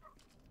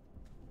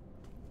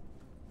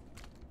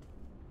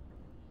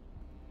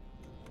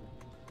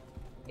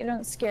 You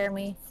don't scare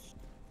me.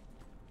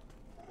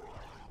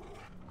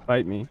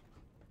 Fight me.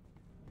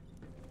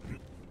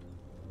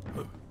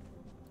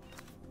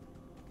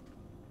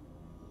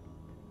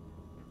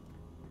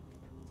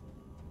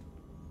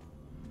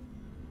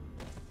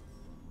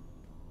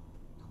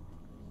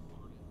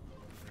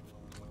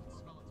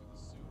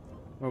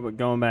 What about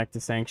going back to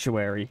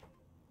Sanctuary?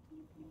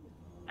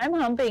 I'm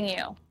humping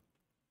you.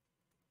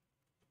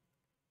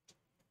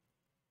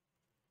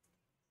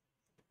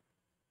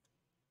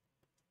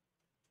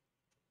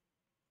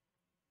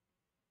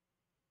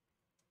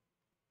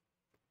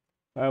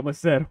 I almost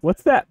said,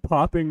 what's that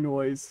popping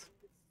noise?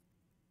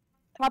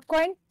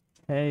 Popcorn?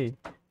 Hey,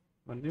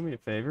 wanna do me a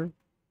favor?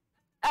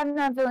 I'm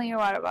not filling your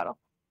water bottle.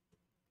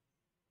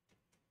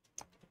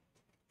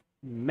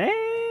 Man!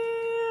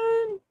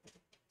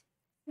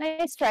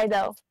 Nice try,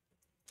 though.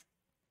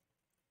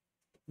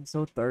 I'm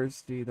so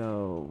thirsty,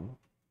 though.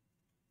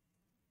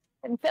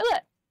 And fill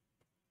it.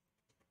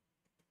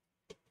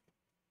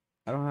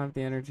 I don't have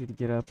the energy to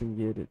get up and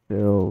get it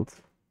filled.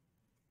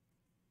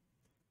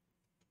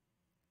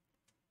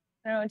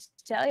 I don't know what to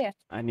tell you.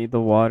 I need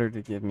the water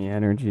to give me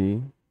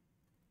energy.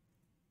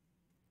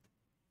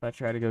 If I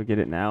try to go get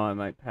it now, I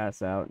might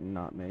pass out and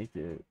not make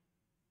it.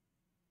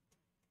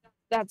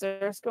 That's a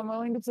risk I'm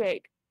willing to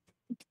take.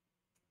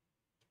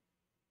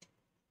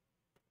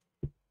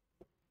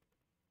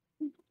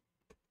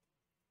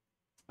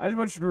 I just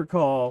want you to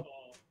recall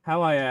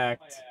how I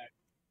act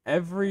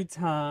every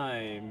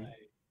time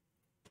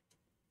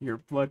your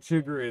blood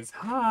sugar is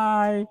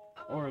high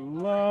or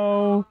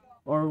low,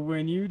 or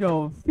when you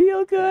don't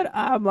feel good.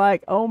 I'm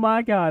like, oh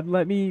my god,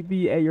 let me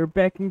be at your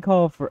beck and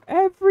call for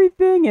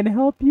everything and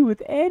help you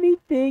with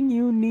anything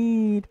you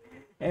need.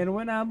 And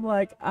when I'm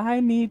like, I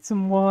need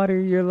some water,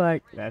 you're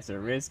like, that's a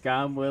risk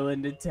I'm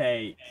willing to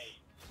take.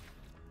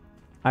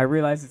 I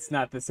realize it's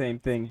not the same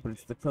thing, but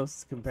it's the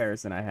closest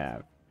comparison I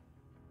have.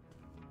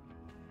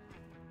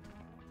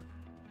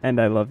 And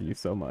I love you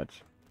so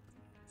much.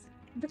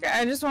 Okay,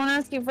 I just won't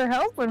ask you for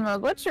help when my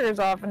blood sugar's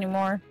off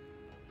anymore.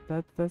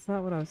 That's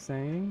not what I was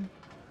saying.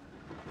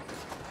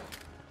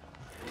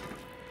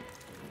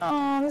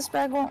 Oh, this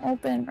bag won't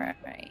open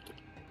right.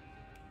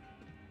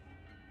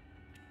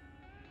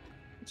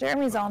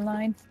 Jeremy's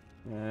online.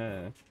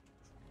 Yeah.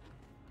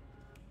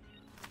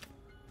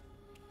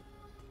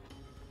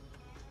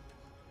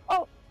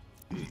 Oh!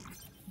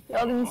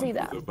 Y'all didn't see On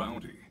that. with the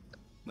bounty.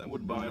 That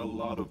would buy a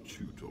lot of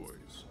chew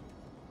toys.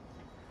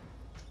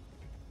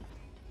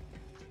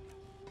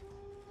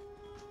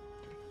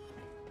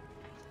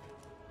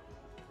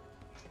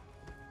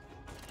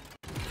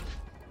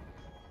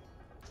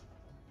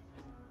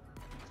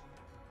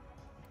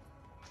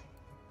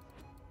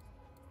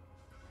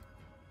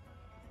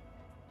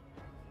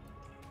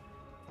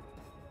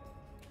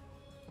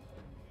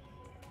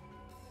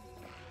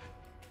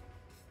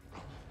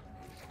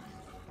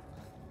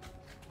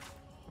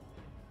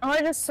 Oh,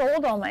 I just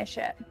sold all my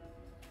shit.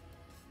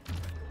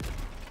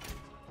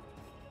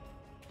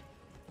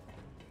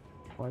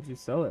 Why'd you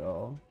sell it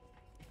all?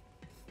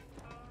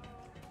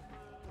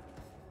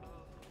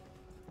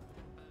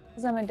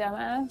 Because I'm a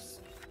dumbass.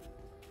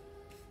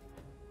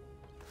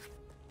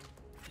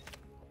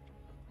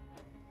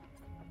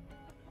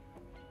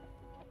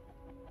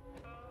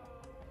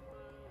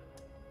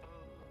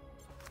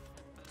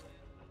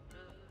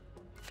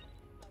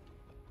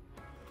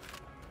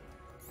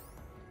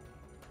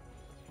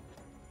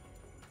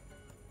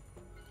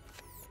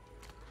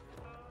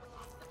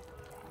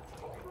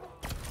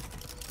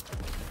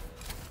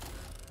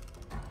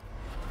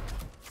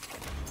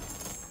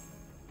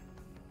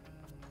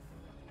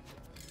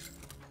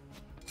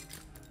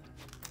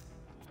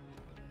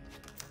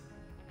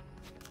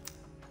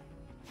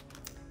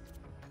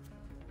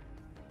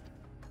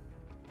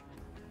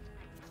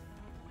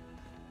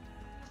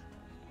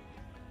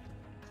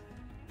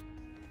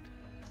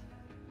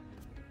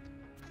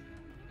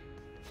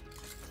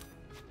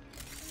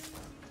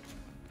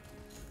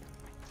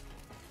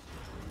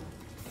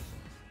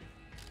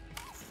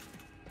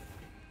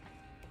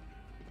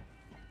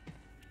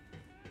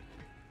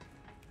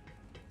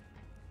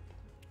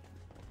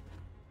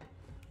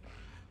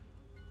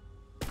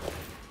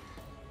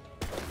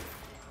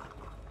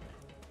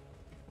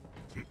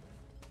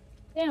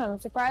 Damn, I'm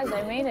surprised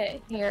I made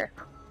it here.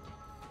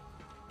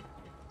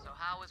 So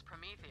how was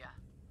Promethea?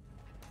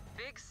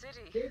 Big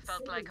city,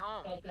 felt like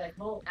home.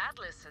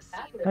 Atlas has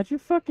seen. How'd you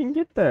fucking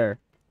get there?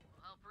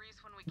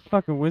 You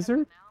fucking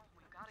wizard?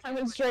 I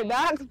went straight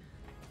back.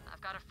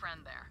 I've got a friend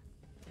there.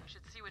 We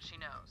should see what she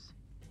knows.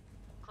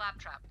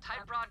 Claptrap,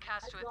 type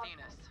broadcast to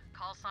Athenas.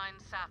 Call sign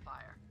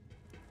Sapphire.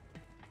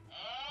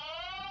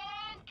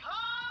 And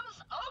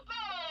comms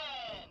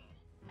open!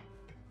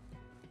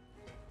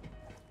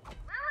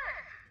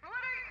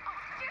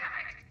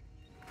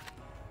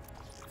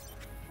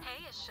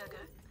 Hey,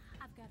 Sugar.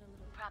 I've got a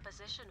little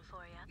proposition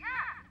for you.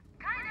 Yeah,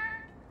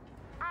 kinda.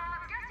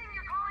 I'm guessing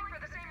you're calling for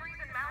the same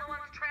reason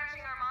Malawan's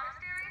trashing our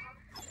monastery?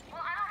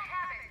 Well, I don't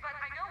have it, but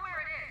I know where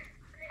it is.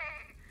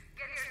 Hey,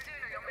 get here soon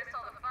or you'll miss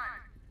all the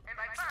fun. And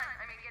by fun,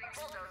 I mean getting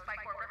bulldozed by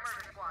corporate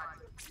murder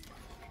squads.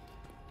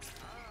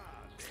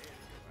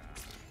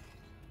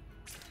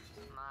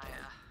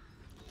 Maya.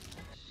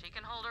 She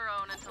can hold her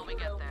own until we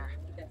get there.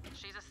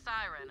 She's a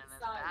siren and as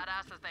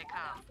badass as they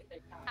come.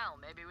 Hell,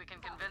 maybe we can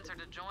convince her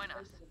to join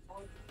us.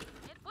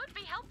 It would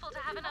be helpful to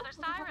have another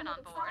siren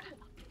on board.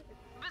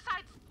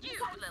 Besides you,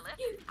 Lilith.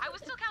 I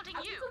was still counting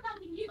you.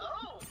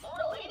 Oh,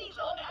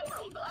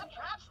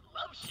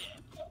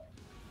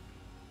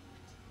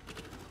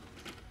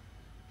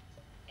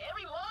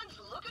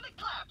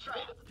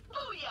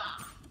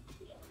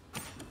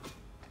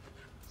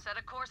 Set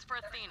a course for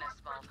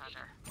Athena's Vault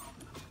Hunter.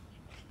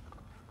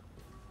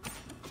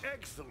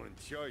 Excellent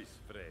choice,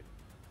 Fred.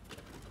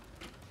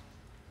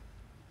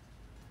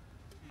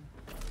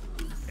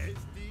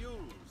 SDU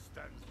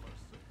stands for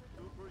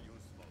super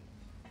useful.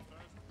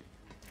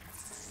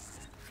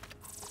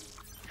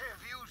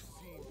 Have you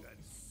seen that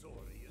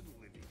Saurian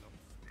living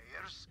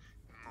upstairs?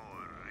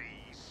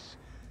 Maurice.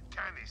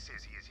 Tannis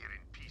says he is here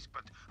in peace,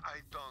 but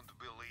I don't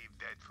believe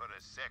that for a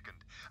second.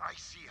 I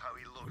see how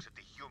he looks at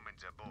the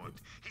humans aboard.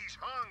 He's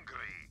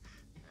hungry,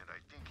 and I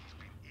think he's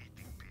been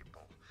eating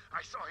people.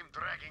 I saw him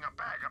dragging a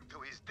bag up to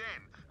his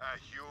den, a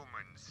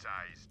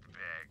human-sized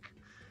bag.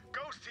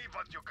 Go see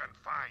what you can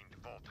find,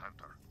 Vault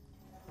Hunter.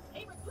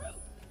 Hey, recruit!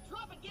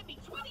 Drop and give me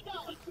 $20!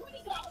 $20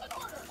 an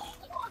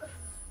order!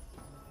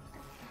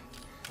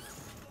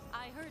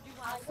 I heard you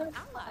wanted some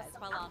allies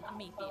while on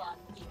Promethea.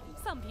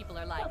 Some people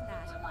are like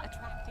that,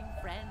 attracting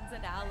friends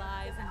and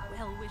allies and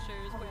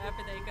well-wishers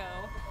wherever they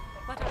go.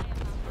 But I am not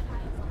one of those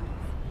guys.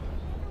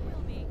 Never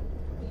will be.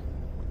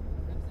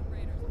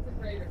 Crimson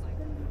Raiders.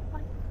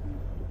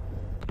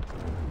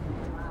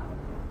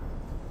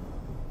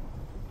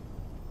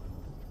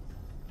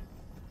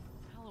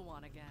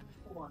 Malawan again.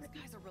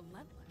 These guys are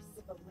relentless.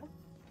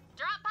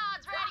 Drop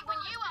pods ready when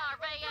you are,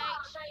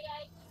 VH.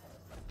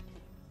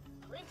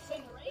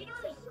 Crimson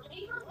Raiders?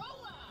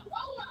 Roll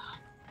out!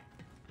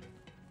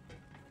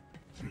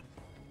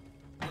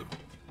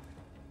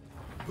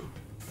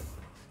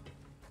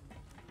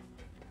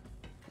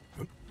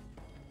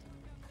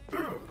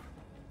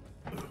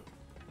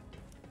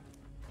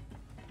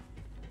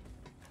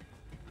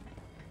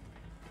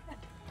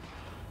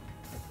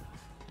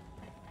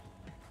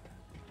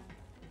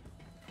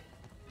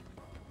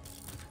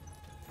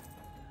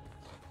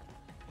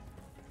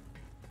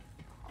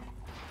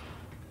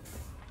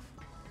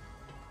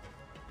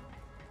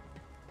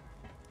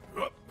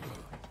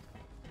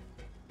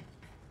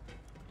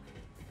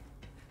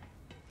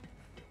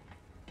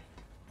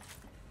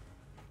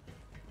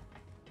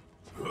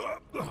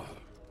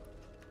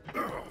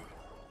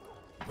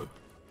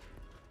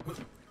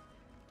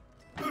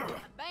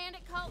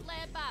 Bandit cult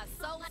led by a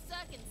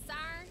soul-sucking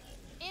siren.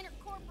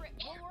 Intercorporate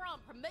war on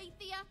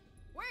Promethea.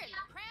 We're in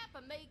the crap,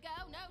 amigo,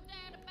 no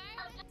doubt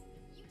about it.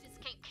 You just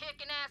keep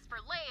kicking ass for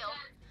Lil.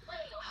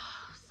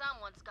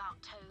 Someone's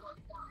got to.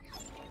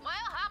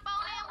 Well, hop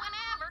on in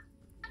whenever.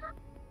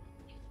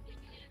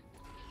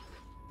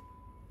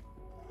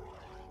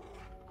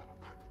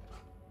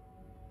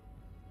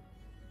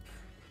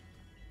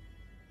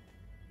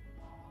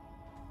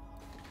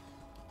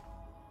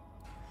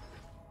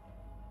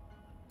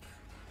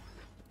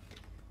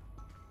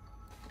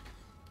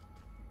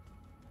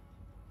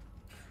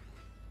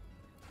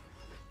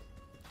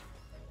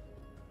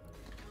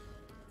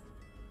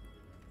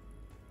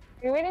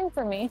 Are you waiting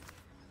for me?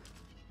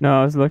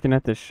 No, I was looking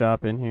at this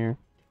shop in here.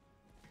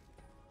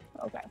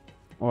 Okay.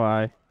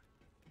 Why?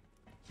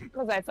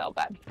 Because I felt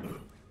bad.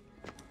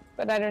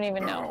 But I don't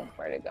even know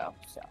where to go,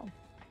 so.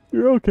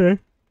 You're okay.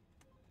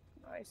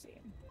 Oh, I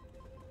see.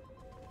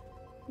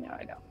 No,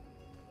 I don't.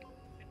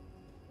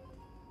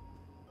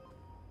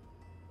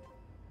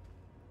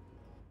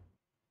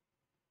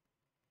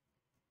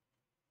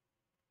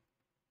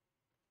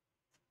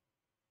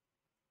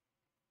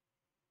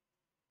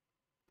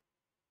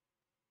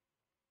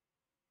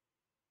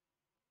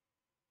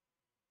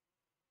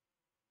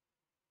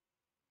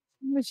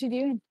 What's she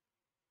doing?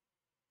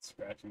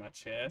 Scratching my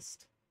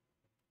chest.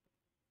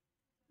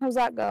 How's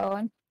that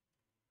going?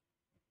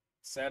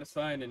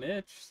 Satisfying an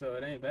itch, so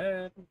it ain't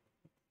bad.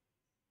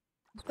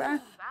 Okay.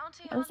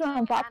 Bounty I'm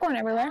throwing popcorn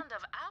everywhere. band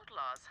of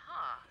outlaws,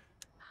 huh?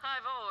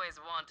 I've always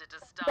wanted to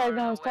You star guys in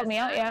no a one's told me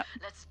out western. yet.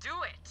 Let's do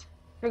it.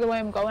 For the way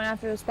I'm going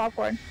after this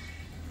popcorn.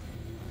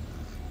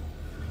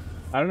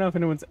 I don't know if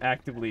anyone's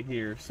actively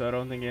here, so I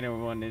don't think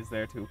anyone is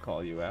there to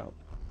call you out.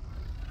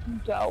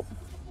 Dope.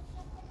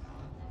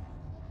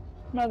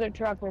 Another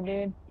trucker,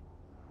 dude.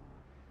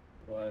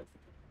 What?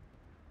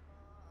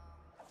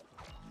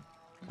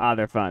 Ah,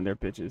 they're fine. They're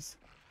bitches.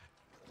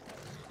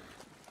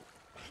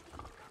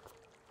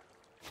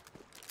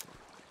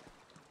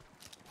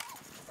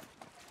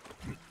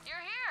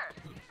 You're here.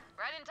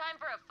 Right in time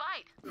for a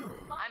fight.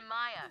 I'm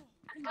Maya.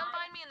 Come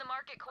find me in the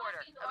market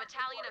quarter. A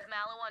battalion of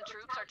Malawan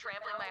troops are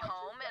trampling my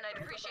home, and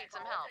I'd appreciate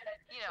some help.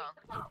 You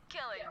know,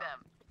 killing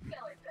them.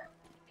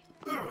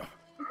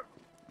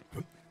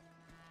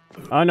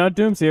 Oh, no,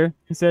 Doom's here.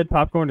 He said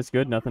popcorn is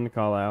good, nothing to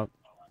call out.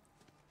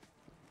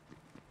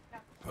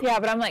 Yeah,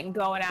 but I'm like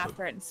going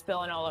after it and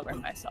spilling all over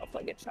myself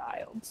like a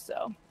child,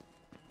 so.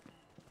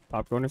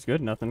 Popcorn is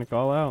good, nothing to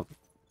call out.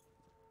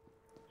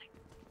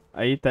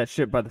 I eat that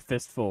shit by the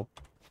fistful.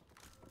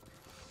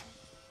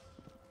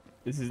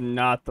 This is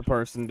not the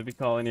person to be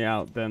calling you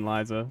out, then,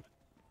 Liza.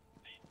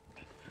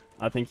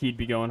 I think he'd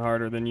be going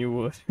harder than you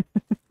would.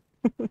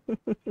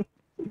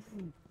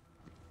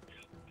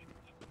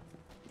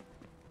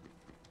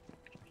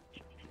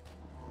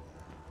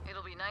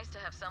 It'll be nice to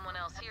have someone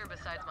else here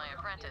besides my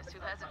apprentice who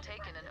hasn't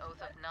taken an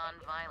oath of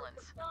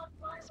non-violence.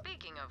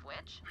 Speaking of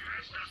which...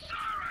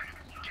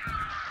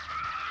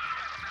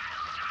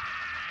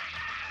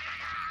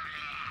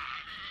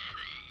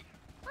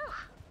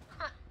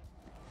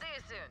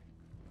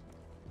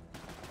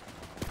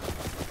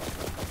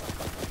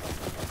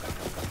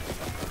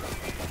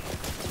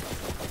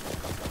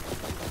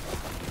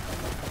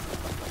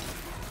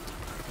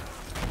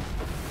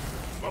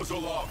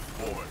 Shields aloft,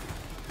 boy.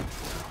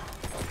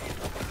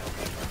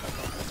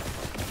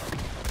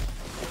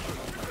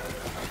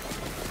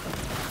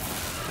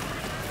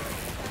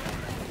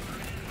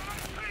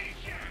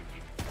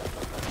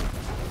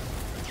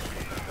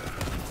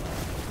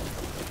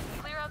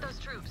 Clear out those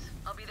troops.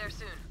 I'll be there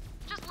soon.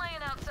 Just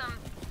laying out some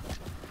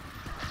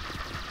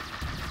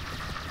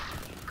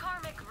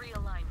karmic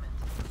realignment.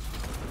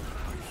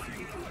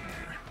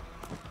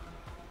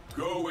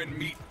 Go and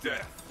meet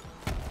death.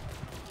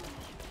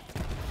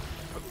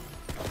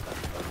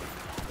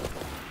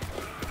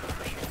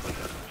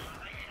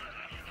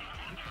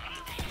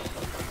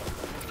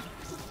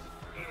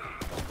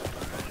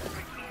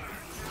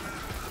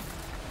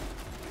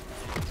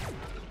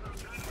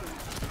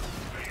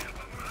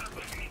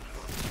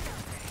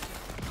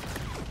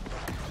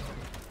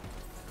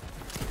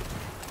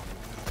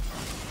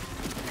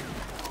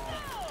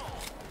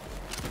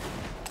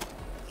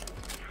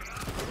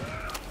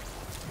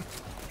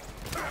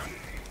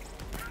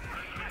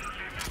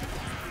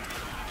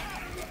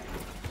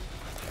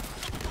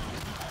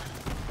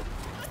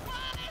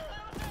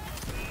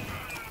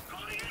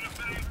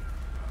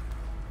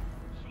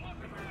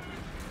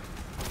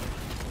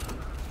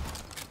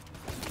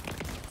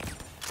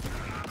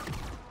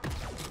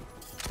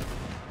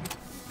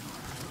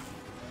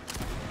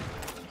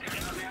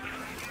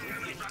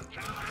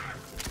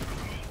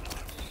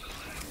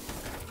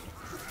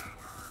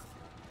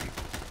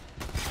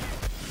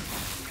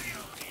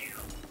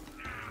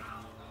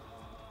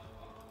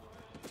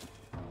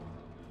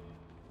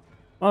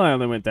 Well, I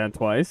only went down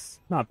twice.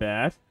 Not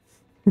bad.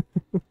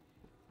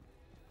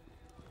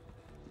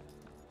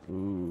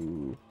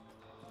 Ooh.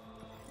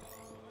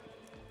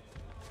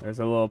 There's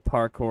a little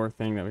parkour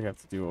thing that we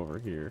have to do over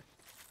here.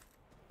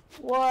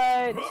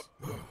 What?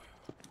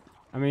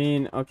 I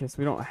mean, okay, so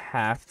we don't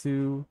have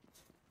to.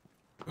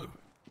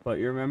 But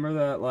you remember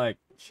that, like,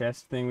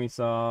 chest thing we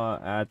saw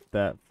at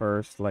that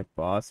first, like,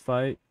 boss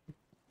fight?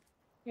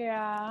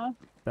 Yeah.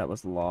 That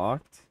was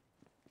locked?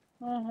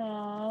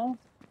 Uh-huh.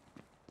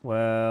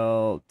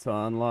 Well, to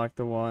unlock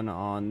the one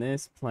on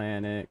this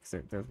planet,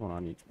 because there's one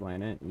on each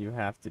planet, you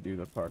have to do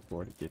the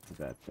parkour to get to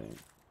that thing.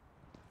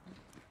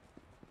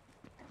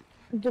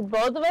 Do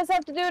both of us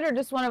have to do it, or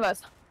just one of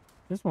us?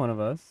 Just one of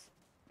us.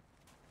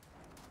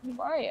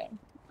 Where are you?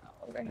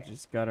 Oh, over I here.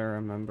 just gotta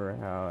remember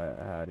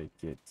how to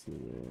get to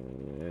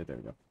it. There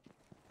we go.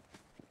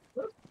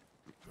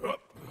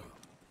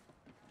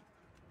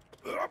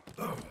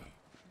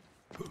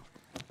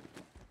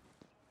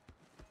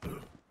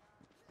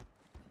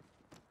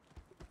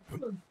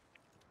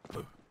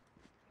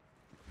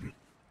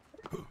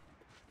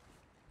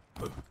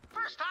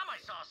 First time I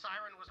saw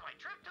Siren was my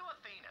trip to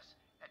Athena's,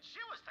 and she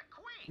was the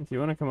queen. If you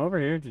want to come over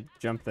here, just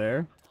jump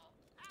there.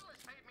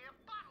 Atlas paid me a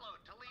buttload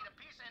to lead a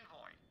peace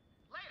envoy.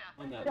 Later,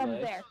 On that Jump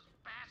ledge. there.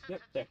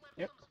 Yep, there.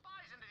 Yep. some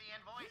spies into the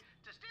envoy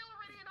to steal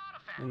Iridian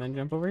artifacts. And then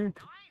jump over here.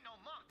 Now, I ain't no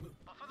monk,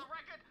 but for the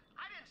record,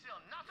 I didn't steal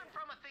nothing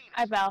from Athena.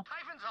 I fell.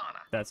 Typhon's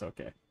honor. That's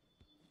okay.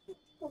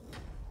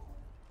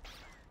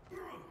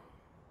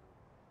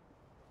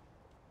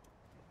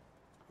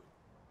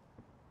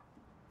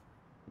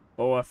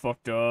 Oh, I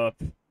fucked up.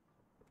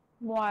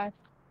 Why?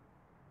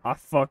 I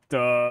fucked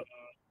up.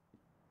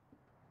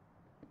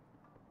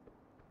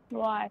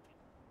 Why?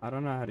 I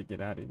don't know how to get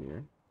out of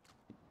here.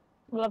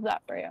 Love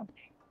that for you.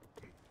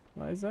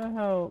 Why is that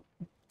how...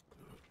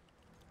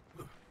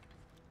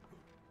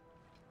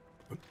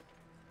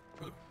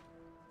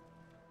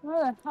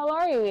 Where the hell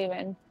are you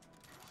even?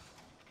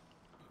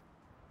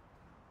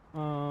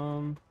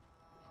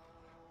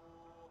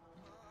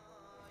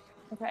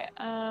 Okay,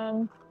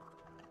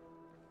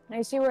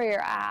 I see where you're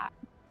at.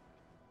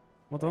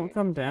 Well, don't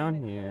come down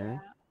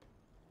here.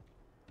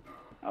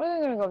 I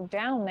wasn't gonna go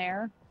down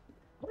there.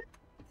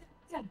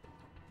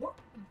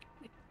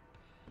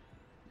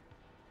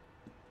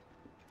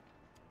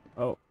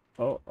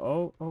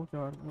 Oh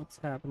god, what's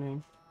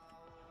happening?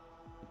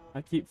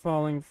 I keep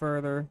falling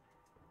further.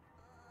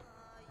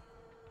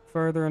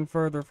 Further and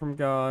further from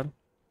God.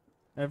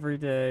 Every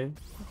day.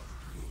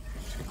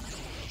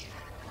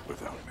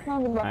 Without me.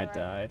 Sounds about I right.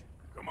 died.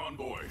 Come on,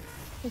 boy.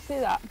 You see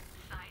that?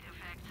 Side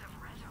effects of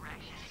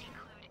resurrection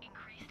include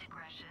increased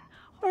aggression.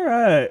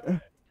 Alright.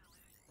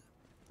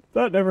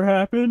 That never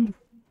happened.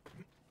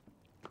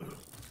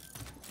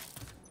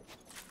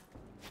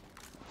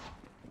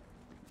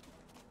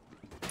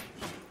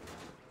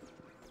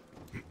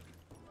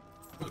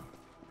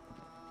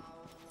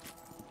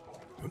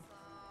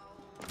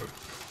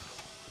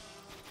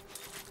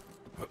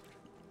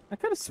 I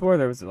could have swore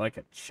there was like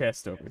a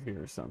chest over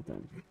here or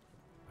something.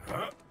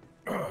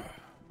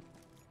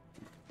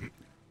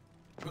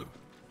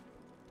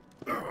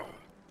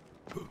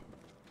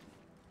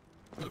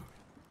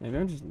 Maybe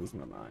I'm just losing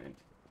my mind.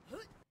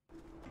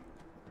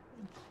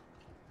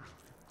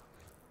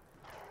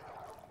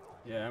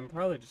 Yeah, I'm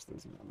probably just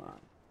losing my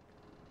mind.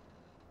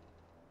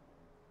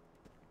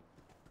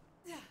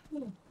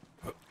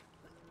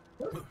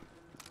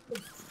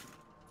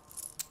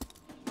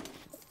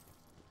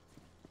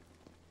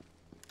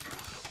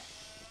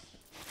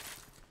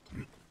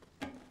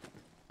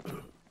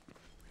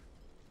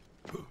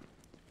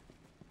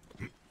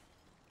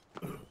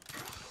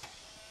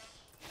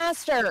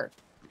 faster.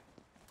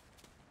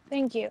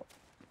 Thank you.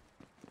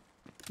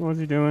 What was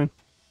he doing?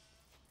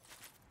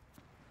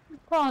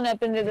 Crawling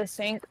up into the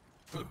sink.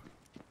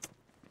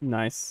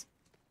 Nice.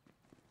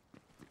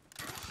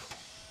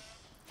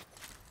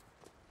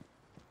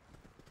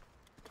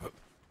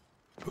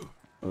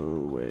 Oh,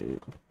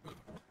 wait.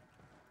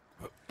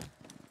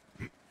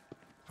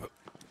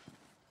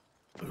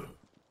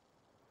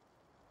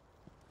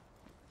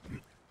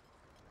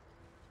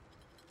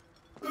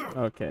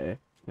 Okay,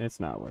 it's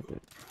not worth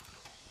it.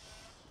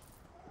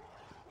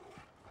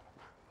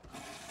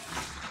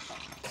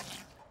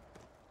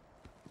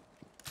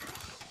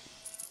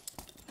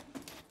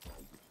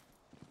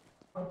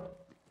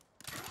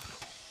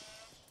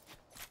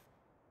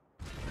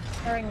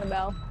 I ring the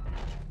bell.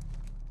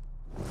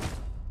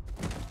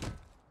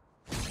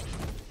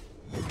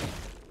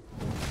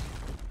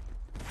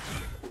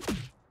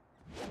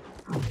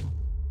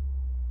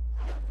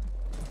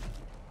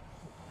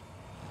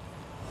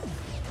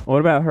 What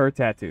about her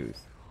tattoos?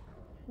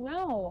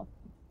 No.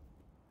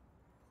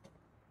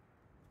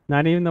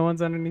 Not even the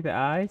ones underneath the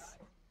eyes?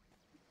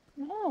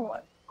 No.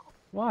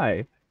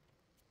 Why?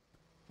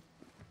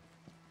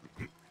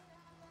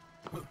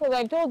 Because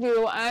I told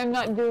you, I'm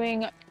not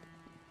doing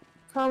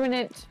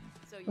permanent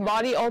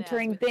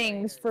body-altering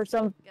things for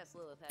some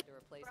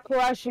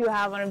crush you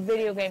have on a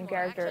video game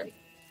character.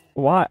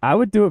 Why? I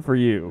would do it for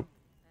you.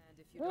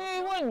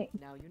 You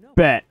wouldn't.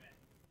 Bet.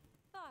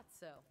 Thought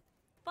so.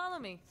 Follow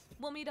me.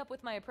 We'll meet up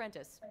with my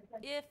apprentice.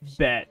 If she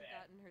Bet. hasn't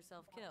gotten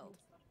herself killed.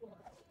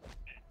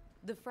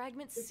 The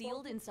fragment's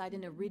sealed inside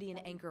an Iridian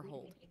anchor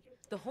hold.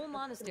 The whole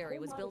monastery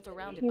was built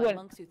around it by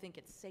monks who think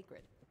it's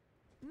sacred.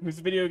 Whose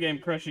video game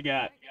crush you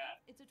got?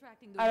 It's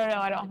attracting I don't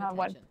know, I don't have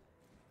one.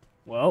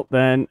 Well,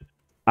 then,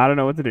 I don't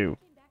know what to do.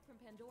 From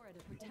Pandora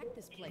to protect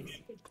this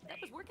place. That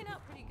was working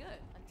out pretty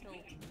good until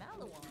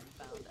Malawan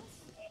found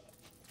us.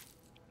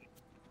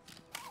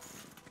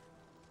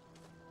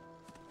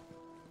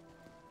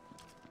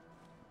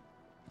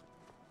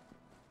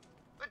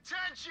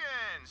 Attention,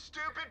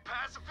 stupid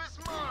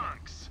pacifist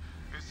monks!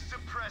 This is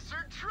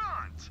Oppressor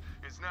Trant.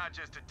 It's not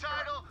just a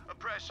title,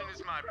 oppression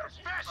is my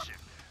profession.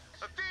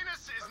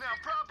 Athenas is now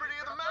property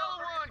of the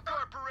Malawan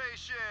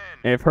Corporation!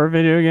 If her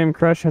video game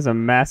crush has a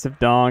massive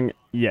dong,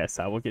 yes,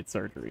 I will get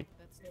surgery.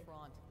 That's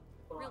Trant.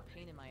 Real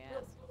pain in my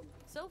ass.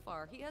 So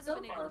far, he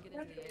hasn't been able to get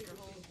into the anchor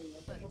hold,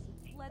 but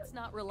let's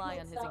not rely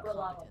on his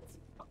incompetence.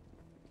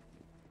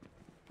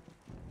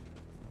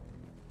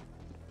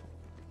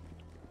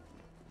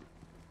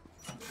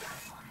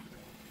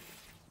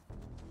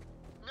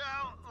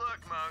 Now, look,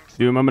 monks.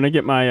 Dude, I'm gonna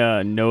get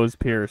my nose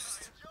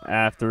pierced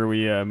after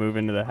we move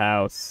into the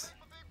house.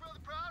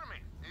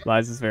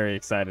 Liza's very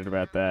excited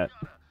about that.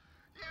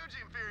 Huge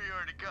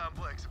inferiority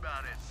complex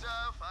about it. So,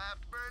 if I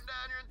have to burn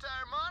down your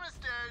entire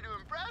monastery to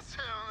impress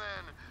him,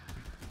 then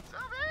so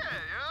be it,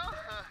 you know?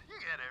 You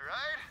get it,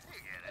 right? You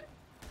get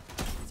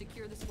it.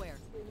 Secure the square.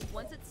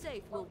 Once it's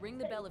safe, we'll ring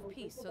the bell of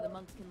peace so the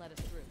monks can let us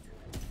through.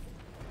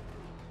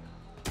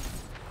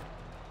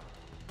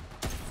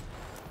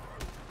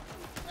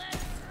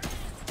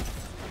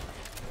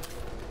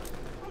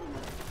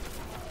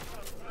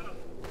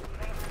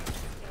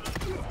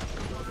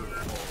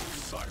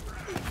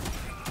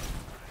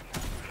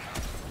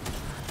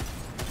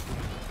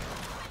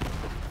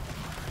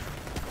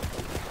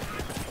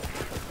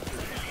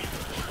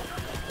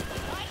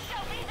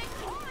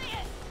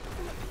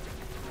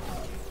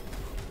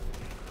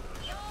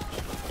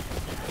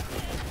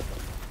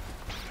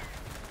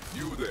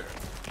 You there.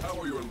 How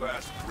are your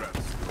last breaths?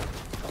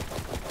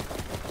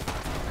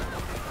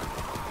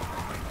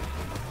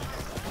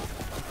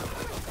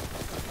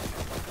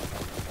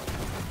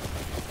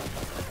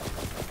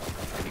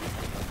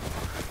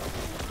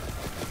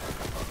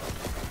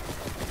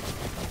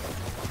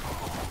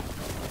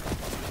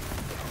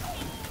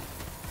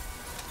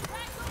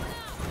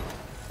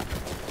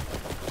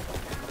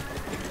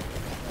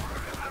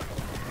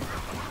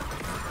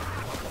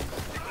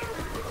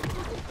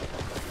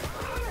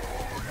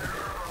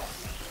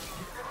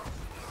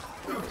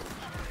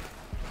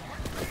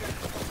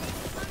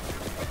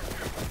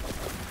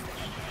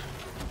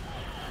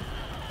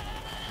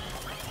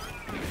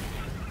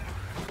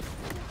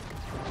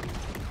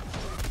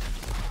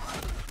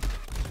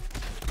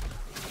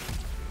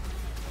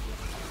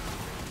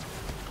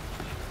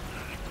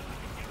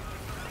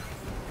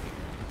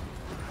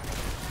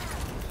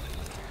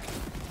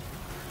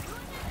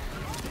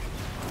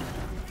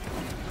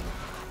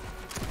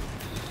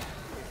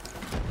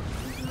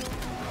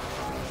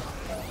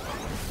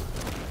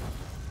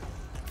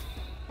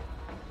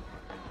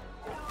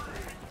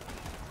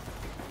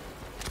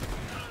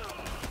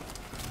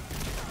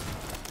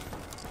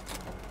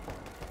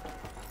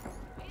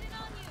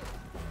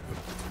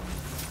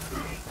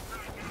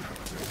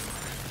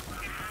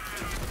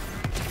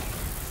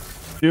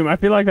 Dude, I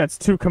feel like that's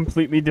two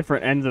completely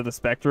different ends of the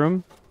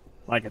spectrum.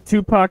 Like a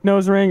Tupac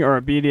nose ring or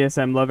a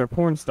BDSM lover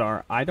porn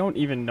star. I don't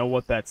even know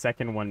what that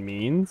second one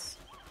means.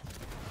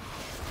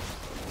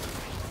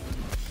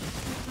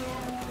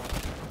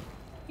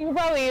 You can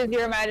probably use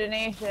your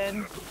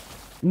imagination.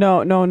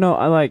 No, no, no.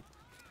 I like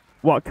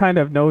what kind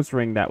of nose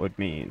ring that would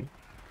mean.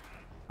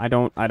 I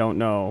don't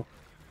know.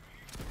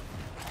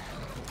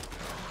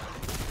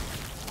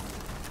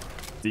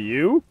 Do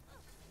you?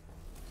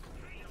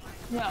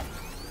 No.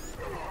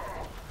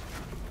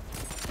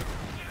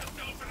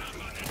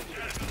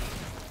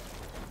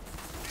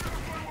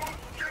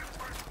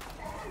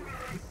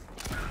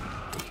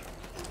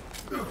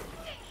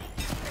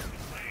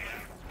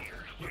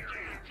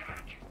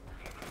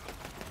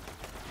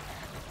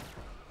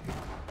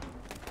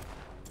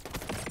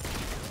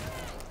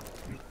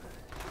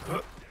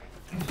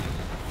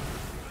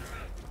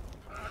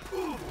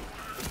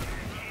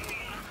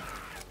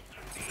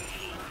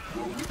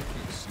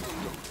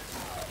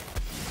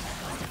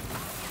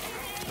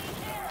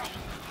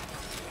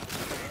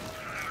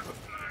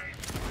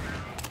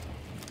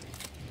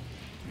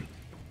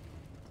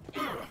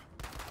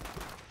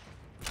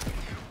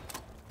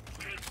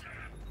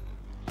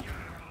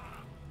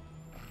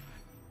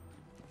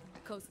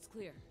 Coast is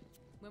clear.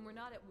 When we're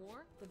not at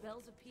war, the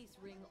bells of peace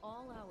ring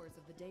all hours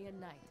of the day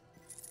and night.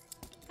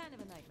 Kind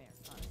of a nightmare,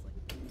 honestly.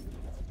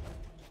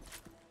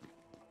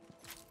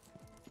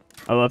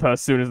 I love how as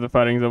soon as the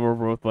fighting's over,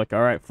 we're both like,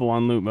 all right, full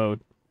on loot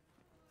mode.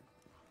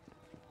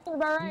 All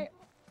right.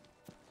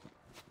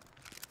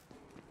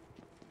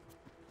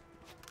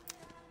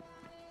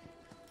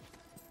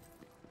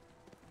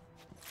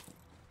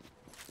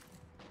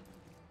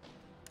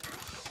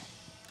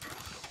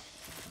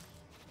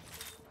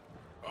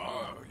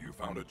 Ah, you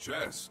found a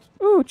chest.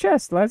 Ooh,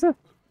 chest, Liza.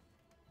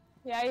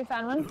 Yeah, you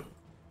found one?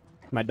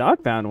 My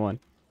dog found one.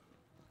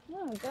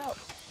 Oh, dope.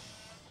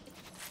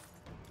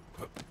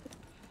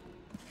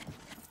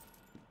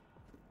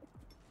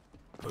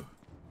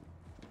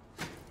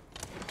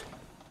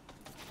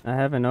 I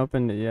haven't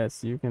opened it yet,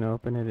 so you can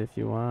open it if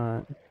you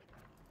want.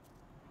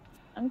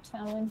 I'm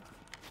telling.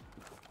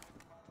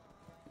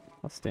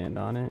 I'll stand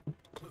on it.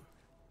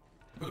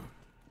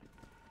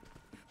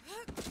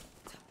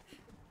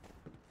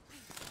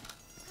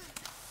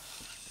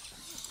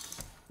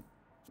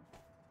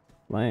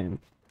 Lame.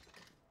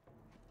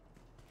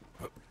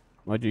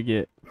 What'd you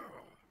get?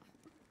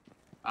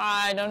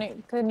 I don't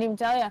even, couldn't even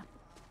tell you.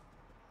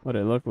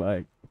 What'd it look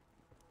like?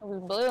 It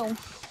was blue.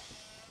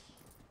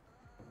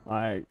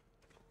 Like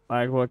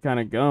what kind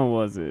of gun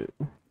was it?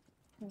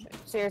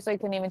 Seriously,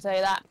 couldn't even tell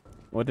you that.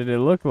 What did it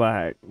look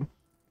like?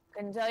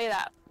 Couldn't tell you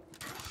that.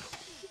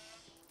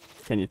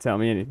 Can you tell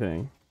me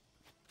anything?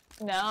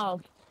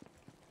 No.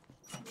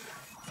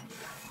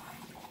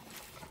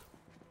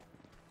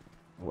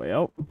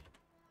 Well.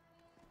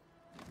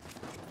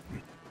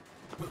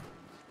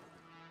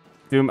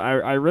 Doom,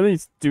 I really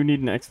do need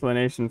an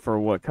explanation for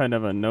what kind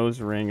of a nose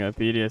ring a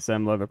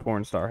BDSM lover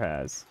porn star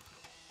has.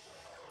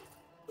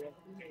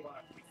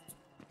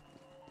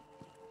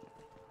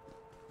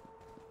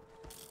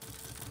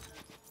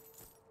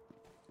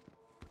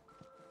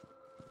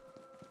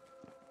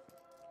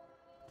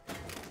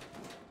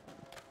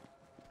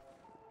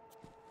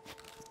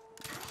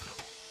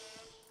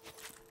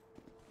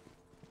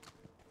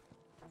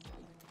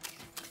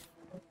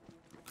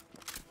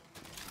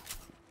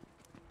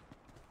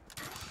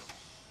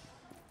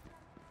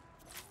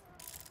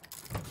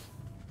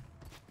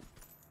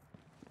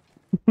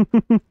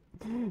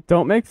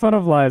 Don't make fun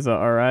of Liza,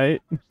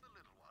 alright? Probably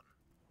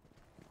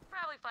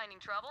finding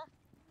trouble.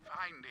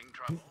 Finding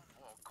trouble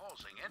or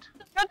causing it.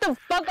 Shut the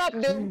fuck up,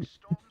 dude.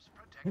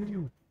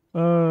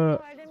 Uh.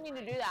 I didn't mean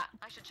to do that.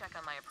 I should check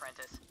on my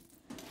apprentice.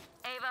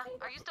 Ava,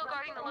 are you still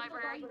guarding the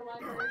library?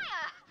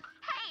 Maya!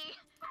 Hey!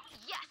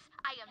 Yes,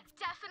 I am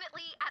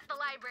definitely at the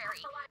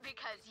library.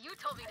 Because you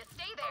told me to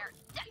stay there.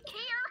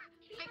 Here?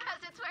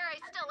 Because it's where I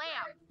still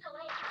am.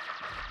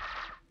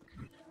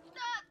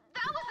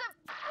 That was a...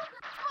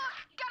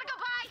 gotta go,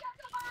 bye!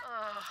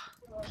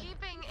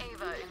 Keeping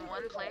Ava in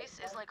one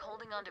place is like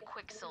holding on to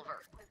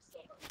Quicksilver.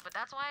 But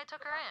that's why I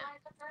took her in.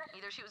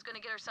 Either she was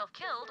gonna get herself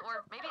killed,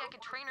 or maybe I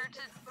could train her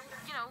to,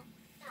 you know,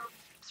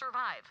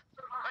 survive.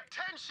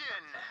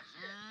 Attention,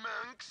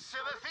 monks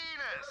of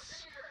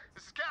Athenas!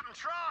 This is Captain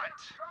Trot.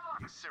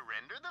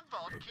 Surrender the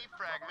vault key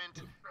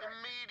fragment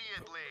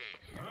immediately.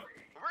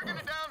 We're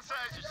gonna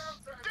downsize your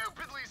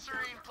stupidly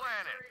serene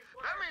planet.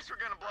 That means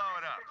we're gonna blow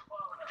it up.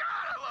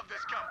 God, I love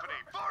this company.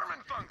 Form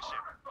and function.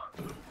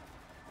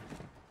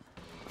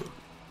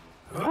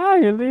 Ah,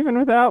 you're leaving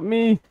without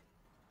me.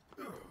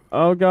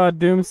 Oh god,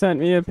 Doom sent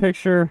me a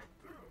picture.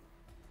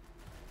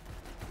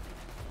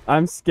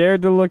 I'm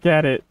scared to look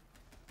at it.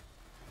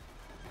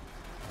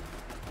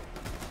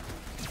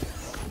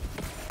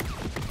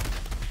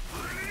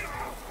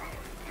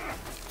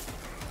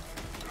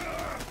 The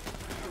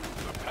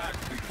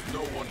pack leaves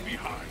no one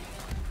behind.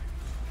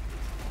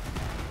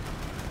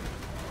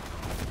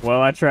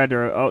 Well, I tried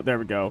to... Oh, there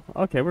we go.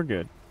 Okay, we're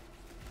good.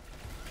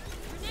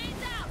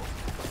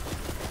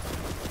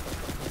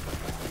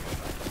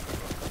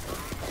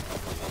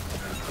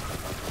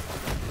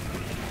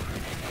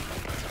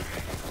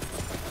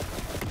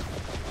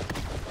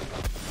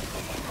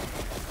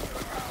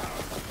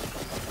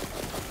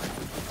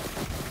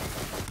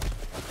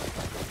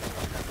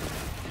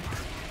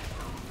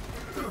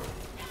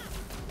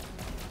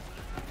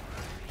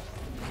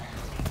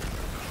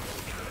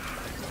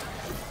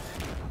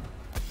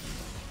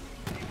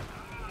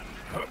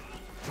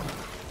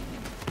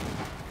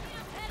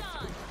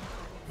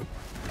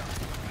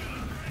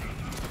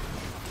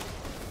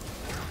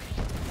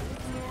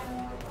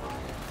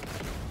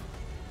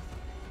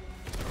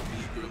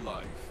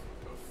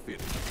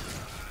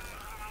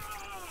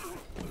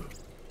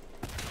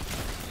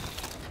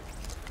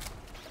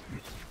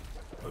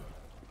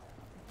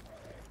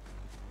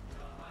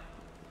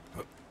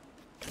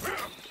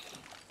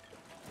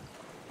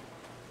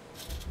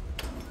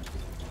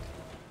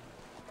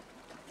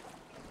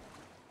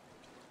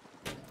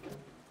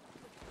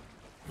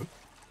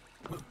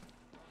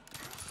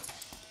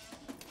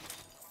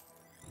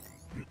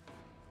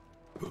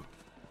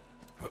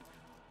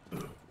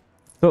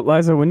 So,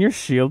 Liza, when your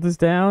shield is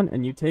down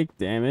and you take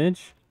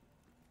damage,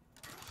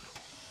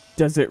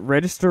 does it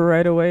register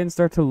right away and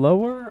start to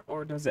lower,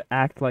 or does it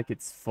act like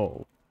it's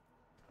full?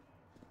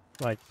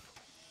 Like...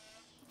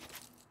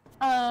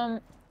 I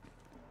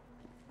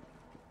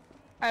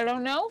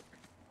don't know.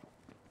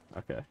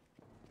 Okay.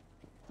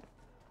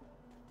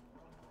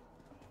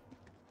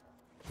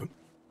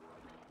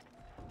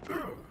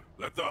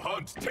 Let the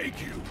hunt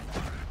take you.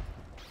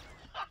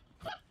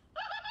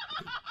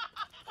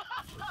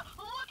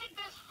 Look at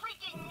this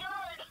freaking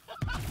nerd!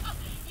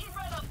 He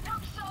read a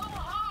book so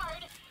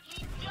hard,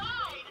 he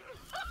died!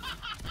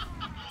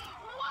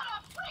 What a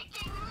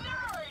freaking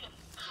nerd!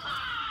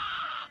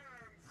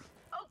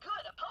 Oh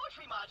good, a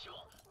poetry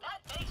module. That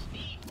makes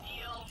me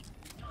feel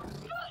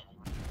good.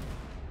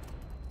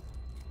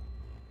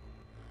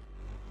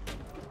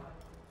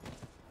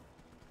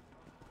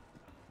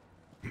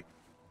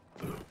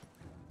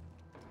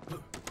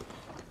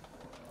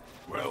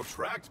 Well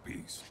tracked,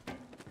 Beast.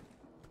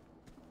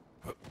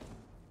 Hell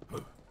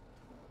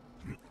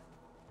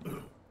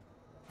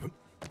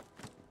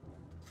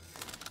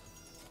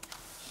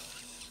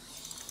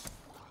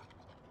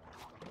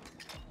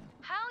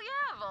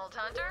yeah, Vault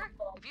Hunter!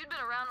 If you'd been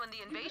around when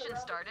the invasion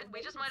started,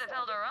 we just might have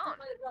held our own.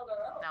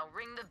 Now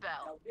ring the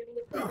bell.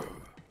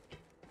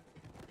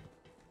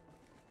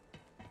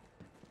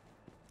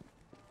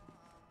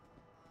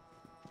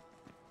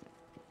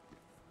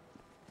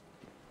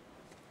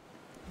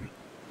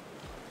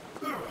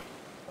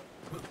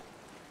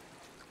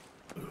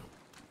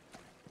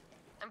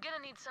 I'm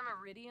gonna need some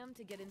Iridium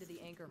to get into the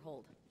anchor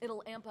hold.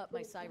 It'll amp up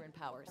my siren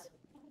powers.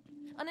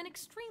 On an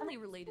extremely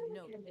related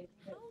note,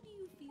 how do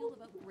you feel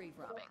about grave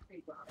robbing?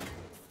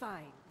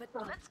 Fine, but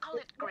let's call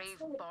it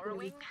grave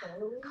borrowing.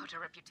 Go to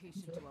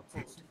reputation to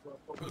uphold.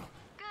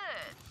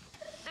 Good.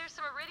 There's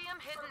some iridium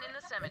hidden in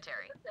the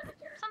cemetery.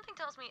 Something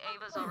tells me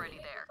Ava's already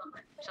there.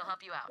 She'll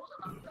help you out.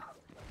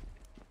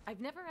 I've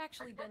never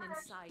actually been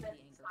inside the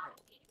anchor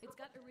hold. It's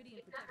got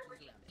iridium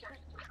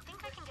protections around it. I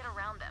think I can get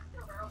around them.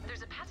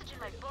 There's a passage in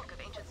my book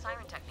of ancient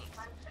siren techniques.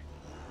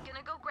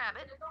 Gonna go grab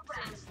it,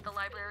 since the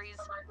library's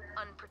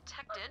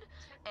unprotected,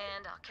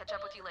 and I'll catch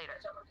up with you later.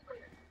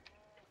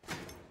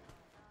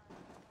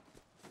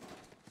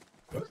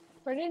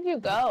 Where did you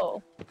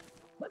go?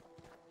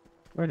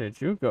 Where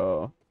did you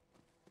go?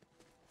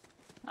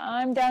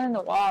 I'm down in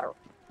the water.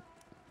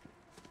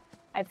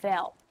 I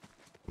fell.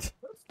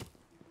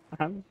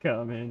 I'm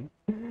coming.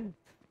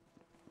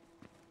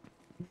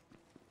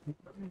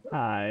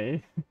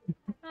 Hi.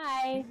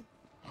 Hi.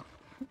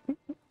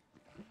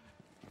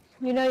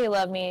 You know you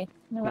love me.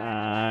 No matter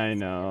I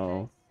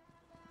know.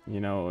 You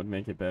know what would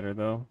make it better,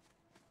 though?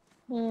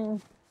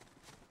 If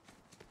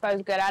I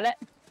was good at it.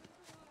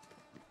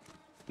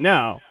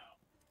 No.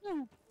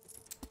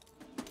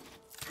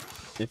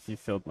 If you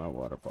filled my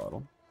water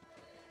bottle.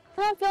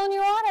 I'm not filling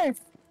your water.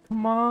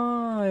 Come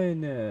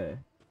on.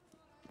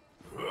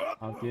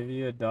 I'll give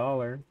you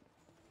 $1.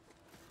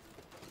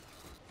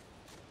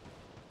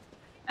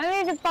 I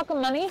need your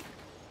fucking money. You've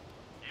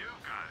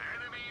got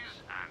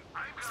enemies, and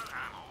I've got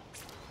ammo.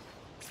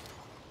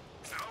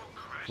 No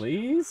question.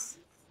 Please?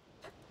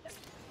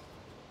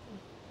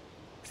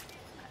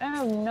 I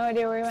have no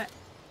idea where you went.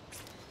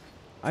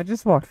 I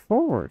just walked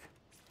forward.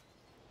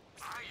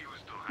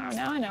 Oh,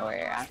 now I know where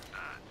you're at.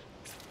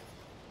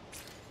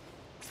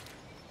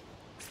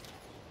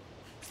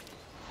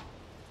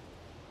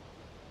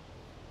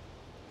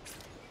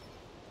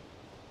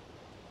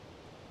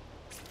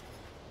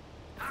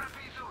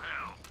 Happy to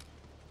help.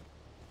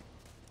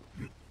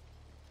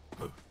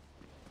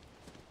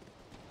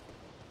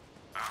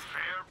 A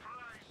fair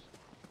price.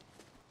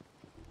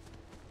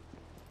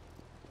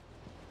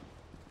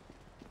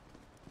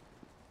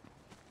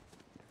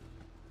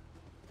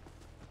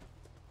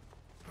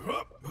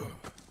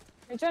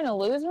 Are you trying to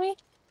lose me?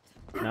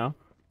 No?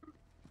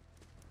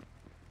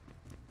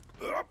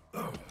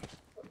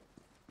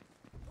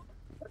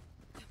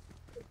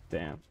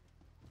 Damn.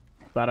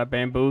 Thought I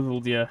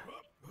bamboozled you.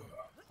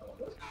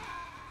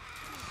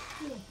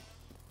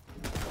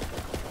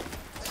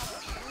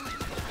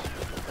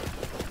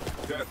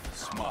 Death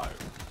smile.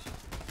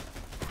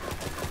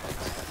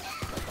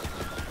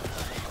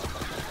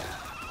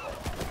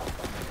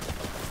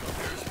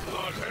 There's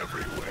blood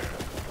everywhere.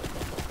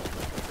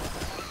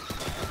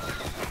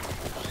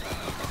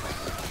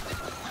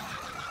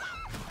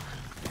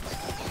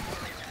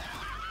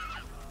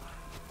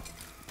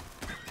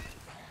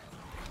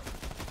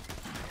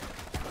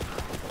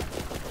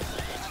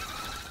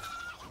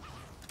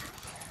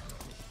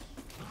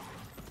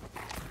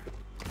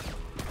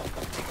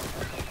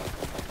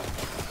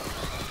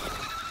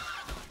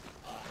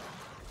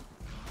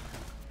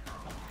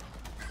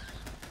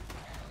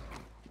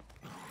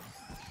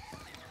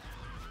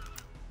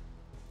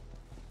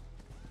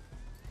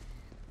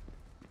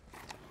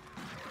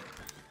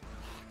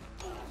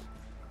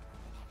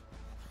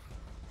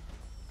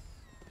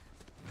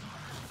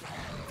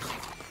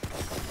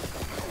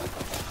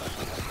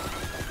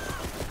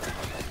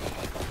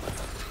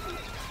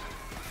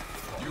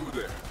 You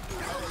there.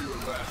 How are your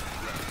last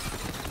breaths?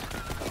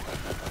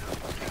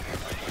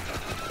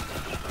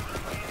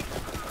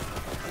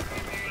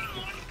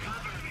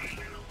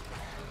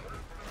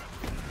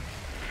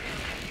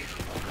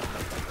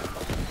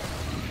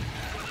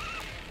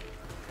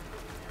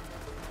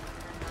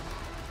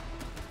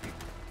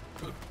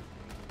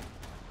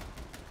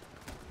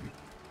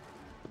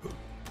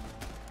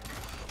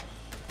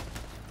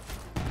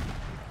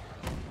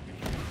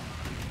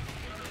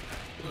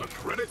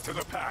 Stick to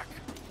the pack.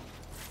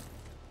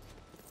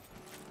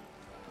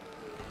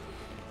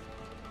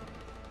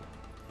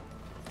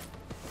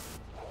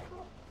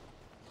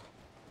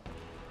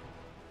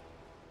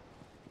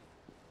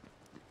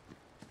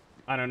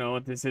 I don't know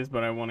what this is,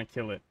 but I want to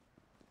kill it.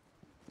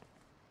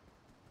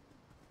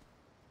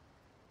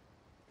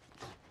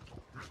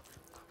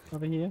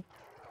 Over here.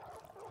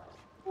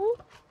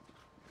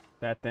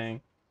 That thing.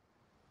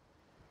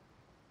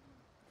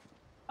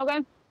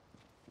 Okay.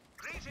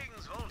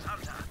 Greetings, Vault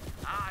Hunter.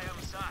 I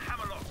am Sir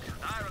Hammerlock, and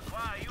I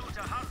require you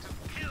to hunt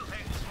and kill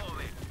things for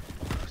me.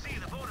 You see,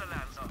 the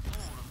Borderlands are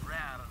full of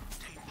rare and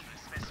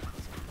dangerous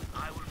specimens.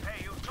 I will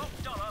pay you top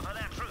dollar for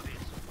their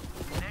trophies.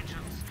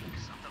 Legend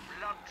speaks of the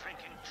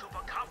blood-drinking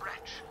chupacabra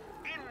wretch.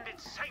 End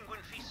its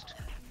sanguine feast.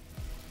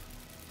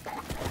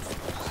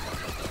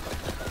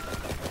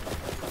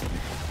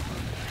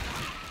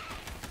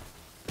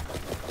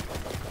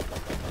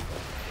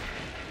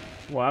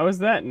 Why was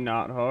that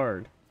not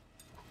hard?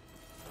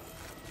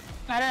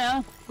 I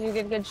don't know. You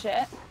get good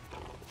shit?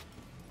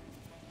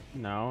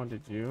 No,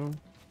 did you?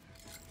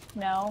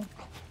 No.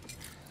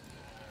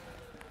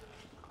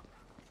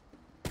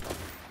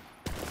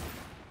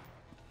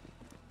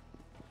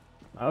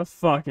 That was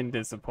fucking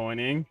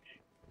disappointing.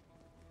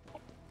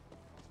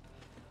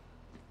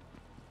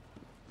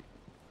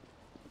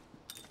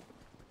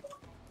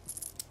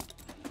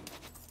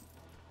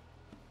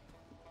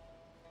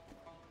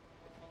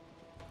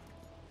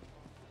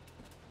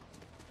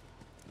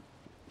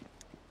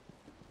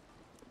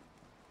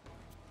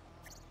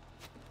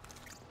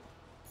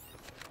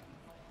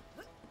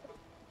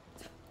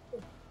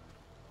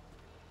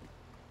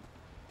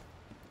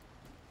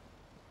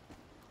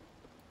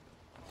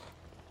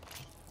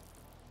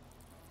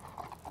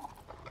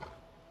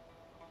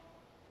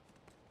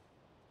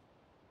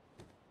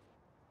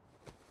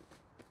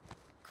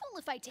 Cool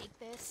if I take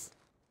this.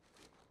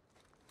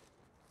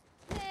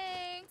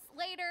 Thanks.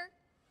 Later.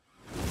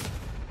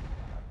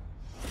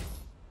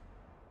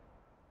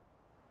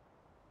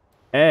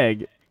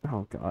 Egg.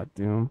 Oh god,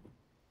 Doom.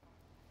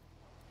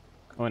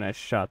 Oh, and I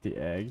shot the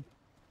egg.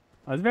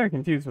 I was very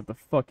confused what the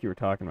fuck you were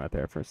talking about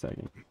there for a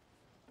second.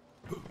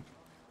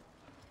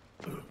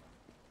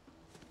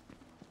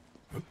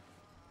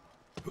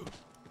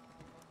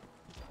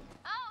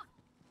 Oh,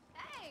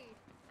 hey.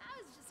 I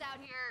was just out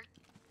here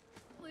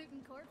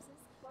looting corpses.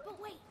 But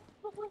wait,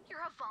 you're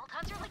a vault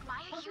hunter like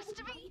Maya used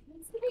to be?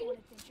 Go on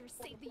adventures,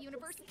 save the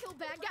universe, kill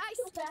bad guys.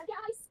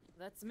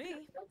 That's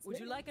me. Would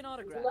you like an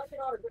autograph?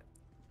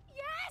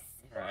 Yes!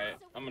 Alright,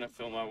 I'm gonna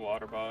fill my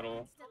water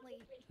bottle. Instantly.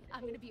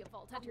 I'm gonna be a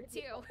vault hunter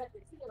too.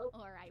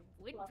 Or I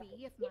would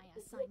be if Maya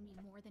assigned me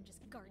more than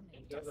just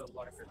gardening dusty in this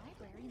library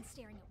and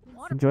staring at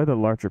water. Enjoy the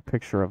larger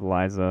picture of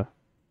Liza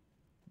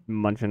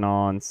munching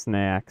on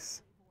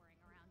snacks.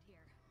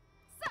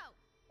 So,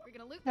 we're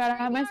gonna loot Gotta the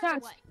have my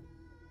graveyard or snacks.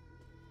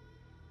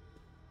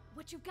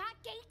 what you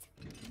got, Gate?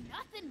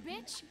 Nothing,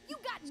 bitch. You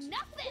got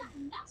nothing.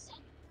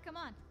 Come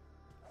on.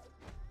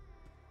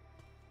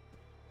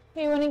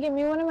 Hey, you wanna give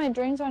me one of my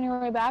drinks on your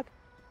way back?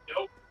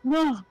 Nope.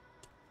 No.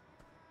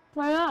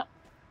 Why not?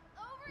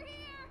 Over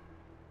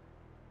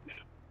here.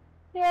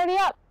 You're already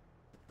up.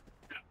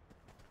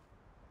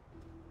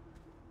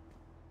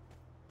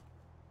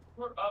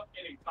 We're up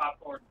getting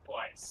popcorn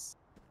twice.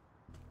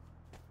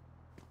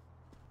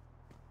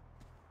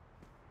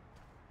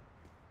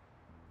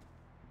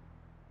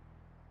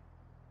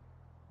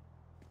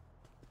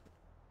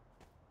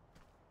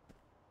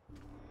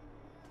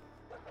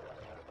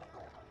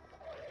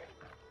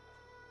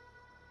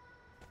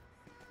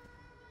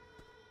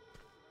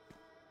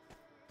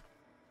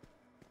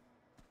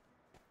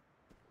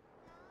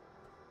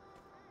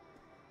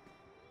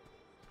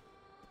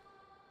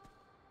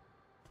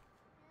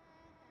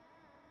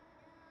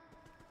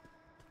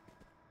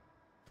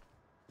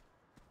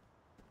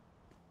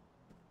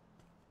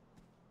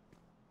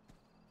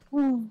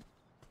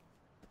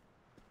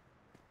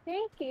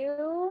 Thank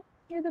you.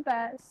 You're the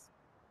best.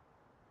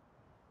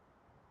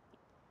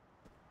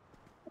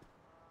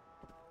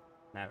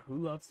 Now, who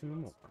loves who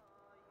more?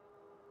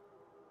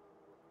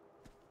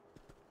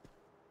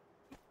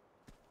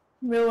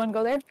 Really wanna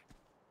go there?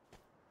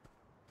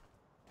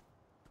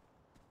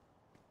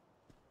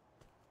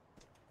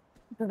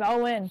 Because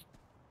I'll win.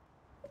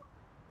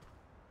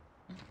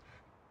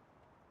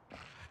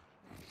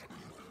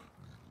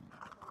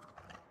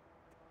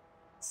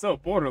 So,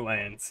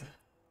 Borderlands.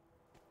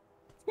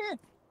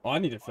 Oh, I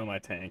need to fill my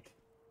tank.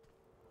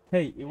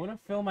 Hey, you want to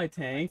fill my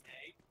tank?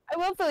 I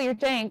will fill your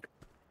tank.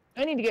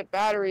 I need to get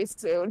batteries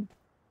soon.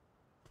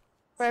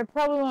 But I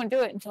probably won't do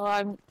it until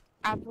I'm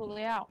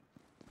absolutely out.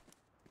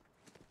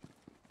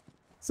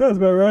 Sounds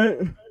about right.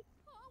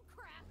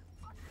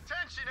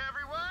 Attention,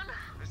 everyone!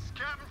 This is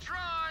Captain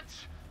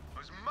Trant.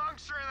 Those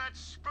monks are in that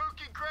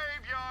spooky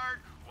graveyard.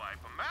 Wipe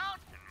them out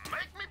and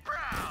make me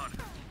proud.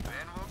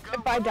 Then we'll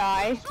go. If I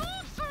die.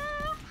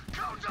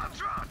 Go, Don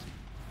Trant!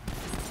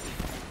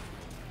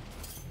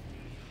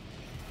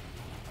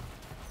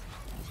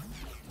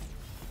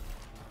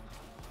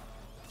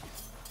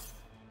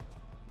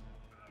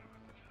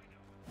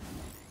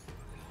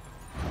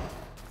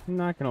 I'm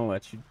not gonna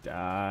let you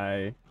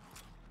die.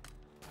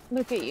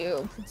 Look at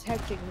you,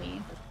 protecting me.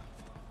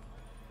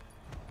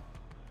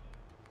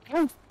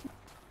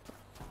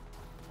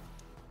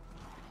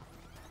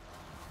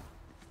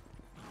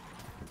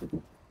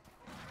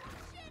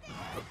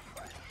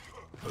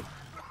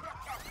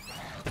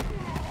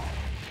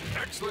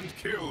 Excellent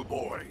kill,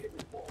 boy.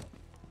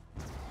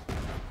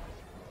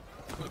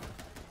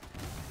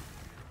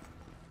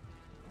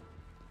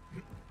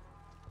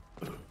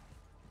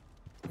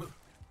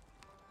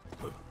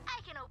 I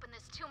can open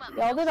this tomb up.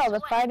 Y'all did all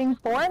the fighting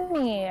for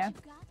me.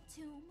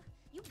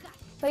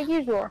 Like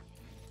usual.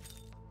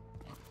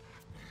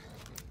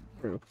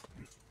 True.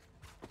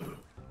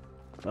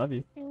 Love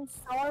you. I'm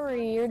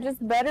sorry, you're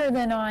just better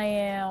than I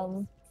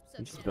am.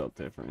 I'm just built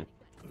different.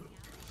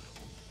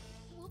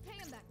 We'll pay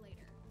him back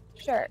later.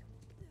 Sure.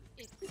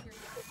 If you're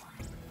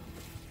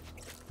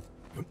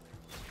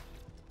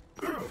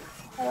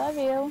I love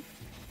you.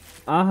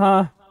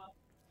 Uh-huh.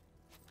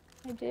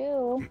 I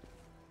do.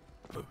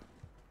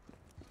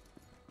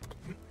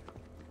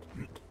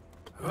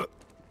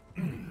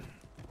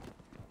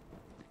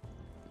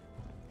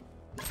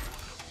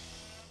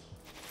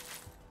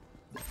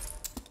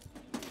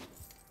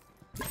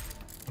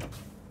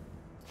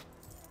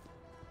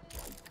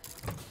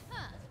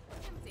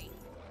 Empty.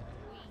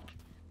 Weak.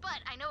 But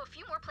I know a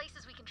few more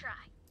places we can try.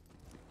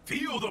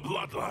 Feel the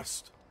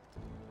bloodlust.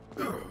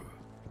 Captain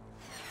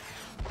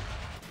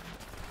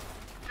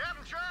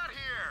Trout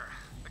here!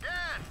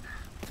 Again!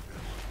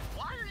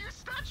 Why are you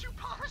statue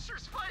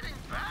polishers fighting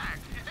back?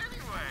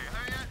 Anyway,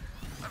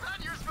 I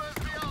thought you were supposed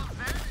to be all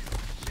zen and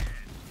shit.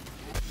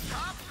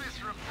 Stop this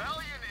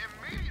rebellion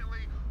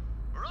immediately,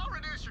 or I'll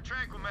reduce your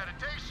tranquil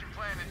meditation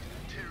plan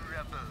to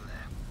rubble.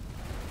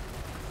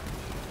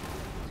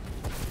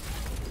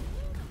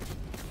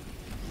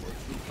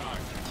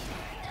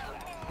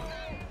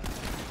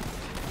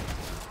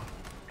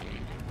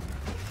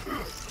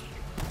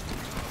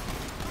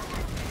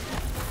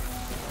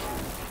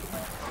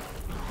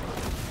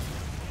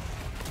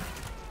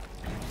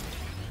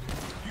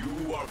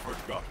 You are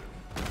forgotten.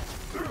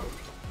 Bring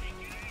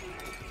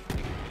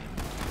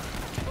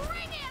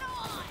it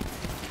on!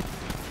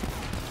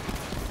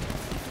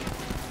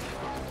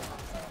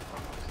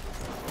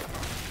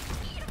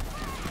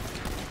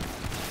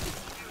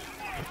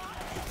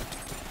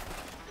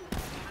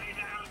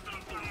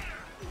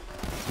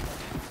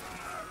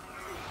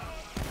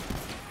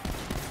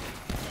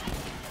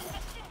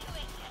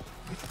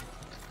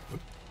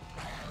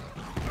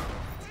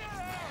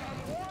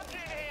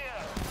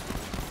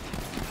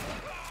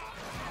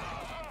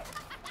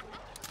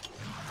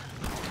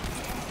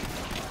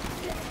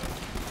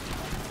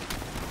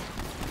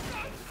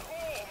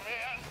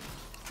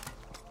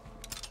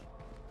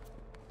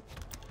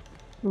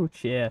 Ooh,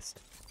 chest.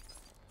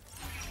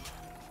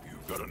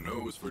 You've got a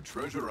nose for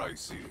treasure, I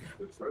see.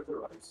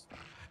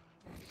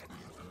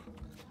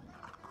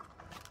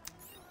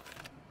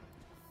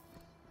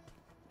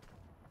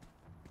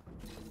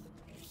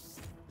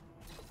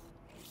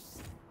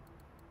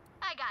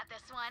 I got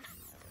this one.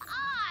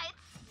 Ah, it's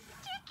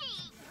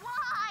sticky!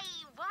 Why?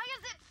 Why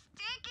is it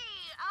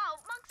sticky? Oh,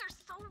 monks are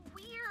so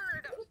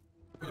weird.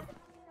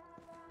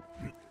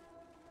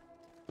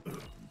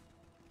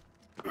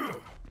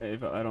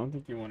 Ava, I don't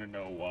think you want to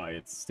know why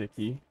it's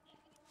sticky.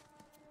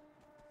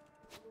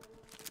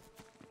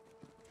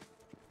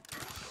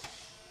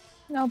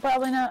 No,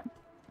 probably not.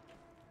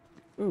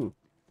 Ooh.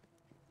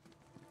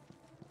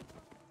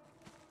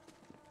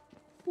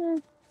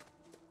 There's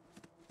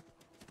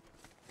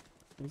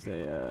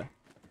a,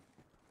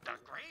 The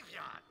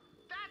graveyard.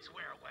 That's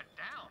where it went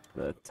down.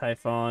 the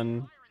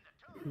Typhon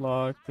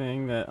log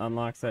thing that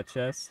unlocks that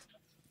chest.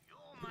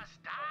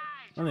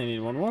 And they need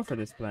one more for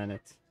this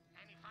planet.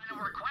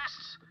 Final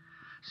requests.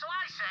 So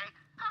I say,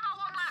 how about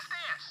one last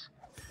dance?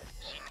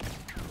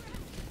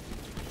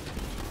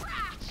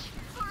 Ratch!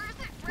 Or is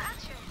it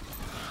Ratchet?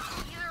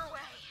 Either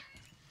way,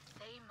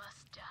 they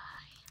must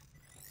die.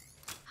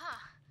 Huh.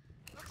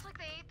 Looks like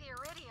they ate the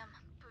iridium,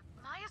 but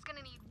Maya's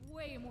gonna need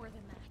way more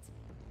than that.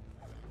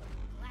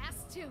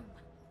 Last tomb.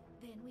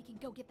 Then we can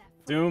go get that.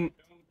 Doom,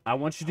 I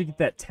want you to get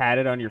that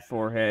tatted on your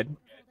forehead.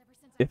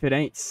 If it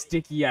ain't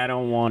sticky, I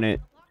don't want it.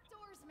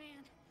 Doors,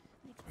 man.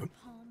 Makes my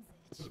palms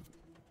itch.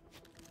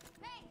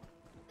 Hey,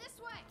 this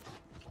way.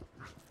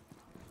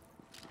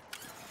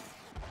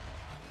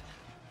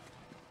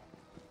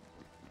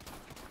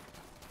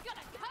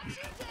 Gonna cut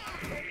you down.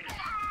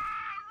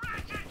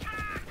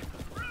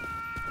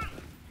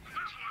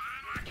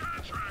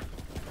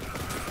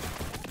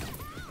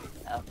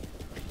 Oh.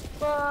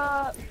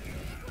 But...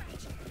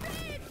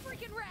 Big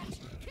freaking rat.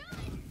 Kill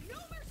him. No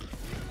mercy.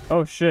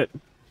 Oh shit.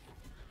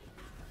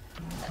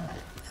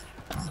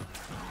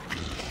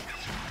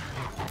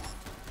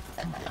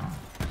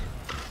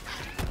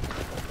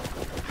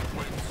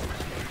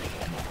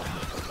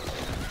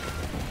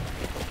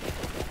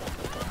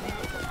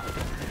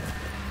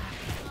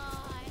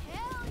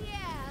 Hell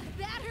yeah!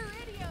 That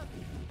iridium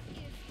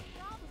is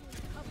probably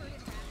covered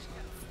in ratch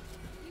coats.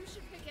 You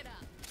should pick it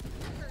up.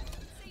 For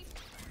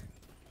safety.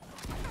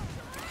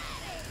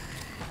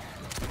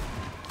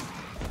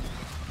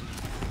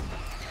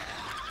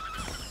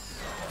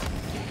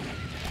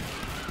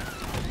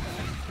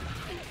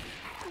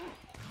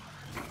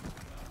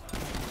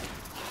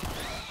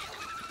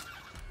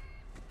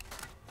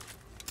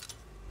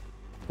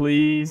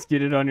 Please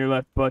get it on your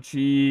left butt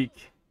cheek.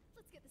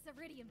 Let's get this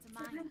iridium to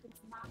mine.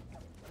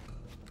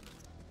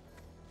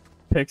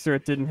 Pixar,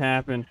 it didn't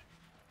happen.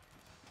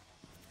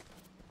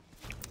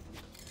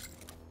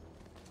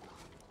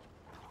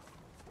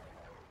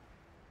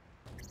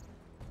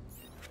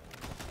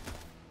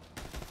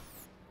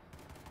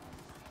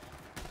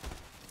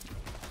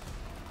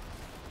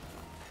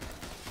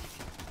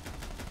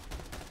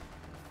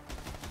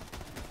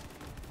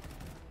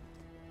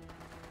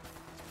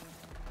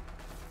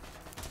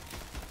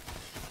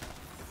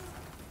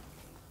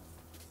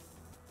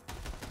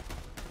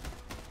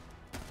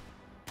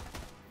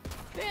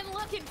 Been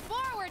looking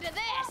forward to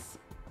this!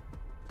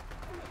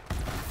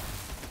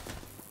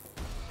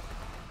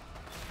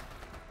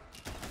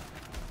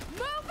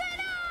 Move it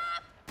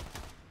up!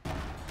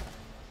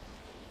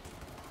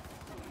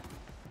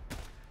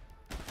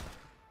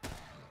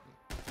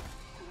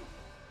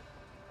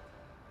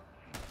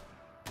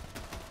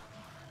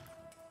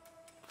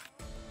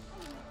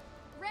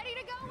 Ready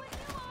to go when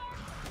you are!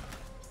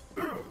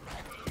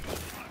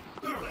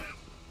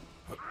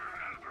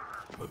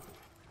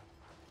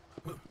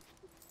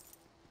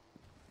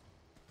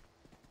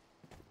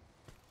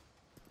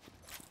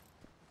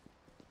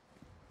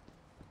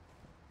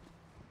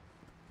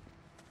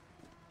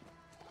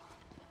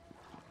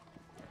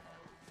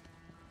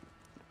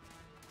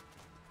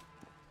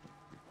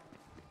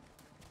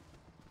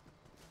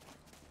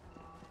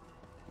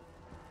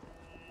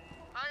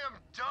 I am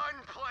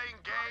done playing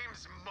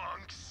games,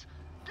 monks.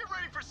 Get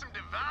ready for some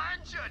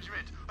divine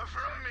judgment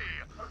from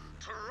me,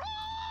 Trant!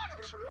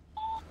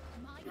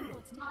 My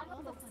goal to have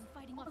all the fun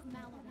fighting off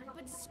Mallory,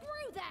 but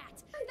screw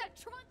that! That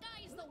Trump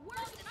guy is the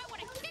worst, and I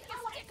want to kick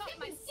his dick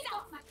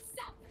off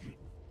myself!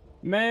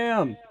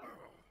 Ma'am,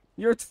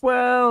 you're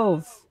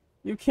 12.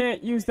 You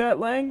can't use that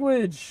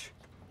language.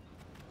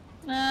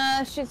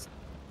 She's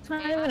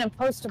kind of in a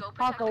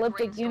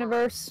post-apocalyptic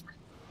universe.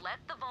 Let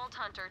the Vault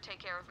Hunter take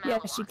care of Yeah,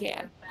 Malawon. she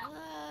can.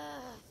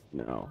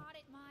 No.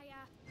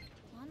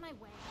 On my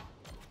way.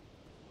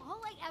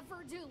 All I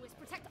ever do is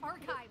protect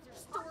archives or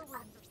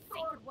storerooms or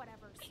sacred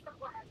whatevers.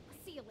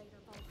 See you later,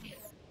 Vault.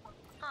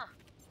 Huh.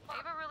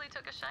 Ava really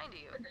took a shine to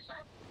you.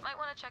 Might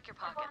want to check your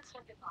pockets.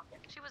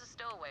 She was a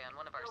stowaway on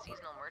one of our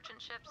seasonal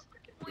merchant ships.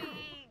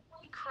 We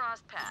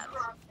crossed paths.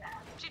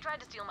 She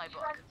tried to steal my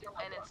book,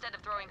 and instead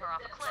of throwing her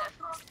off a cliff,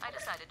 I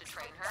decided to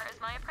train her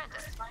as my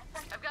apprentice.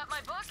 I've got my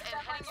book and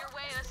heading your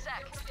way in a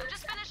sec. I'm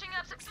just finishing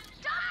up some—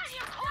 Die, you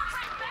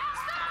corporate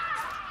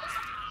bastard!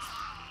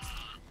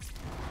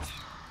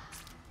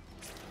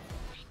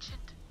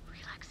 Ancient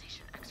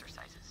relaxation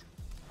exercises.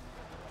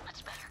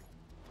 Much better.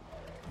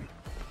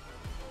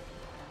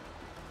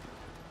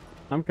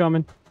 I'm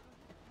coming.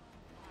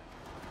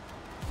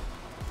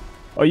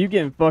 Oh, you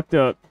getting fucked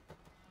up.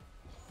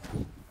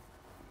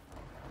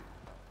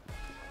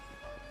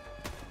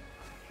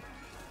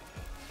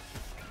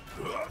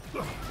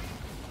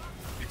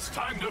 It's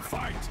time to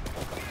fight!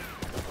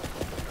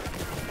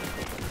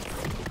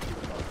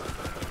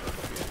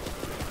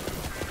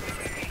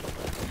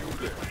 You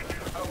there.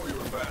 How are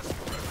your fast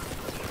friends?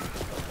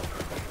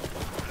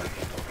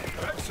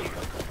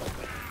 Excellent!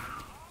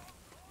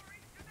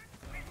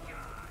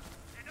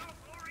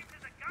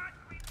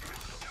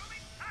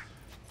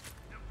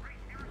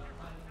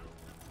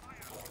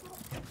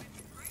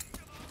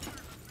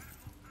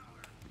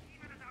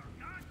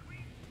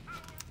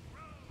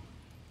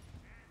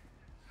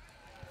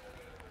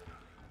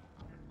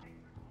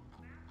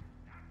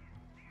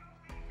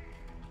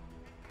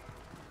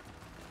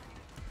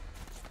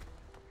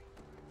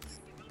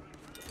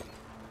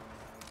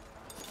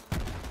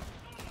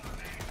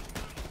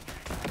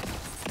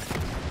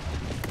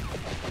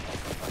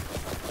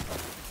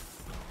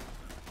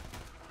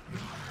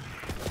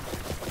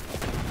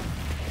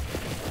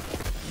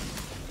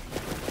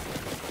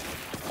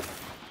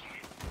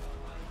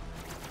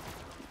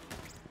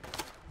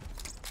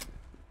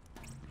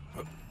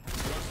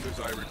 Just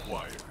as I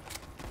required.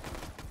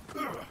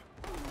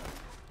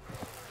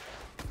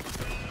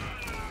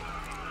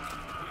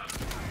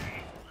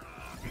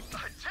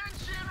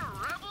 Attention,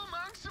 rebel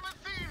monks of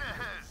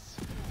Athenas!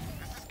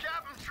 This is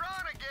Captain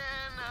Tron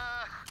again.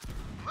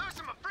 I'm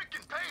losing my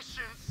freaking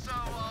patience, so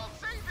I'll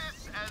say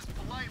this as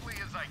politely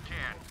as I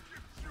can.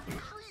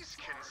 Please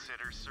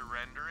consider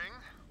surrendering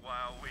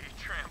while we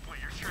trample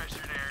your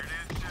treasured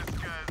heritage just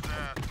because,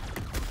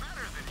 we're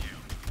better than you.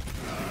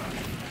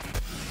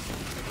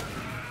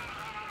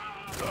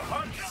 The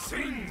hunt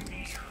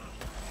sings!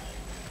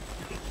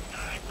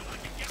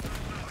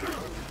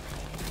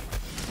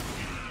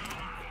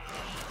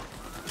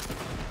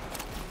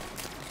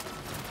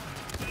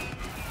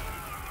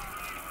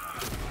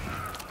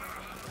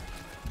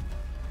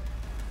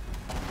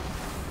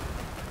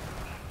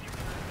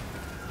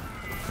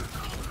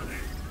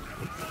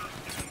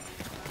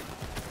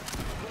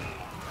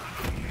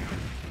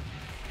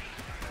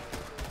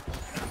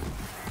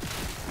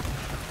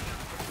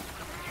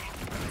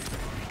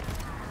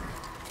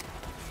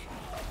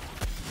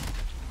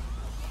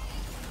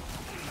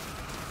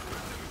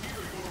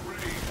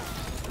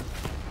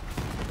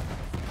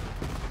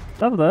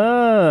 Leveled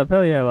up!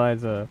 Hell yeah,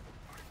 Eliza.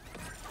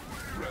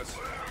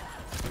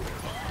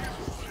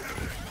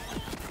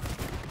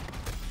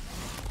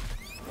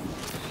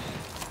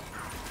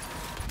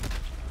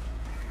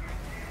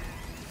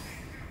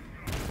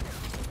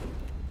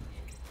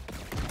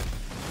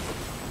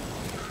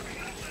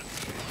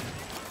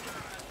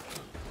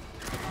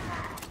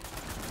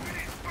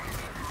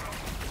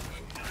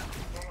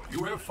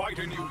 You have fight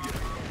in you yet.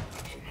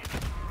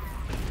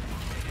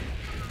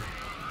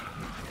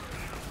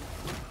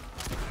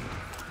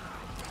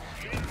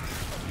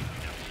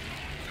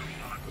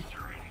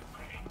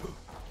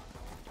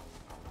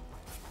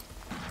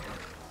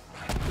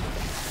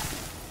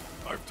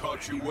 I've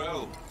taught you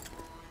well.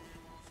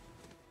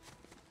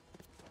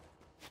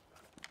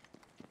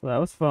 Well, that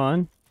was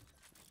fun.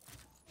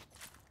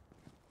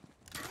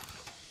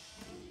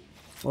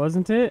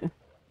 Wasn't it?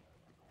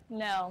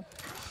 No,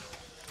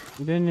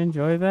 You didn't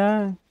enjoy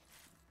that?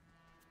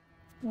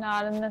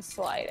 not in the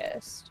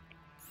slightest.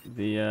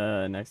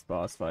 The next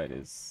boss fight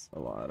is a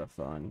lot of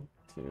fun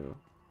too.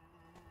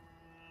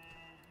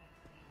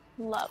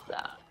 Love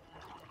that.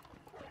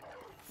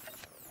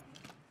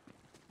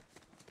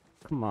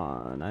 Come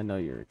on, I know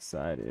you're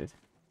excited.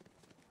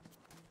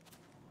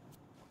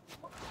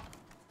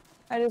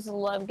 I just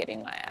love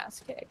getting my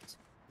ass kicked.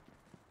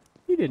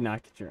 You did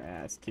not get your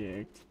ass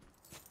kicked.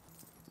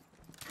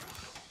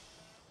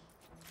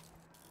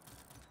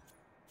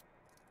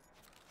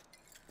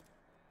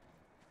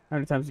 How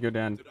many times you go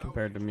down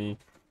compared to me?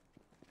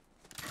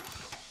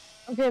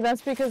 Okay,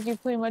 that's because you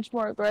play much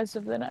more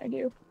aggressive than I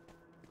do.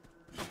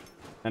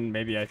 And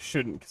maybe I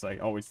shouldn't, because I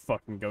always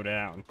fucking go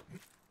down.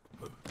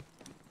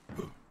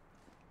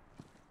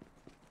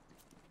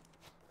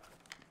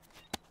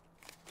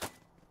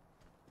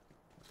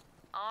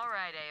 All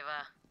right,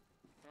 Ava.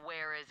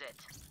 Where is it?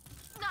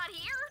 Not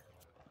here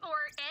or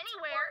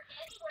anywhere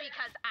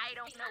because I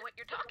don't know what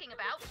you're talking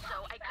about,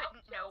 so I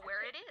couldn't know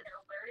where it is.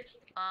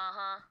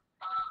 Uh-huh.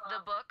 The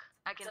book?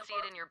 I can see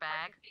it in your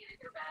bag.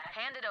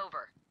 Hand it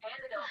over.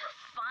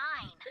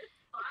 Fine.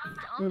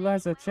 Where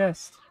lies a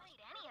chest?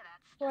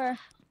 Where?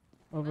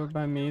 Over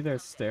by me.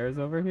 There's stairs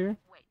over here.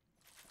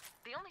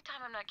 The only time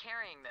I'm not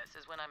carrying this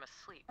is when I'm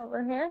asleep.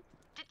 Over here?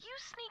 Did you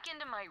sneak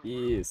into my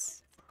room?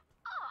 Yes.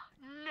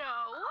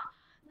 No.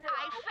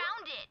 I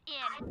found it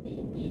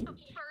in a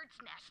bird's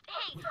nest.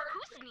 Hey,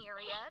 who's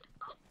Nereid?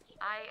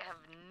 I have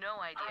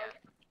no idea.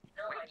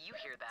 Where did you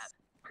hear that?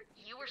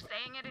 You were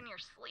saying it in your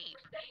sleep.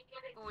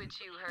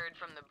 Which you heard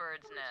from the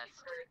bird's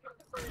nest.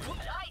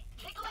 Right,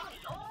 tickling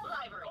the old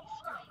ivories.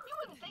 You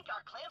wouldn't think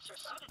our clamps are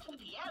suited to the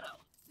piano.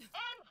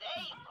 And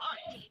they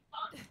aren't.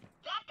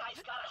 That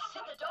guy's got a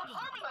synth-note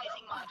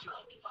harmonizing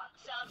module.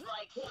 Sounds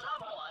like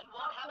someone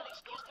won't have an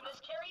excuse to miss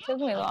karaoke.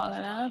 Took me long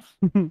enough.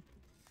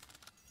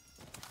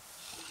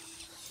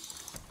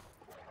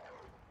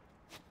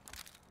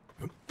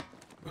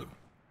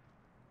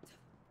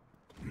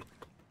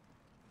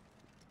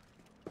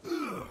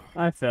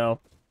 I fell.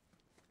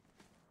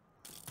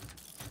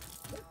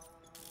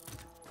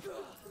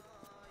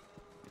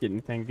 Get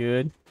anything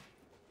good?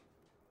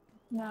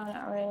 No,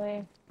 not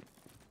really.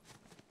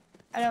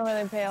 I don't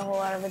really pay a whole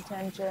lot of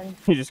attention.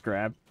 You just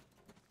grab.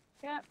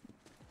 Yep.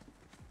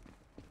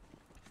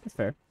 That's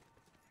fair.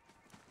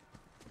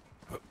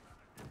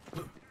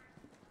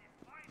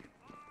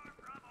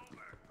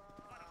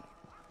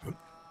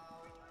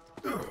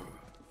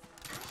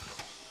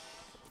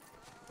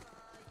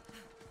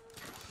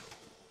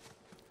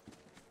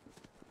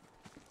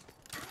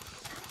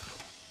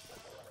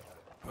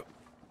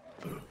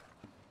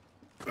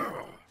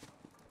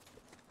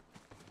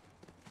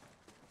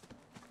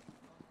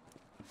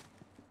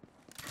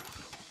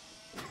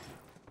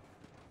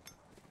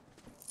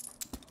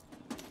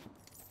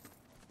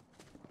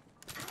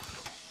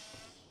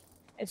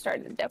 It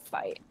started a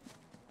fight.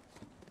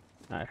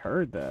 I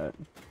heard that.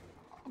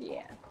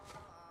 Yeah.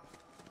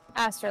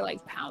 Aster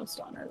like pounced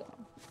on her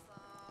though.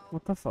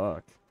 What the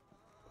fuck?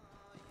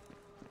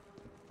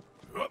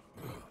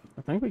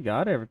 I think we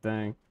got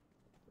everything.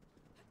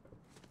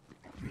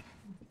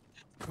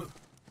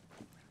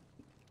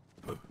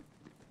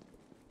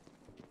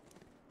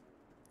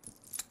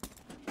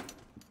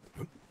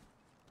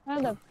 How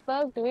the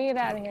fuck do we get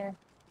out of here?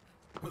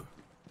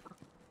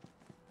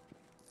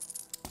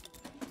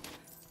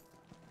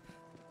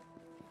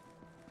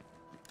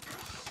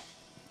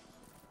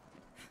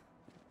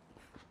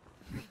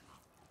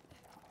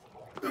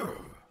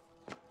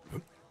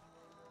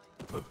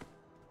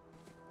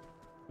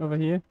 Over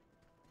here?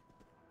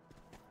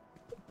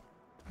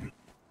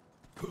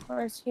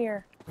 Where's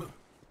here?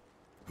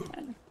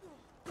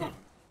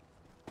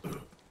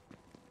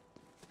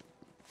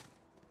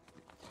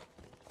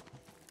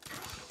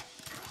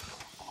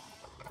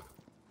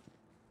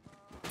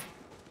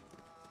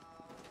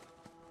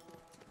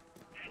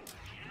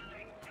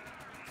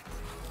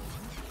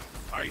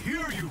 I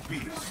hear you,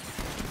 beast.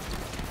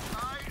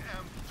 I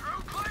am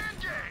through playing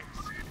games.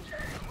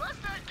 Unless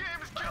that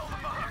game is Kill the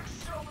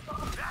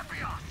Monks. That'd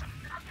be awesome.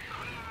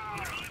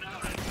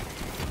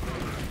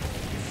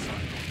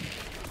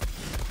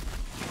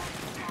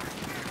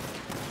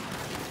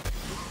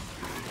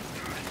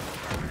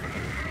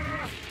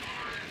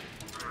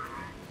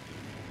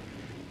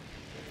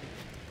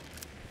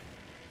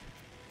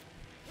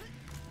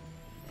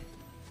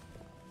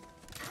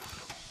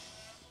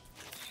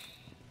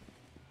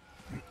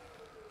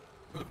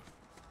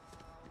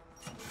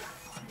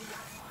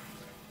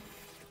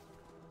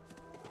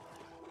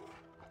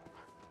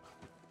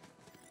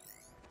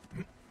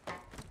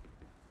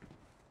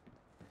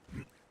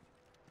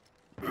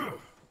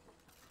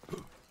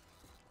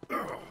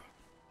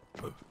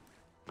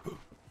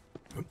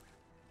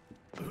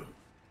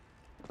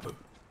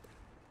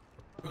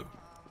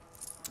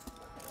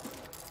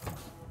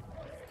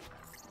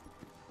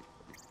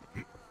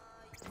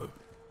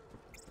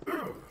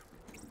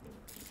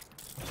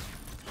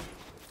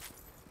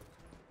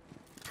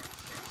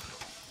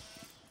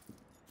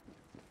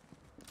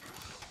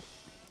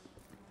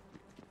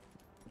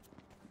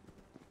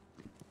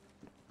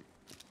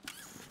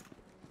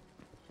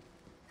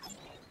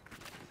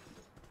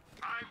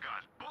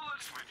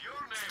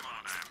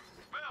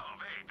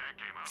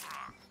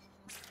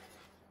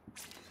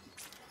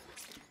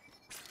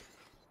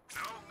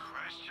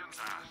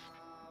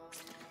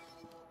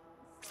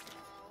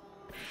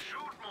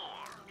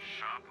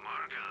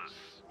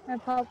 I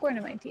have popcorn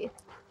in my teeth.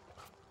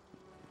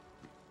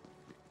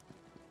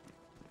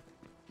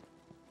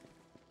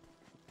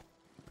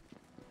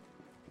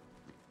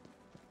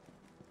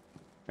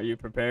 Are you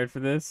prepared for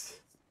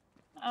this?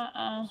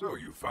 So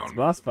you It's found a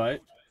boss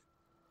fight.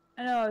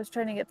 I know, I was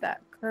trying to get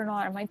that kernel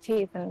out of my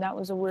teeth, and that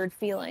was a weird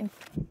feeling.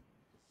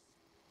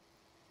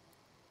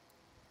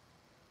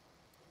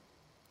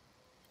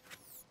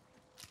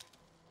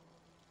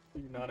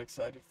 Are you not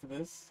excited for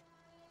this?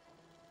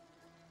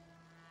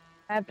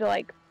 I have to,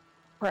 like,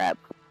 prep.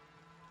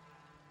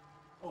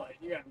 What?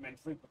 You gotta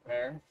mentally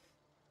prepare.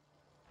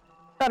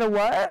 Gotta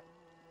what?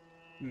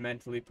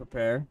 Mentally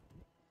prepare.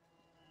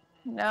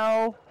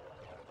 No.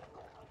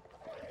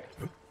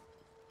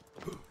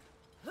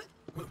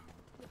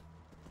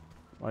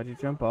 Why'd you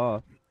jump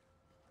off?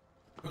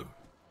 I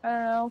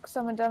don't know, because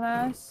I'm a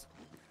dumbass.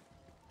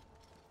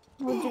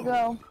 Where'd you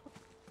go?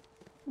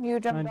 You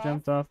jumped off? I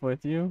jumped off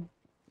with you.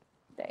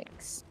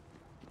 Thanks.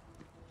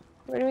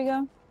 Where do we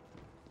go?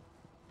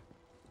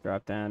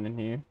 Drop down in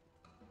here.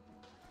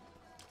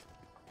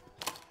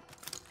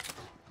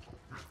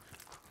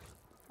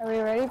 Are we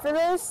ready for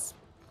this?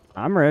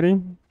 I'm ready.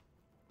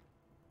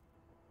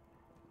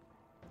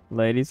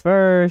 Ladies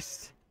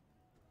first.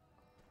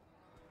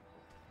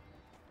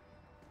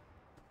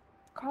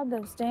 God,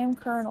 those damn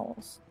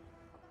kernels.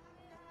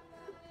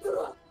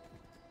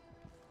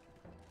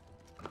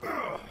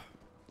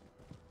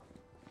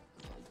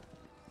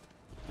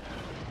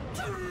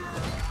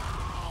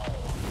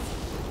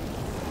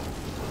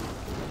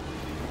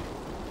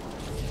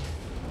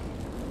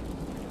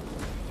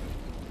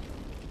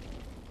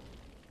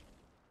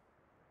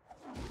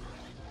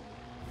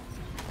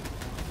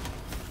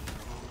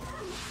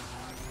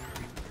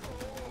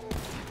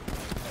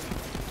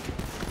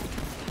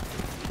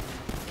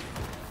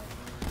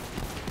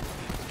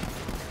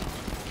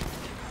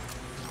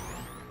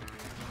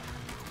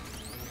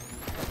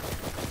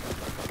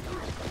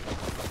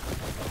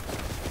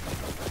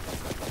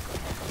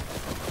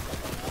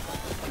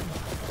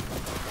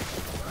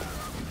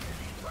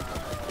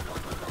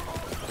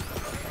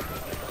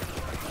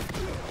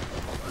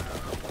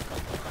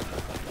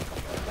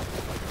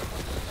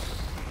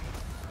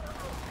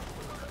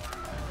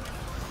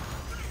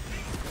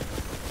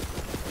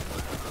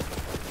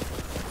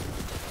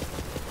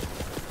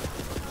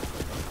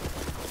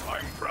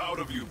 I'm proud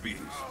of you, Beast.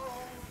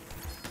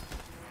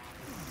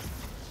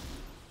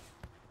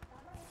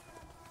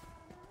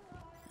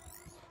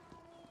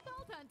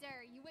 Vault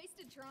Hunter, you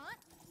wasted Trant?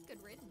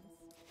 Good riddance.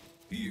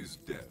 He is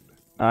dead.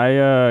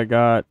 I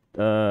got 2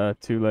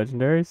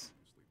 legendaries.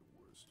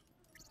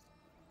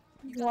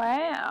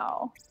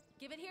 Wow.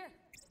 Give it here.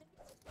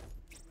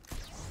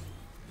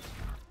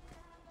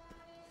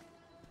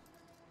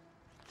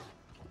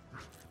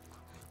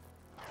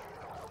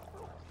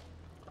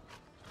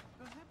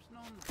 Perhaps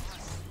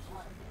non-violence is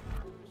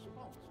a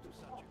response to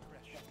such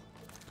aggression.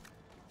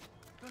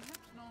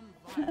 Perhaps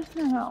non-violence is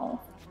No.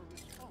 a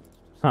response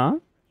to Huh?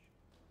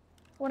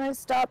 When I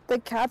stopped the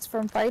cats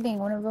from fighting,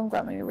 one of them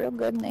got me real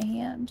good in the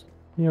hand.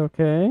 You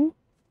okay?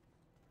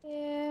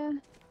 Yeah.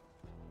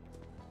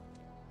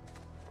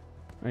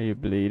 Are you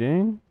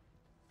bleeding?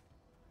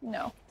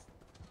 No.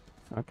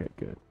 Okay,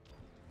 good.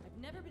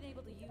 I've never been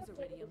able to use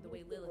iridium the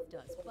way Lilith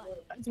does,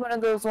 but It's one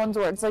of those ones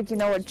where it's like, you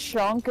know, a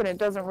chunk and it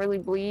doesn't really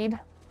bleed.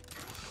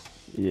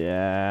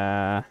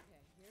 Yeah.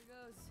 here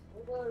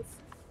goes.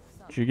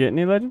 Did you get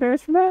any legendaries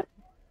from that?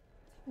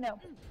 No.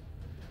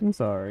 I'm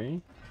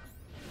sorry.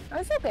 Oh,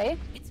 it's okay.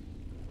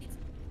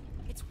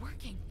 It's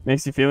working.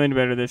 Makes you feel any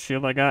better. This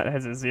shield I got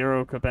has a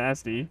 0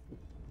 capacity.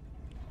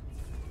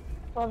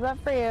 Love that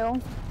for you.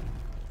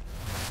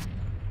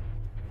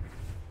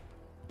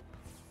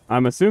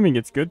 I'm assuming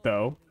it's good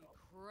though.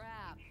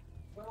 Crap.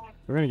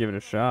 We're gonna give it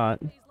a shot.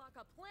 Plays like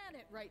a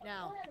planet right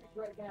now.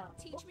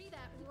 Teach me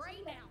that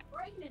right now.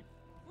 I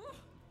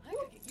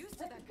could get used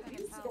to that kind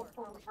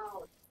of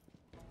power.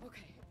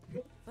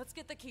 Okay, let's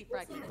get the key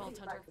fragment, Vault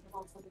Hunter.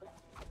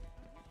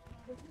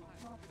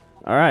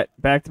 All right,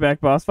 back-to-back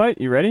boss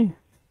fight. You ready?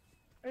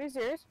 Are you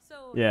serious?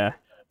 So Yeah.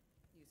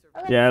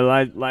 Okay. Yeah,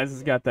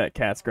 Liza's got that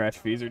cat scratch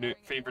fever doom.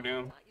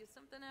 Taught you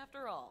something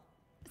after all.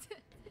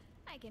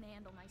 I can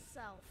handle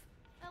myself.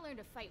 I learned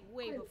to fight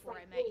way before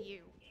I met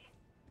you.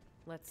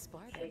 Let's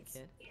spar then,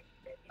 kid.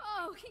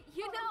 Oh,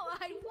 you know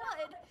I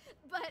would,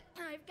 but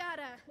I've got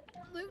a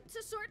loot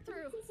to sort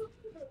through.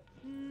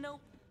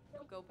 Nope.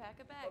 Go pack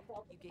a bag.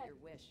 You get your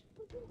wish.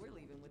 We're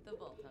leaving with the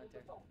Vault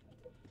Hunter.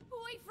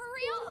 Wait, for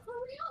real?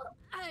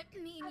 I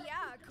mean,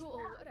 yeah,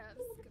 cool, whatever.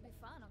 It's gonna be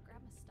fun. I'll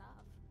grab my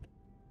stuff.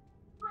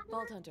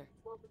 Vault Hunter,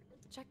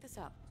 check this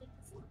out.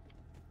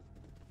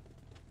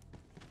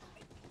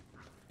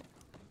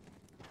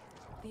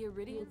 The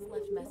Iridians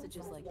left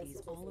messages like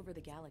these all over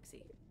the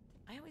galaxy.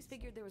 I always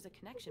figured there was a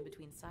connection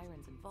between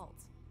sirens and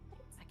vaults.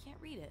 I can't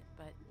read it,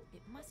 but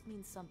it must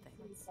mean something.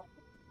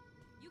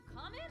 You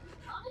coming?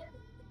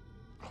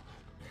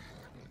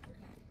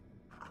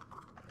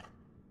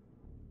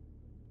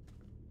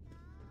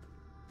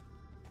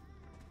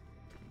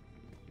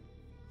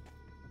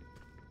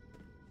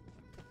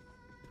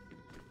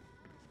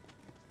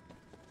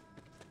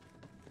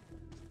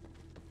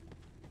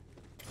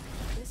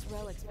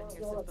 relic's been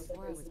here since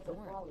before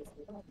I was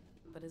born.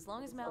 But as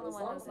long as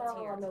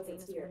Maliwan knows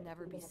it's here, Venus will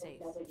never be safe.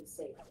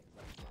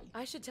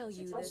 I should tell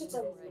you this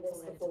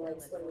before I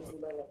explain it to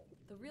Lilith.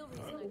 The real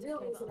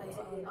reason I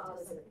took Ava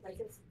under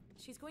is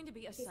she's going to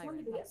be a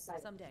siren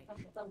someday.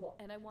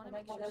 And I want to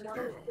make sure she's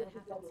happy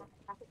when that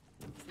happens.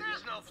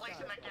 There's no place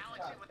in the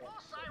galaxy with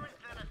more sirens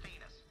than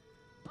Athena's.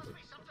 Must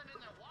be something in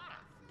their water.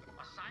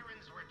 Or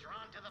sirens were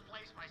drawn to the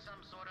place by some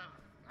sort of,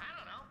 I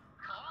don't know,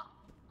 call?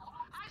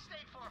 I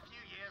stayed for a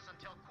few years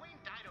until Queen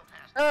Dido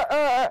passed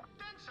away.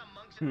 Then some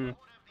monks in the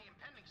order of the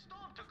impending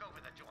storm took over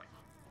the joint.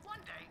 One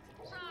day,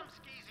 some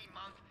skeezy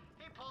monk,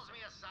 he pulls me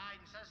aside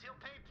and says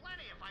he'll pay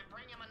plenty if I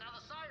bring him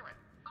another siren.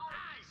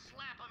 I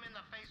slap him in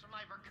the face with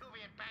my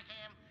Verkuvian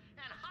backhand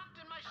and hopped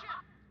in my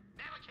ship.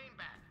 Never came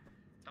back.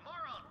 The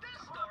moral of this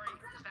story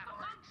is that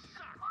monks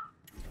suck.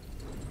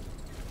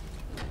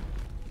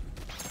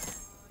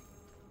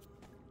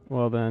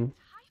 Well then.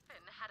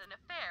 Typhon had an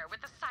affair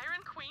with the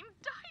Siren Queen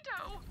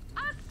Dido.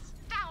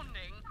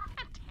 Astounding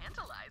and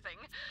tantalizing.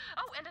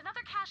 Oh, and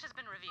another cache has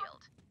been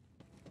revealed.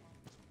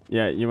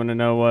 Yeah, you want to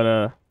know what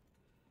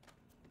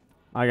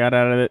I got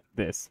out of it?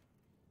 This.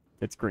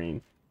 It's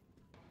green.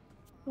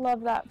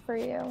 Love that for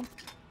you.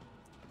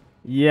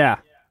 Yeah.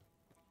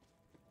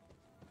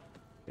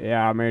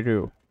 Yeah, me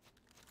too.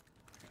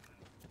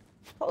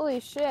 Holy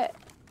shit.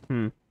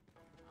 Hmm.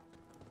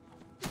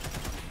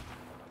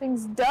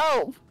 Thing's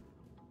dope.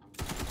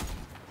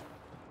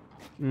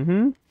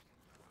 Mm-hmm.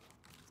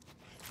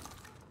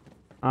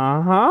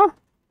 Uh-huh.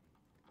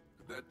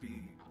 Could that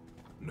be?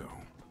 No.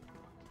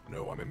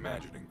 No, I'm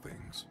imagining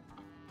things.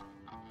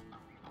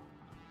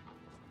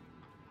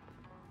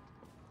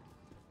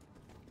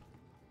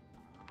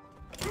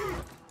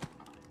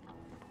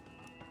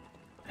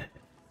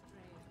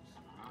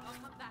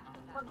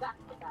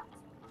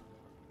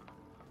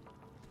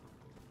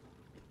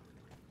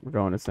 We're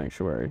going to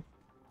Sanctuary.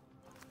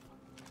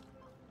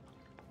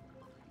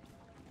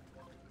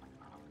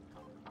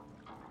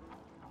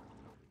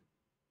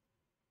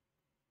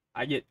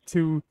 I get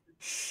 2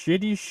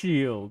 shitty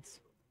shields,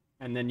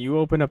 and then you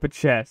open up a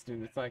chest,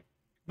 and it's like,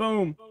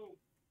 boom!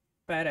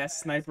 Badass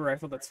sniper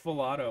rifle that's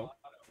full auto.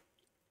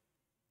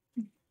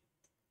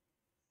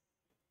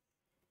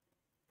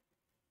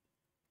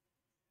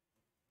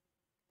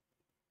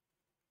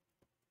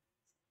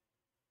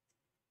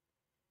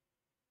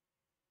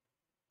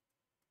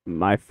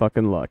 My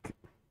fucking luck.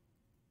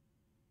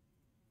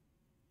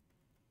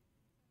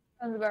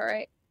 Sounds about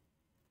right.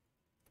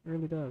 It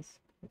really does.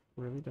 It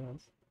really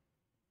does.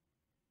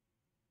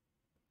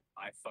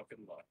 My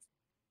fucking luck.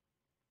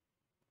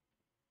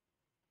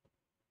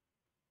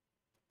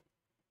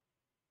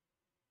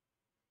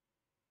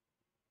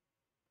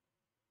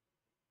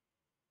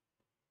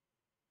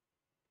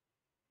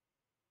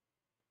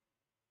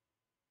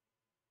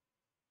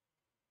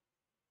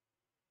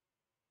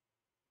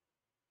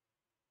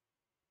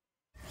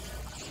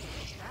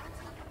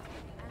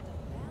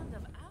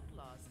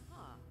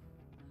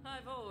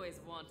 I've always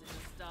wanted to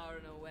star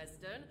in a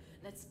Western.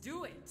 Let's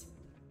do it!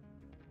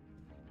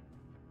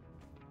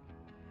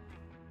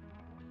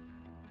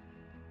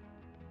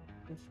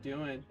 What you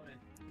doing?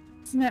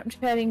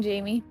 Snapchatting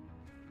Jamie.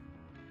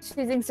 She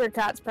thinks her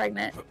cat's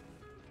pregnant.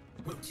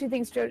 She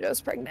thinks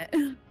JoJo's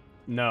pregnant.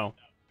 No.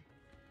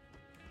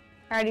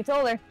 I already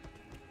told her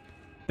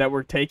That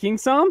we're taking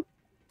some?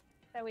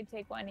 that we'd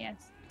take one,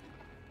 yes.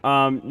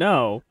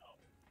 No.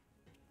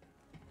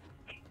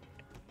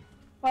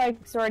 Why?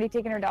 She's already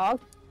taken her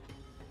dog?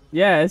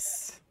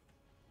 Yes.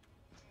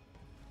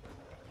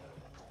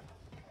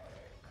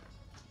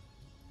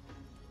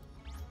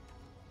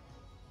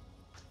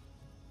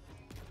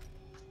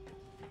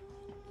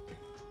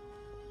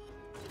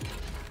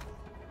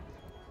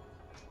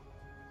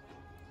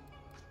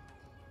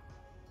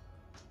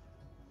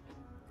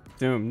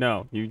 Doom,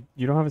 no. You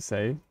don't have a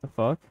say. The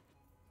fuck?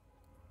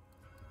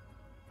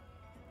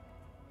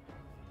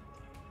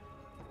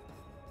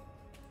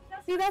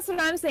 See, that's what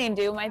I'm saying,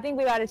 Doom. I think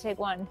we gotta take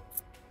one.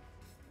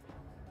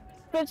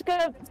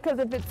 Because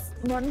if it's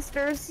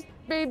monsters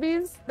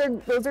babies,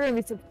 those are gonna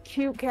be some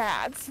cute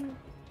cats.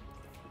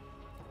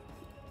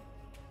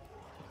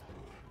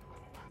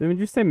 Did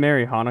you say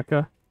Merry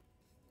Hanukkah?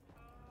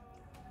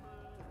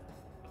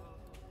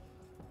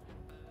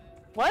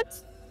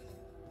 What?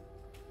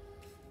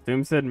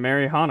 Doom said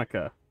Merry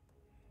Hanukkah.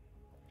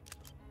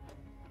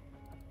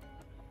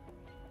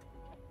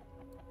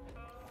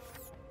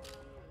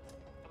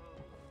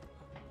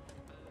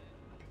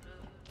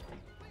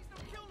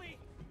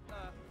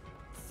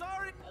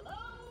 Sorry.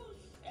 Hello,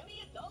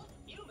 semi-adult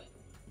human.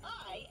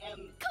 I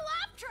am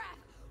Claptrap!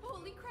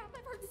 Holy crap,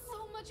 I've heard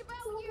so much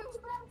about you!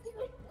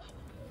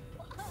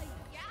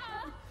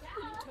 Yeah!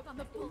 You took on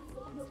the bull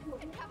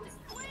and Captain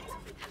Flint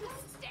and the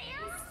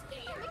stairs!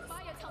 Make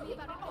Maya tell me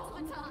about it all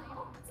the time!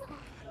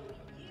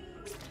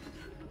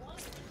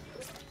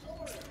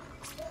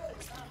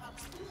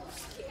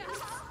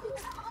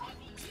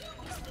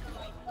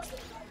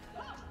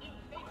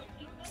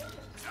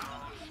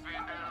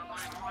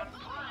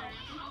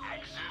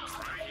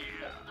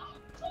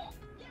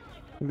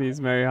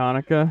 These Merry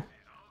Hanukkah.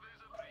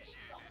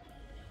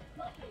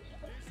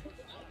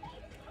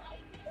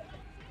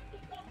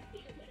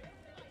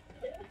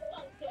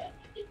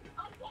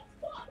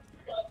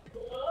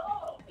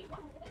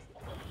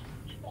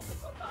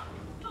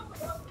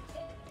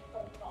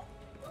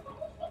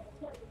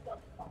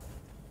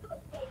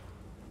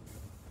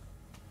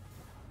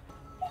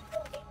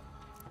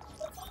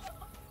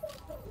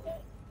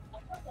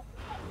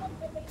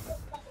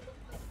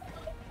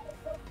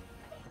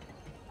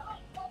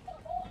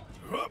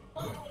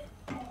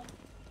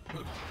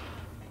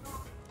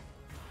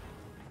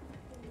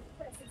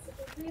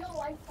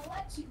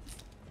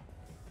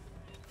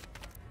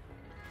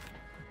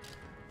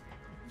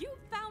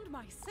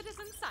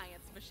 citizen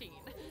science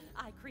machine.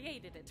 I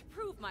created it to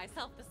prove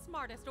myself the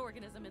smartest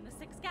organism in the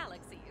 6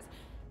 galaxies,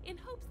 in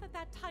hopes that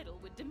that title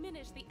would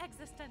diminish the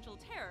existential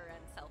terror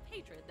and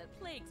self-hatred that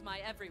plagues my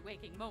every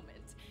waking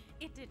moment.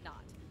 It did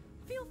not.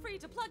 Feel free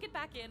to plug it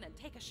back in and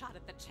take a shot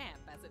at the champ,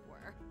 as it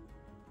were.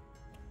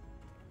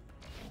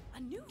 A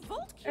new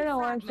Vault Key I don't know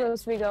where I'm fragment.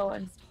 supposed to be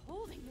going. Just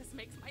holding this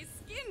makes my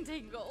skin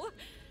tingle.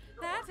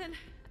 That and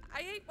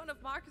I ate one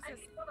of Marcus's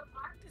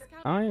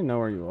discount. I don't know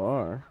where you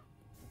are.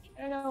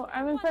 I don't know.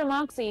 I'm in front of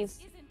Moxie's.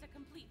 Isn't a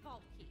complete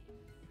vault key.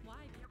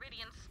 Why? The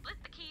Iridians split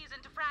the keys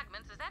into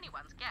fragments is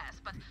anyone's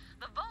guess, but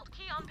the vault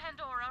key on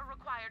Pandora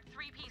required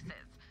 3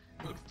 pieces.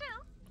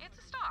 Still, it's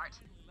a start.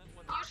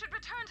 You should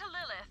return to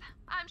Lilith.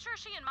 I'm sure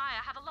she and Maya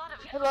have a lot of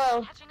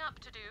catching up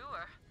to do,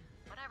 or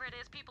whatever it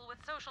is people with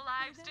social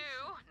lives do.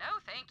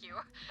 No, thank you.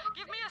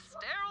 Give me a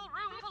sterile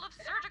room full of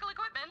surgical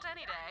equipment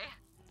any day.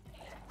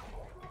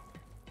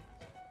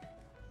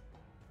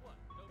 What,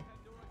 no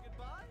Pandora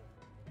goodbye?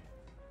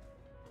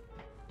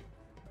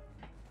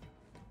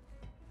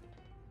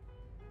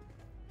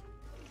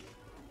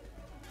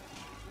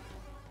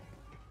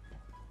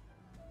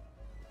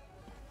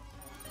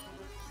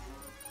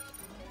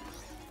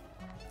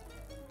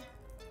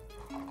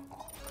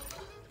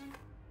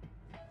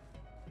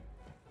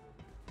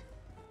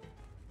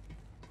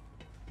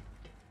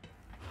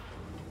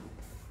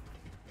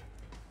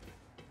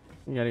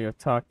 You gotta go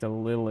talk to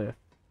Lilith.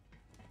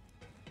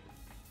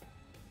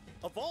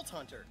 A Vault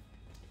Hunter.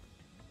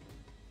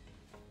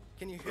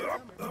 Can you hear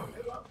them?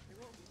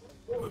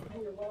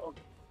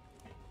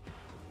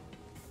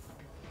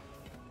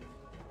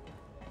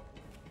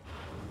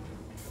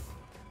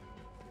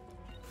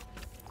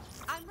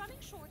 I'm running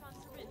short on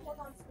syringes.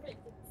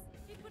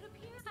 It would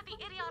appear that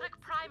the idiotic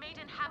primate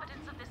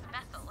inhabitants of this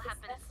vessel have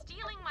been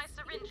stealing my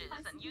syringes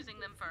and using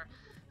them for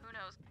who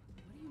knows.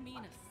 What do you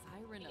mean, a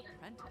siren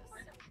apprentice?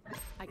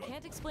 I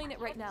can't explain it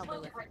right now,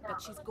 Lilith,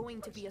 but she's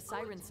going to be a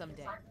siren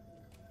someday.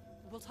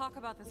 We'll talk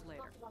about this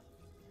later.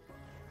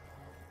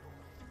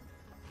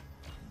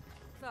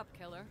 What's up,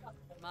 killer?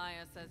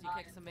 Maya says you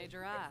kicked some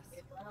major ass.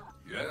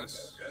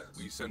 Yes,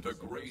 we sent a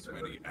great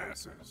many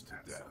asses to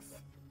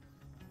death.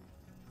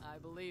 I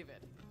believe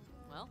it.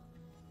 Well,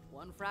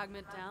 1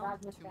 fragment down,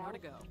 2 more to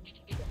go.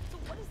 So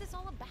what is this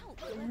all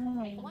about,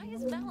 Lilith? Why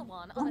is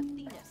Malawan on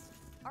Athenas?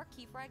 Our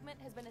key fragment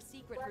has been a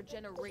secret for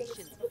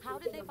generations. How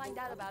did they find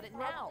out about it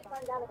now?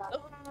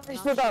 I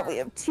forgot we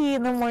have tea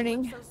in the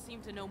morning. So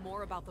seem to know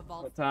more about the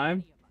vault. What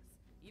time?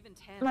 Even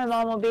Tam. My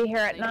mom will be here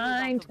at They knew about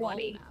the 9:20. vault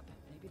map.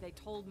 Maybe they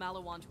told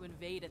Malawan to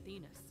invade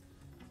Athenas.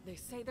 They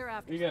say they're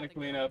after. You gotta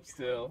something clean around up here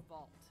still. in the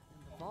vault,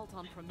 and the vault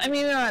on I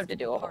mean, we don't have to Prometheus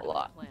do a is part whole of the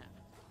lot. plan.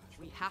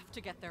 We have to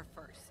get there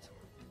first.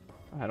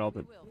 I had all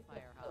We will,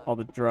 Firehawk.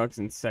 the drugs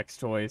and sex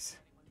toys.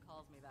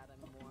 Calls me that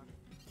anymore.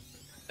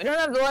 We don't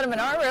have to let him in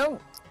our room.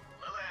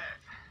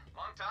 Lilith,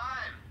 long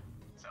time.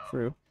 So,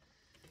 True.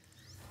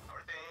 how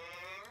are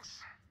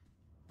things?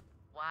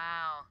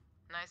 Wow,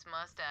 nice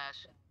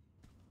mustache.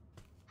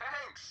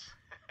 Thanks.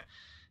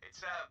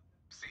 It's a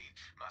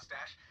siege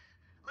mustache.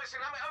 Listen,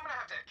 I'm gonna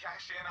have to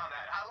cash in on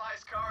that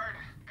Allies card.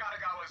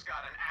 Katagawa's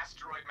got an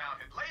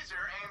asteroid-mounted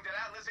laser aimed at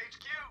Atlas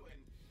HQ, and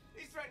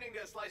he's threatening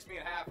to slice me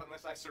in half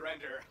unless I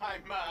surrender.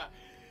 I'm,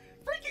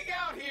 freaking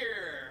out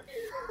here!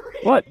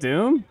 What,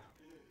 Doom?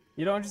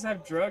 You don't just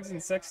have drugs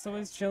and sex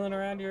toys chilling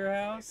around your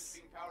house?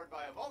 Being powered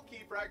by a Vault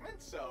Key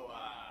fragment, so,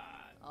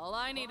 All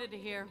I needed to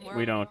hear.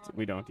 We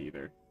don't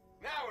either.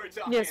 now we're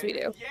talking. Yes, we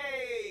do.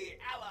 Yay,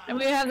 Allies! And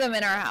we have them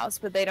in our house,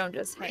 but they don't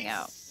just hang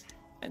out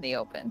in the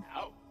open.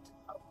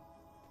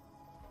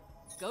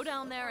 Go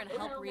down there and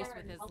help Reese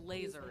with his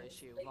laser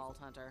issue, Vault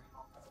Hunter.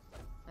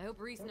 I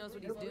hope Reese knows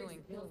what he's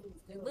doing.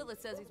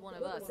 Lilith says he's one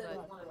of us,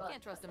 but you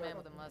can't trust a man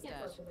with a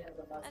mustache.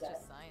 That's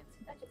just science.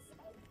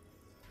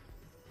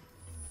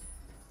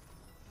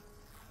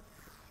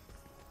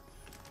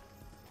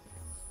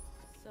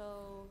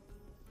 So,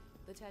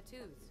 the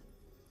tattoos.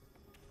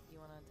 You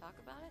want to talk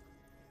about it?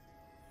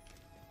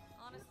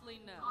 Honestly,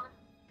 no. Not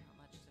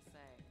much to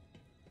say.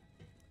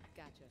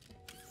 Gotcha.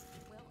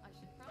 Well, I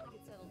should probably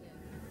get settled in.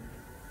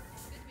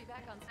 It's good to be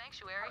back on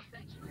Sanctuary.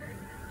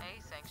 Hey,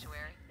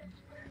 Sanctuary.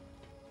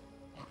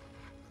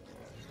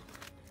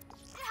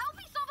 Help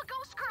me solve a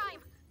ghost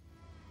crime!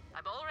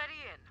 I'm already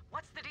in.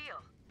 What's the deal?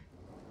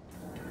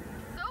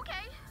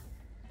 Okay.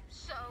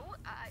 So,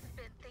 I've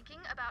been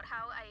thinking about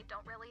how I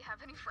don't really have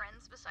any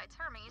friends besides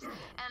Hermes,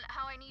 and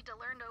how I need to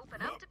learn to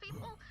open up to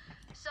people.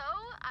 So,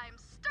 I'm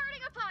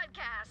starting a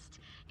podcast.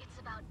 It's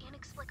about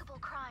inexplicable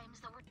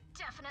crimes that were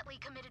definitely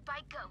committed by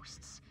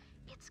ghosts.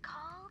 It's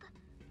called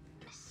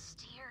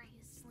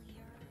Mysteriously.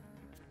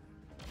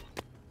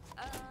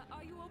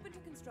 Are you open to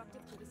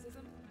constructive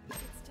criticism?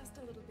 It's just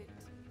a little bit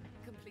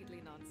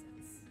completely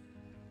nonsense.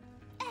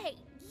 Hey,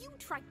 you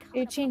tried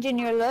You're changing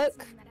your look?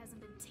 that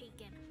hasn't been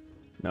taken.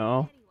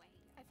 No.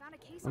 I found a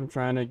case I'm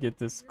trying to get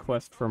this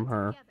quest from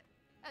her.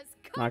 I'm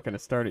not gonna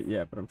start it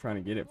yet, but I'm trying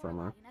to get it from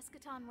her. in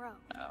Eschaton Row.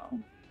 Oh.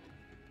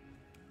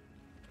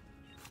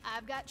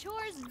 I've got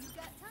chores and you've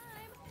got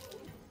time.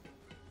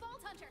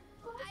 Vault Hunter,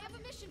 I have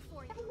a mission for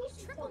for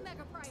you. Triple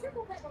mega prior.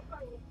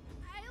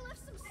 I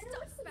left some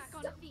stuff back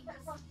on Athena.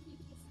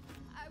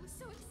 I was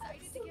so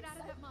excited to get out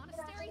of that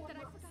monastery that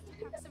I forgot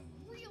to pack some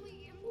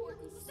really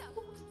important stuff.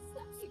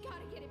 You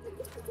gotta get it back.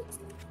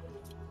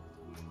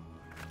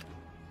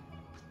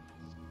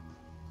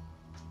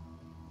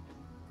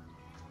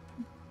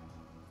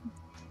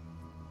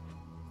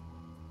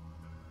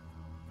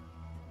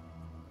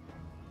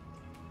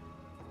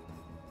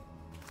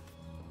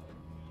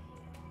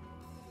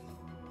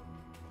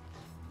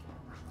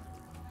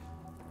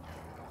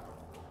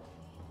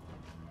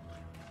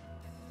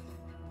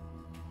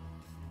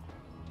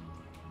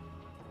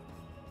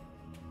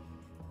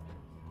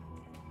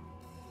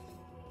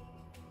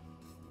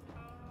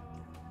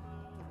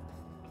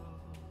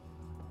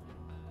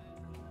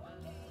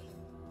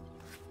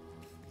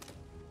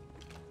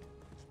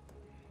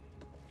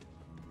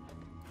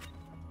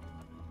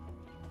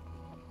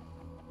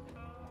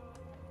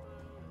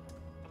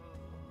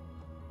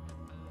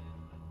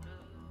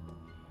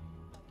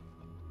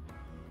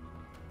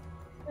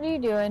 What are you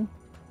doing?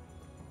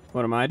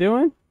 What am I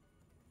doing?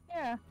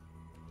 Yeah.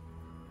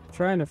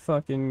 Trying to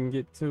fucking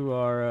get to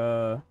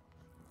our,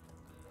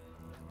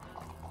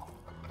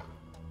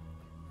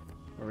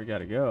 where we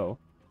gotta go.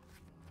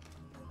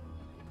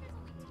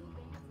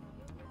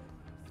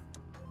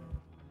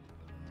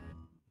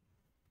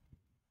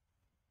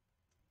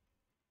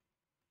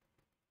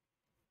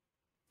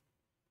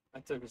 I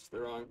took us to the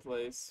wrong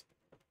place.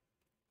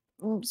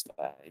 Oops.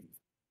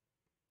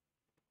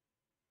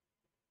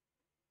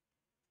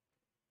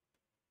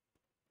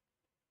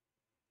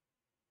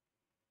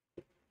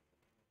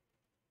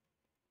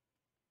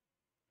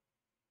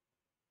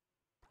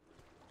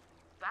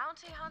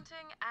 Bounty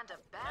hunting and a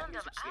band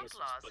of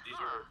outlaws,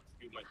 huh?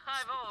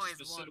 I've always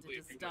wanted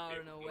to star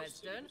in a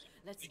western.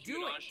 Let's do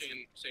it.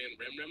 Saying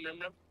rim, rim,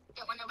 rim, rim.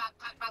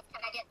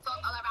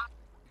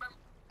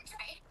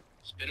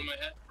 It's been in my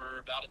head for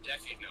about a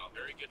decade now.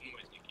 Very good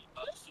noise, Nikki.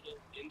 This little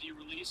indie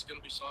release,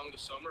 gonna be song of the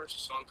summer. It's a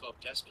song called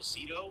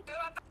Despacito. It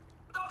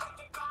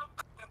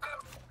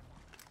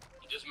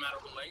doesn't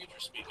matter what language you're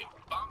speaking.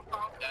 Bom,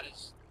 bom, that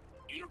is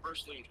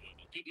universally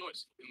enjoyable. Good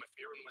noise. My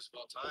favorite noise of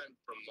all time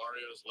from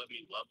Mario's Let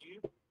Me Love You.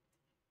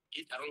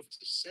 I don't know if it's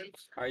a synth.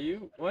 Are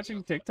you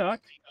watching TikTok?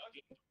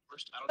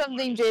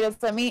 Something Jada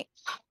sent me.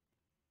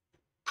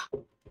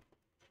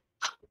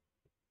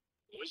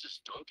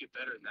 Noises don't get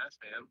better than that,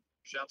 fam.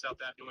 Shouts out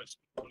that noise.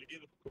 What do you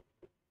give it?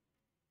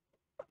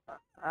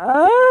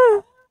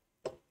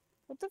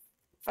 What the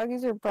fuck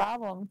is your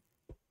problem?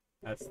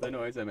 That's the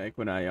noise I make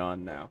when I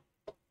yawn now.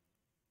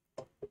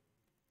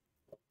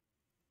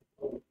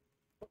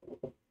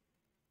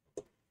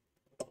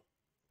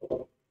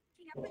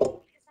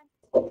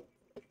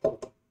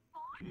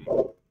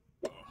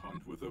 A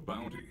hunt with a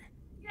bounty.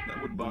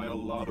 That would buy a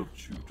lot of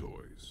chew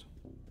toys.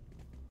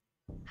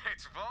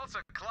 It's vault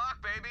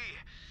o'clock, baby.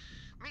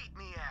 Meet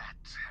me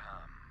at,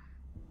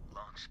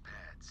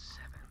 Launchpad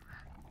 7.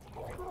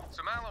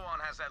 So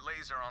Malawan has that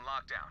laser on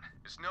lockdown.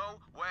 There's no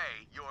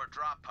way your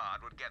drop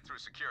pod would get through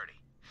security.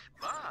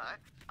 But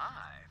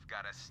I've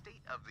got a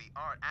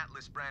state-of-the-art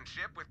Atlas brand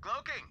ship with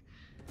cloaking.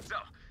 So,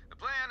 the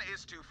plan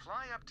is to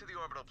fly up to the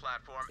orbital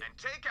platform and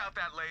take out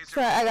that laser.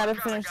 Sorry, I gotta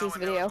before finish this Kagawa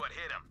knows video. what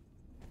hit him.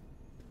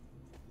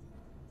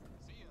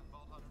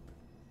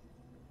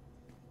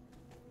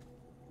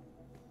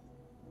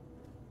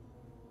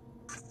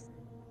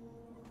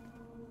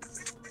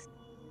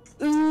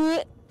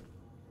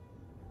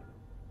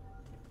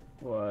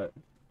 What?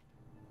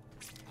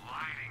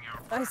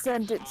 I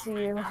sent it to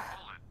you.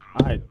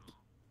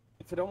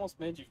 If it almost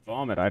made you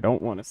vomit, I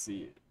don't want to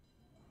see it.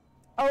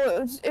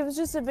 Oh, it was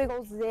just a big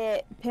old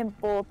zit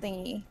pimple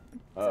thingy.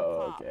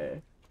 Oh,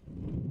 okay.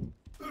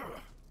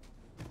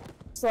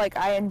 So like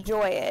I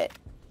enjoy it,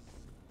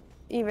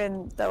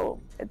 even though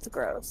it's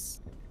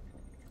gross.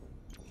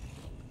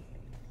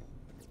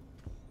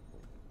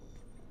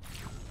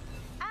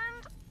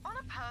 And on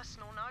a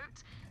personal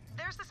note,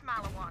 there's this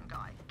Malawan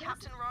guy,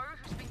 Captain Rowe,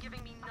 who's been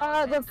giving me no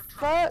end The of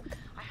fuck? trouble.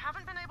 I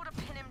haven't been able to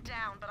pin him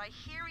down, but I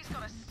hear he's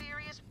got a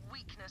serious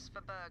weakness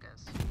for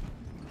burgers.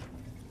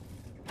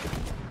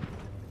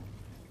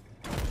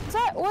 Is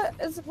that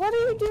what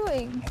are you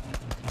doing?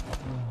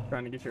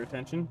 Trying to get your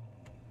attention?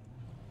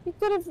 You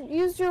could have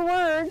used your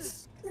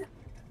words.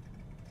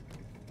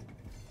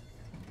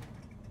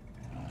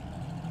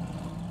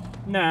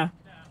 Nah.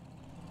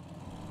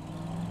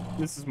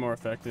 This is more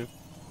effective.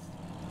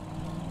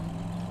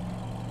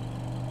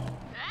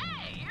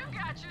 Hey, you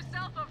got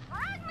yourself a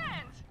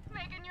fragment!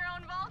 Making your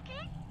own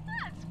Valky?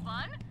 That's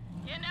fun.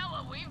 You know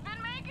what we've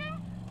been making?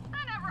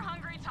 An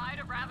ever-hungry tide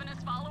of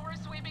ravenous followers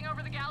sweeping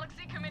over the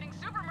galaxy committing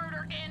super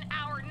murder in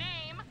our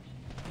name.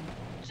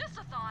 Just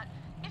a thought,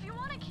 if you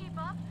want to keep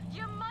up,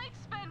 you might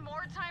spend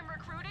more time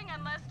recruiting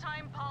and less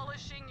time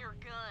polishing your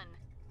gun.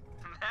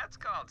 That's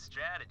called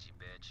strategy,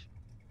 bitch.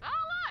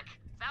 Oh look!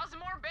 1,000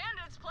 more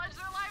bandits pledged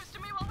their lives to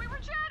me while we were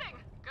chatting.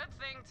 Good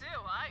thing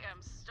too, I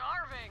am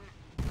starving.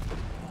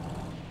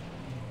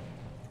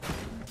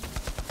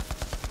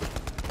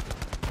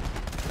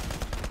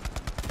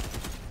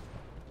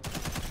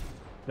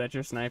 Is that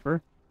your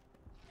sniper?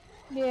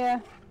 Yeah.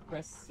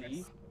 Press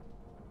C.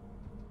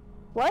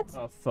 What?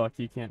 Oh fuck!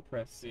 You can't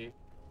press C.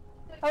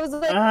 I was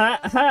like,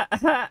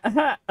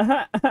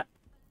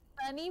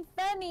 Funny.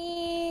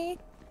 funny.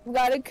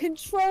 Got a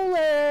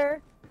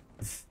controller.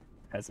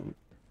 Peasant.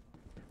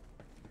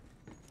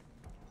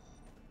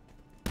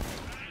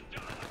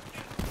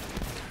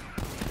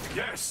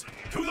 Yes,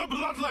 to the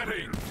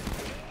bloodletting.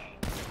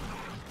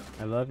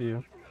 I love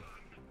you.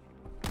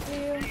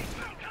 You.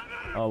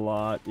 A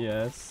lot,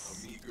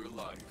 yes. A meager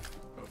life,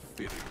 a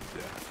fitting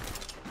death.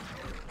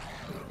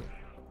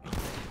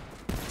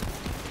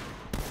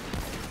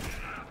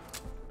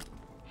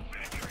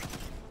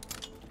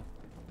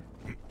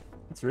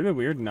 It's really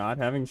weird not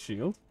having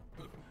shield.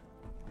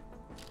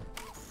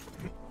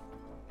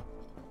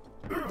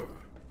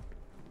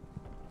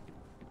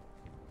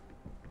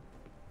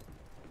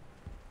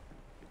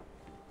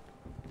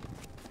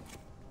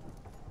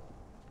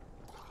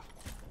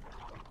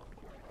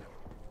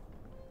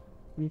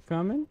 You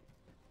coming?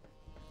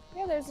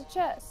 Yeah, there's a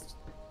chest.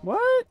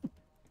 What?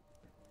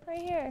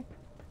 Right here.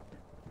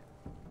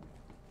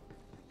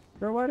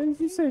 Bro, why didn't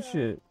you say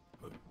shit?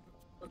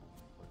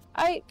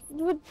 I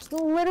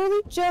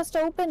literally just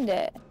opened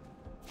it.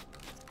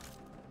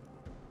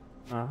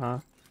 Uh-huh.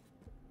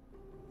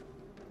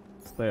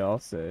 They all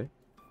say.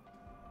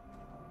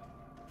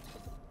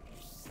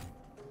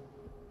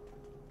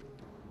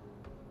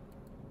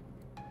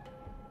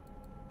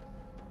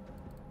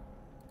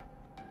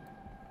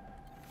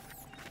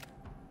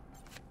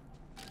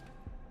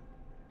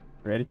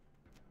 Ready?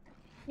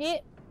 Yeah.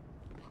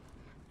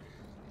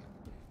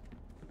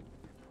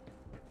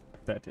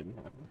 That didn't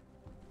happen.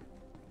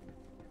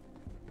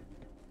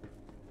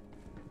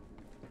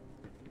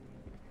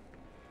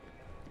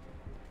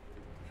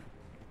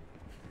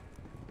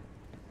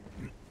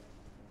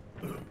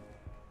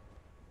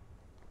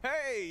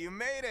 Hey, you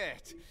made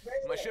it!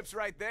 My ship's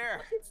right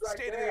there.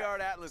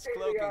 State-of-the-art Atlas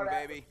cloaking,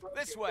 baby.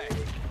 This way.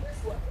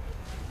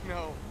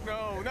 No,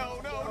 no, no,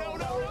 no, no, no,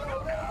 no,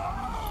 no, no!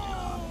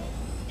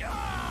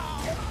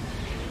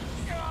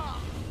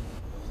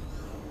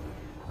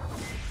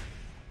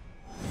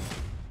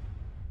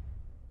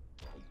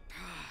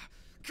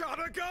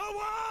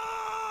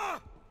 Katagawa!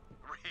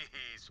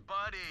 Reese,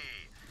 buddy.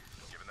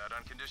 Giving that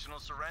unconditional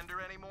surrender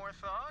any more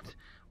thought?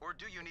 Or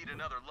do you need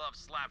another love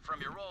slap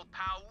from your old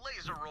pal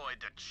Laseroid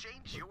to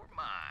change your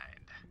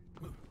mind?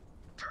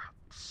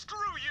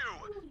 Screw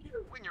you!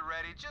 When you're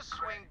ready, just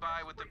swing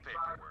by with the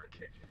paperwork.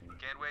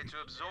 Can't wait to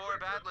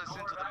absorb Atlas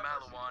into the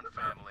Malawan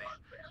family.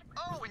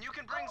 Oh, and you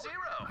can bring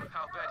Zero.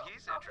 I'll bet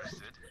he's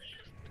interested.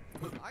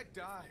 I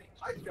die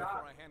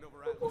before I hand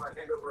over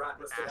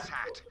Atlas.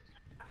 Asshat.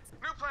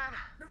 New plan.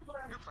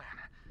 New plan.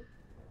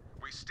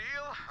 We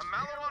steal a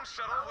Malawan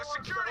shuttle with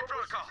security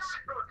protocols.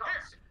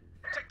 Here,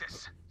 take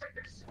this.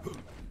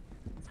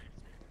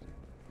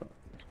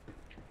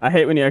 I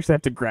hate when you actually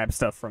have to grab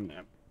stuff from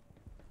them.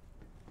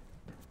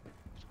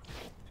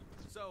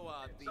 So,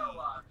 the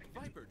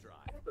Viper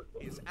Drive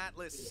is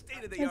Atlas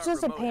state-of-the-art. It's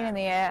just a pain in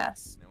the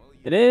ass.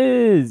 It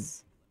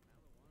is!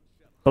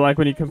 But like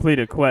when you complete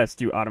a quest,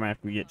 you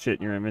automatically get shit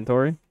in your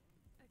inventory.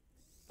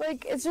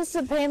 Like, it's just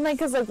a pain, like,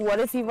 cause, like, what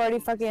if you've already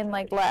fucking,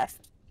 like,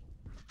 left?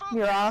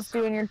 You're off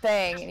doing your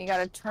thing, and you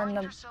gotta turn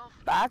them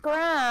back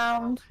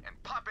around.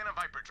 And pop in a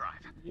Viper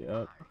Drive.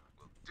 Yep.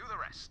 Do the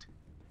rest.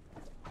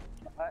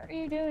 What are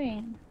you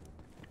doing?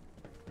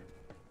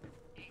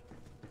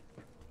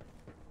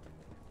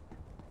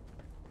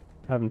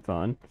 Having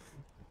fun.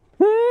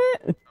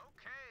 Okay,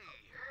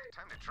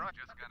 time to try.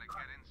 Just gotta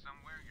get in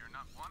somewhere you're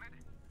not wanted.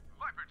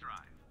 Viper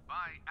Drive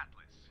by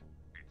Atlas.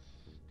 It's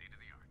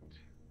state-of-the-art.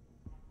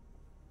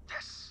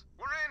 Yes,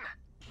 we're in.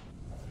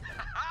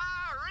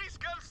 Ha! Reese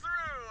comes through.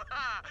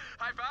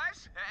 High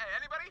fives?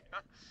 Anybody?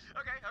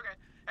 Okay, okay.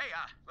 Hey,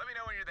 let me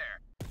know when you're there.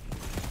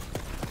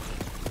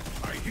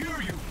 I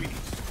hear you,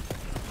 beast.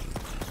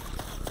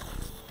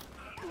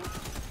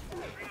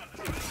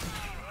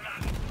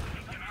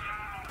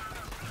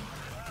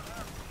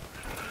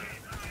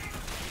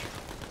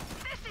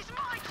 This is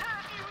my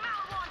turf, you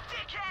Malawan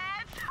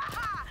dickheads!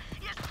 Ha!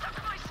 You suck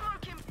my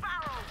smoking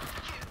barrel,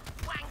 you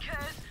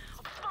wankers!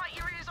 I'll bite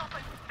your ears off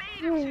and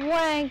feed You them to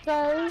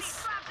wankers.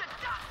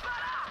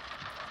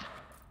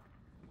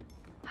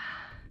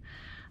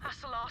 That's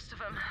the last of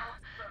them.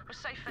 We're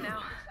safe for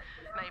now.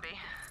 Maybe.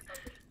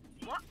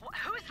 What?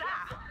 Who is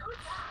that?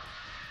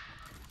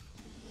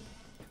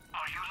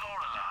 Are you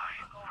Lorelei?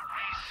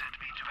 Reese sent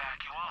me to back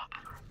you up.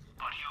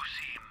 But you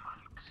seem,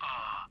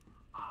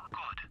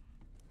 good.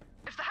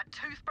 If that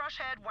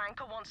toothbrush-haired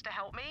wanker wants to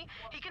help me,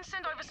 he can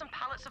send over some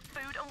pallets of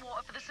food and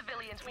water for the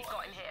civilians we've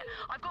got in here.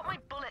 I've got my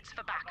bullets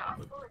for backup.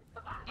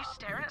 You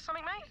staring at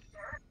something, mate?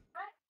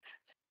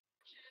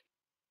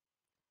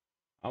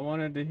 I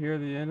wanted to hear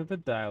the end of the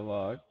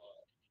dialogue.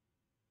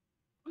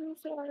 I'm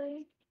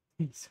sorry.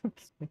 He's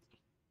okay.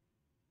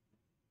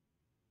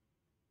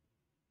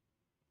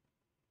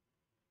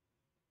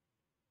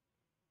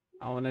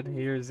 I wanted to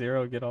hear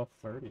Zero get all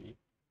flirty.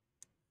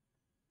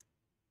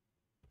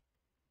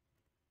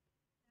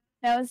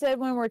 Now instead,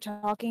 when we're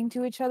talking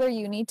to each other,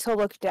 you need to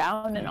look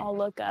down and I'll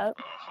look up.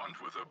 A hunt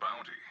with a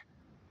bounty.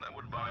 That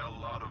would buy a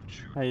lot of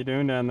juice. How you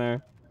doing down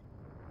there?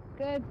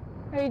 Good.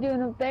 How are you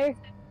doing up there?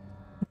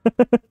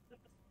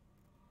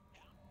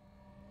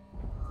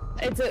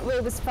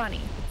 It was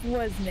funny,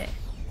 wasn't it?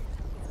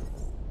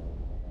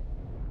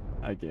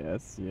 I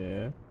guess,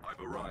 yeah. I've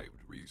arrived,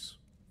 Reese.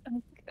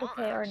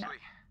 Okay, or not.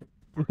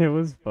 It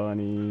was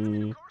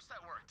funny.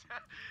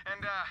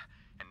 And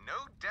no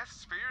death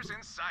spheres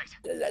in sight.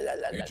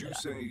 Did you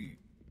say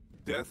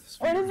death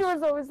Why spheres? does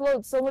yours always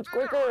load so much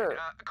quicker?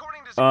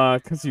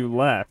 Cause you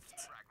left.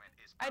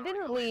 I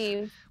didn't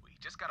leave. We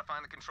just gotta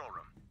find the control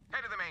room.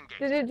 Head to the main gate.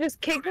 Did it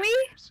just kick me?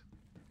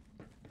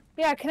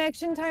 Yeah,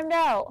 connection timed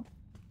out.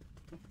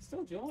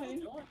 Still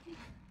join.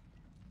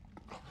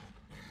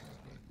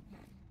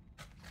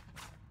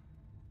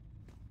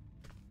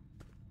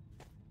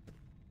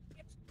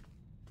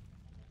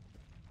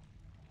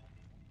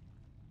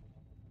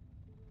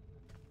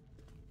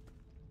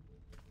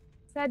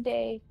 Sad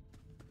day.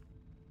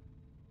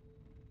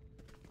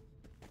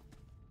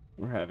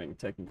 We're having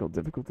technical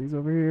difficulties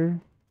over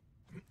here.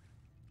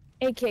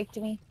 It kicked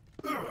me.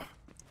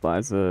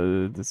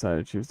 Liza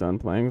decided she was done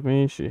playing with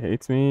me. She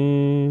hates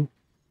me.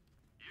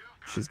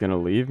 She's gonna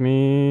leave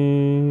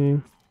me.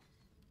 No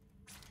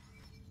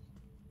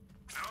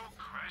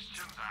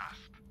questions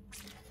asked.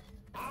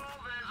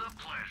 Always a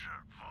pleasure,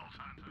 Vault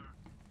Hunter.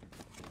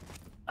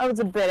 That was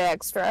a bit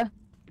extra.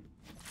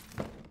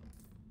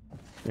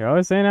 You're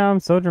always saying how I'm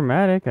so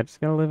dramatic. I just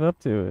gotta live up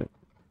to it.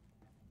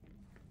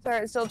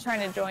 Sorry, still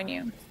trying to join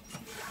you.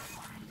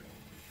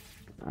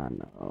 I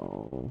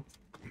know.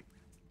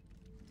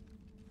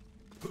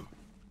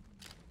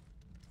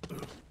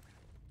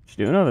 What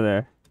you doing over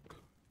there?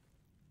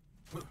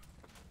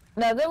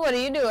 Nothing. What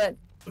are you doing?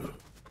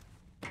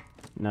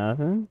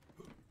 Nothing.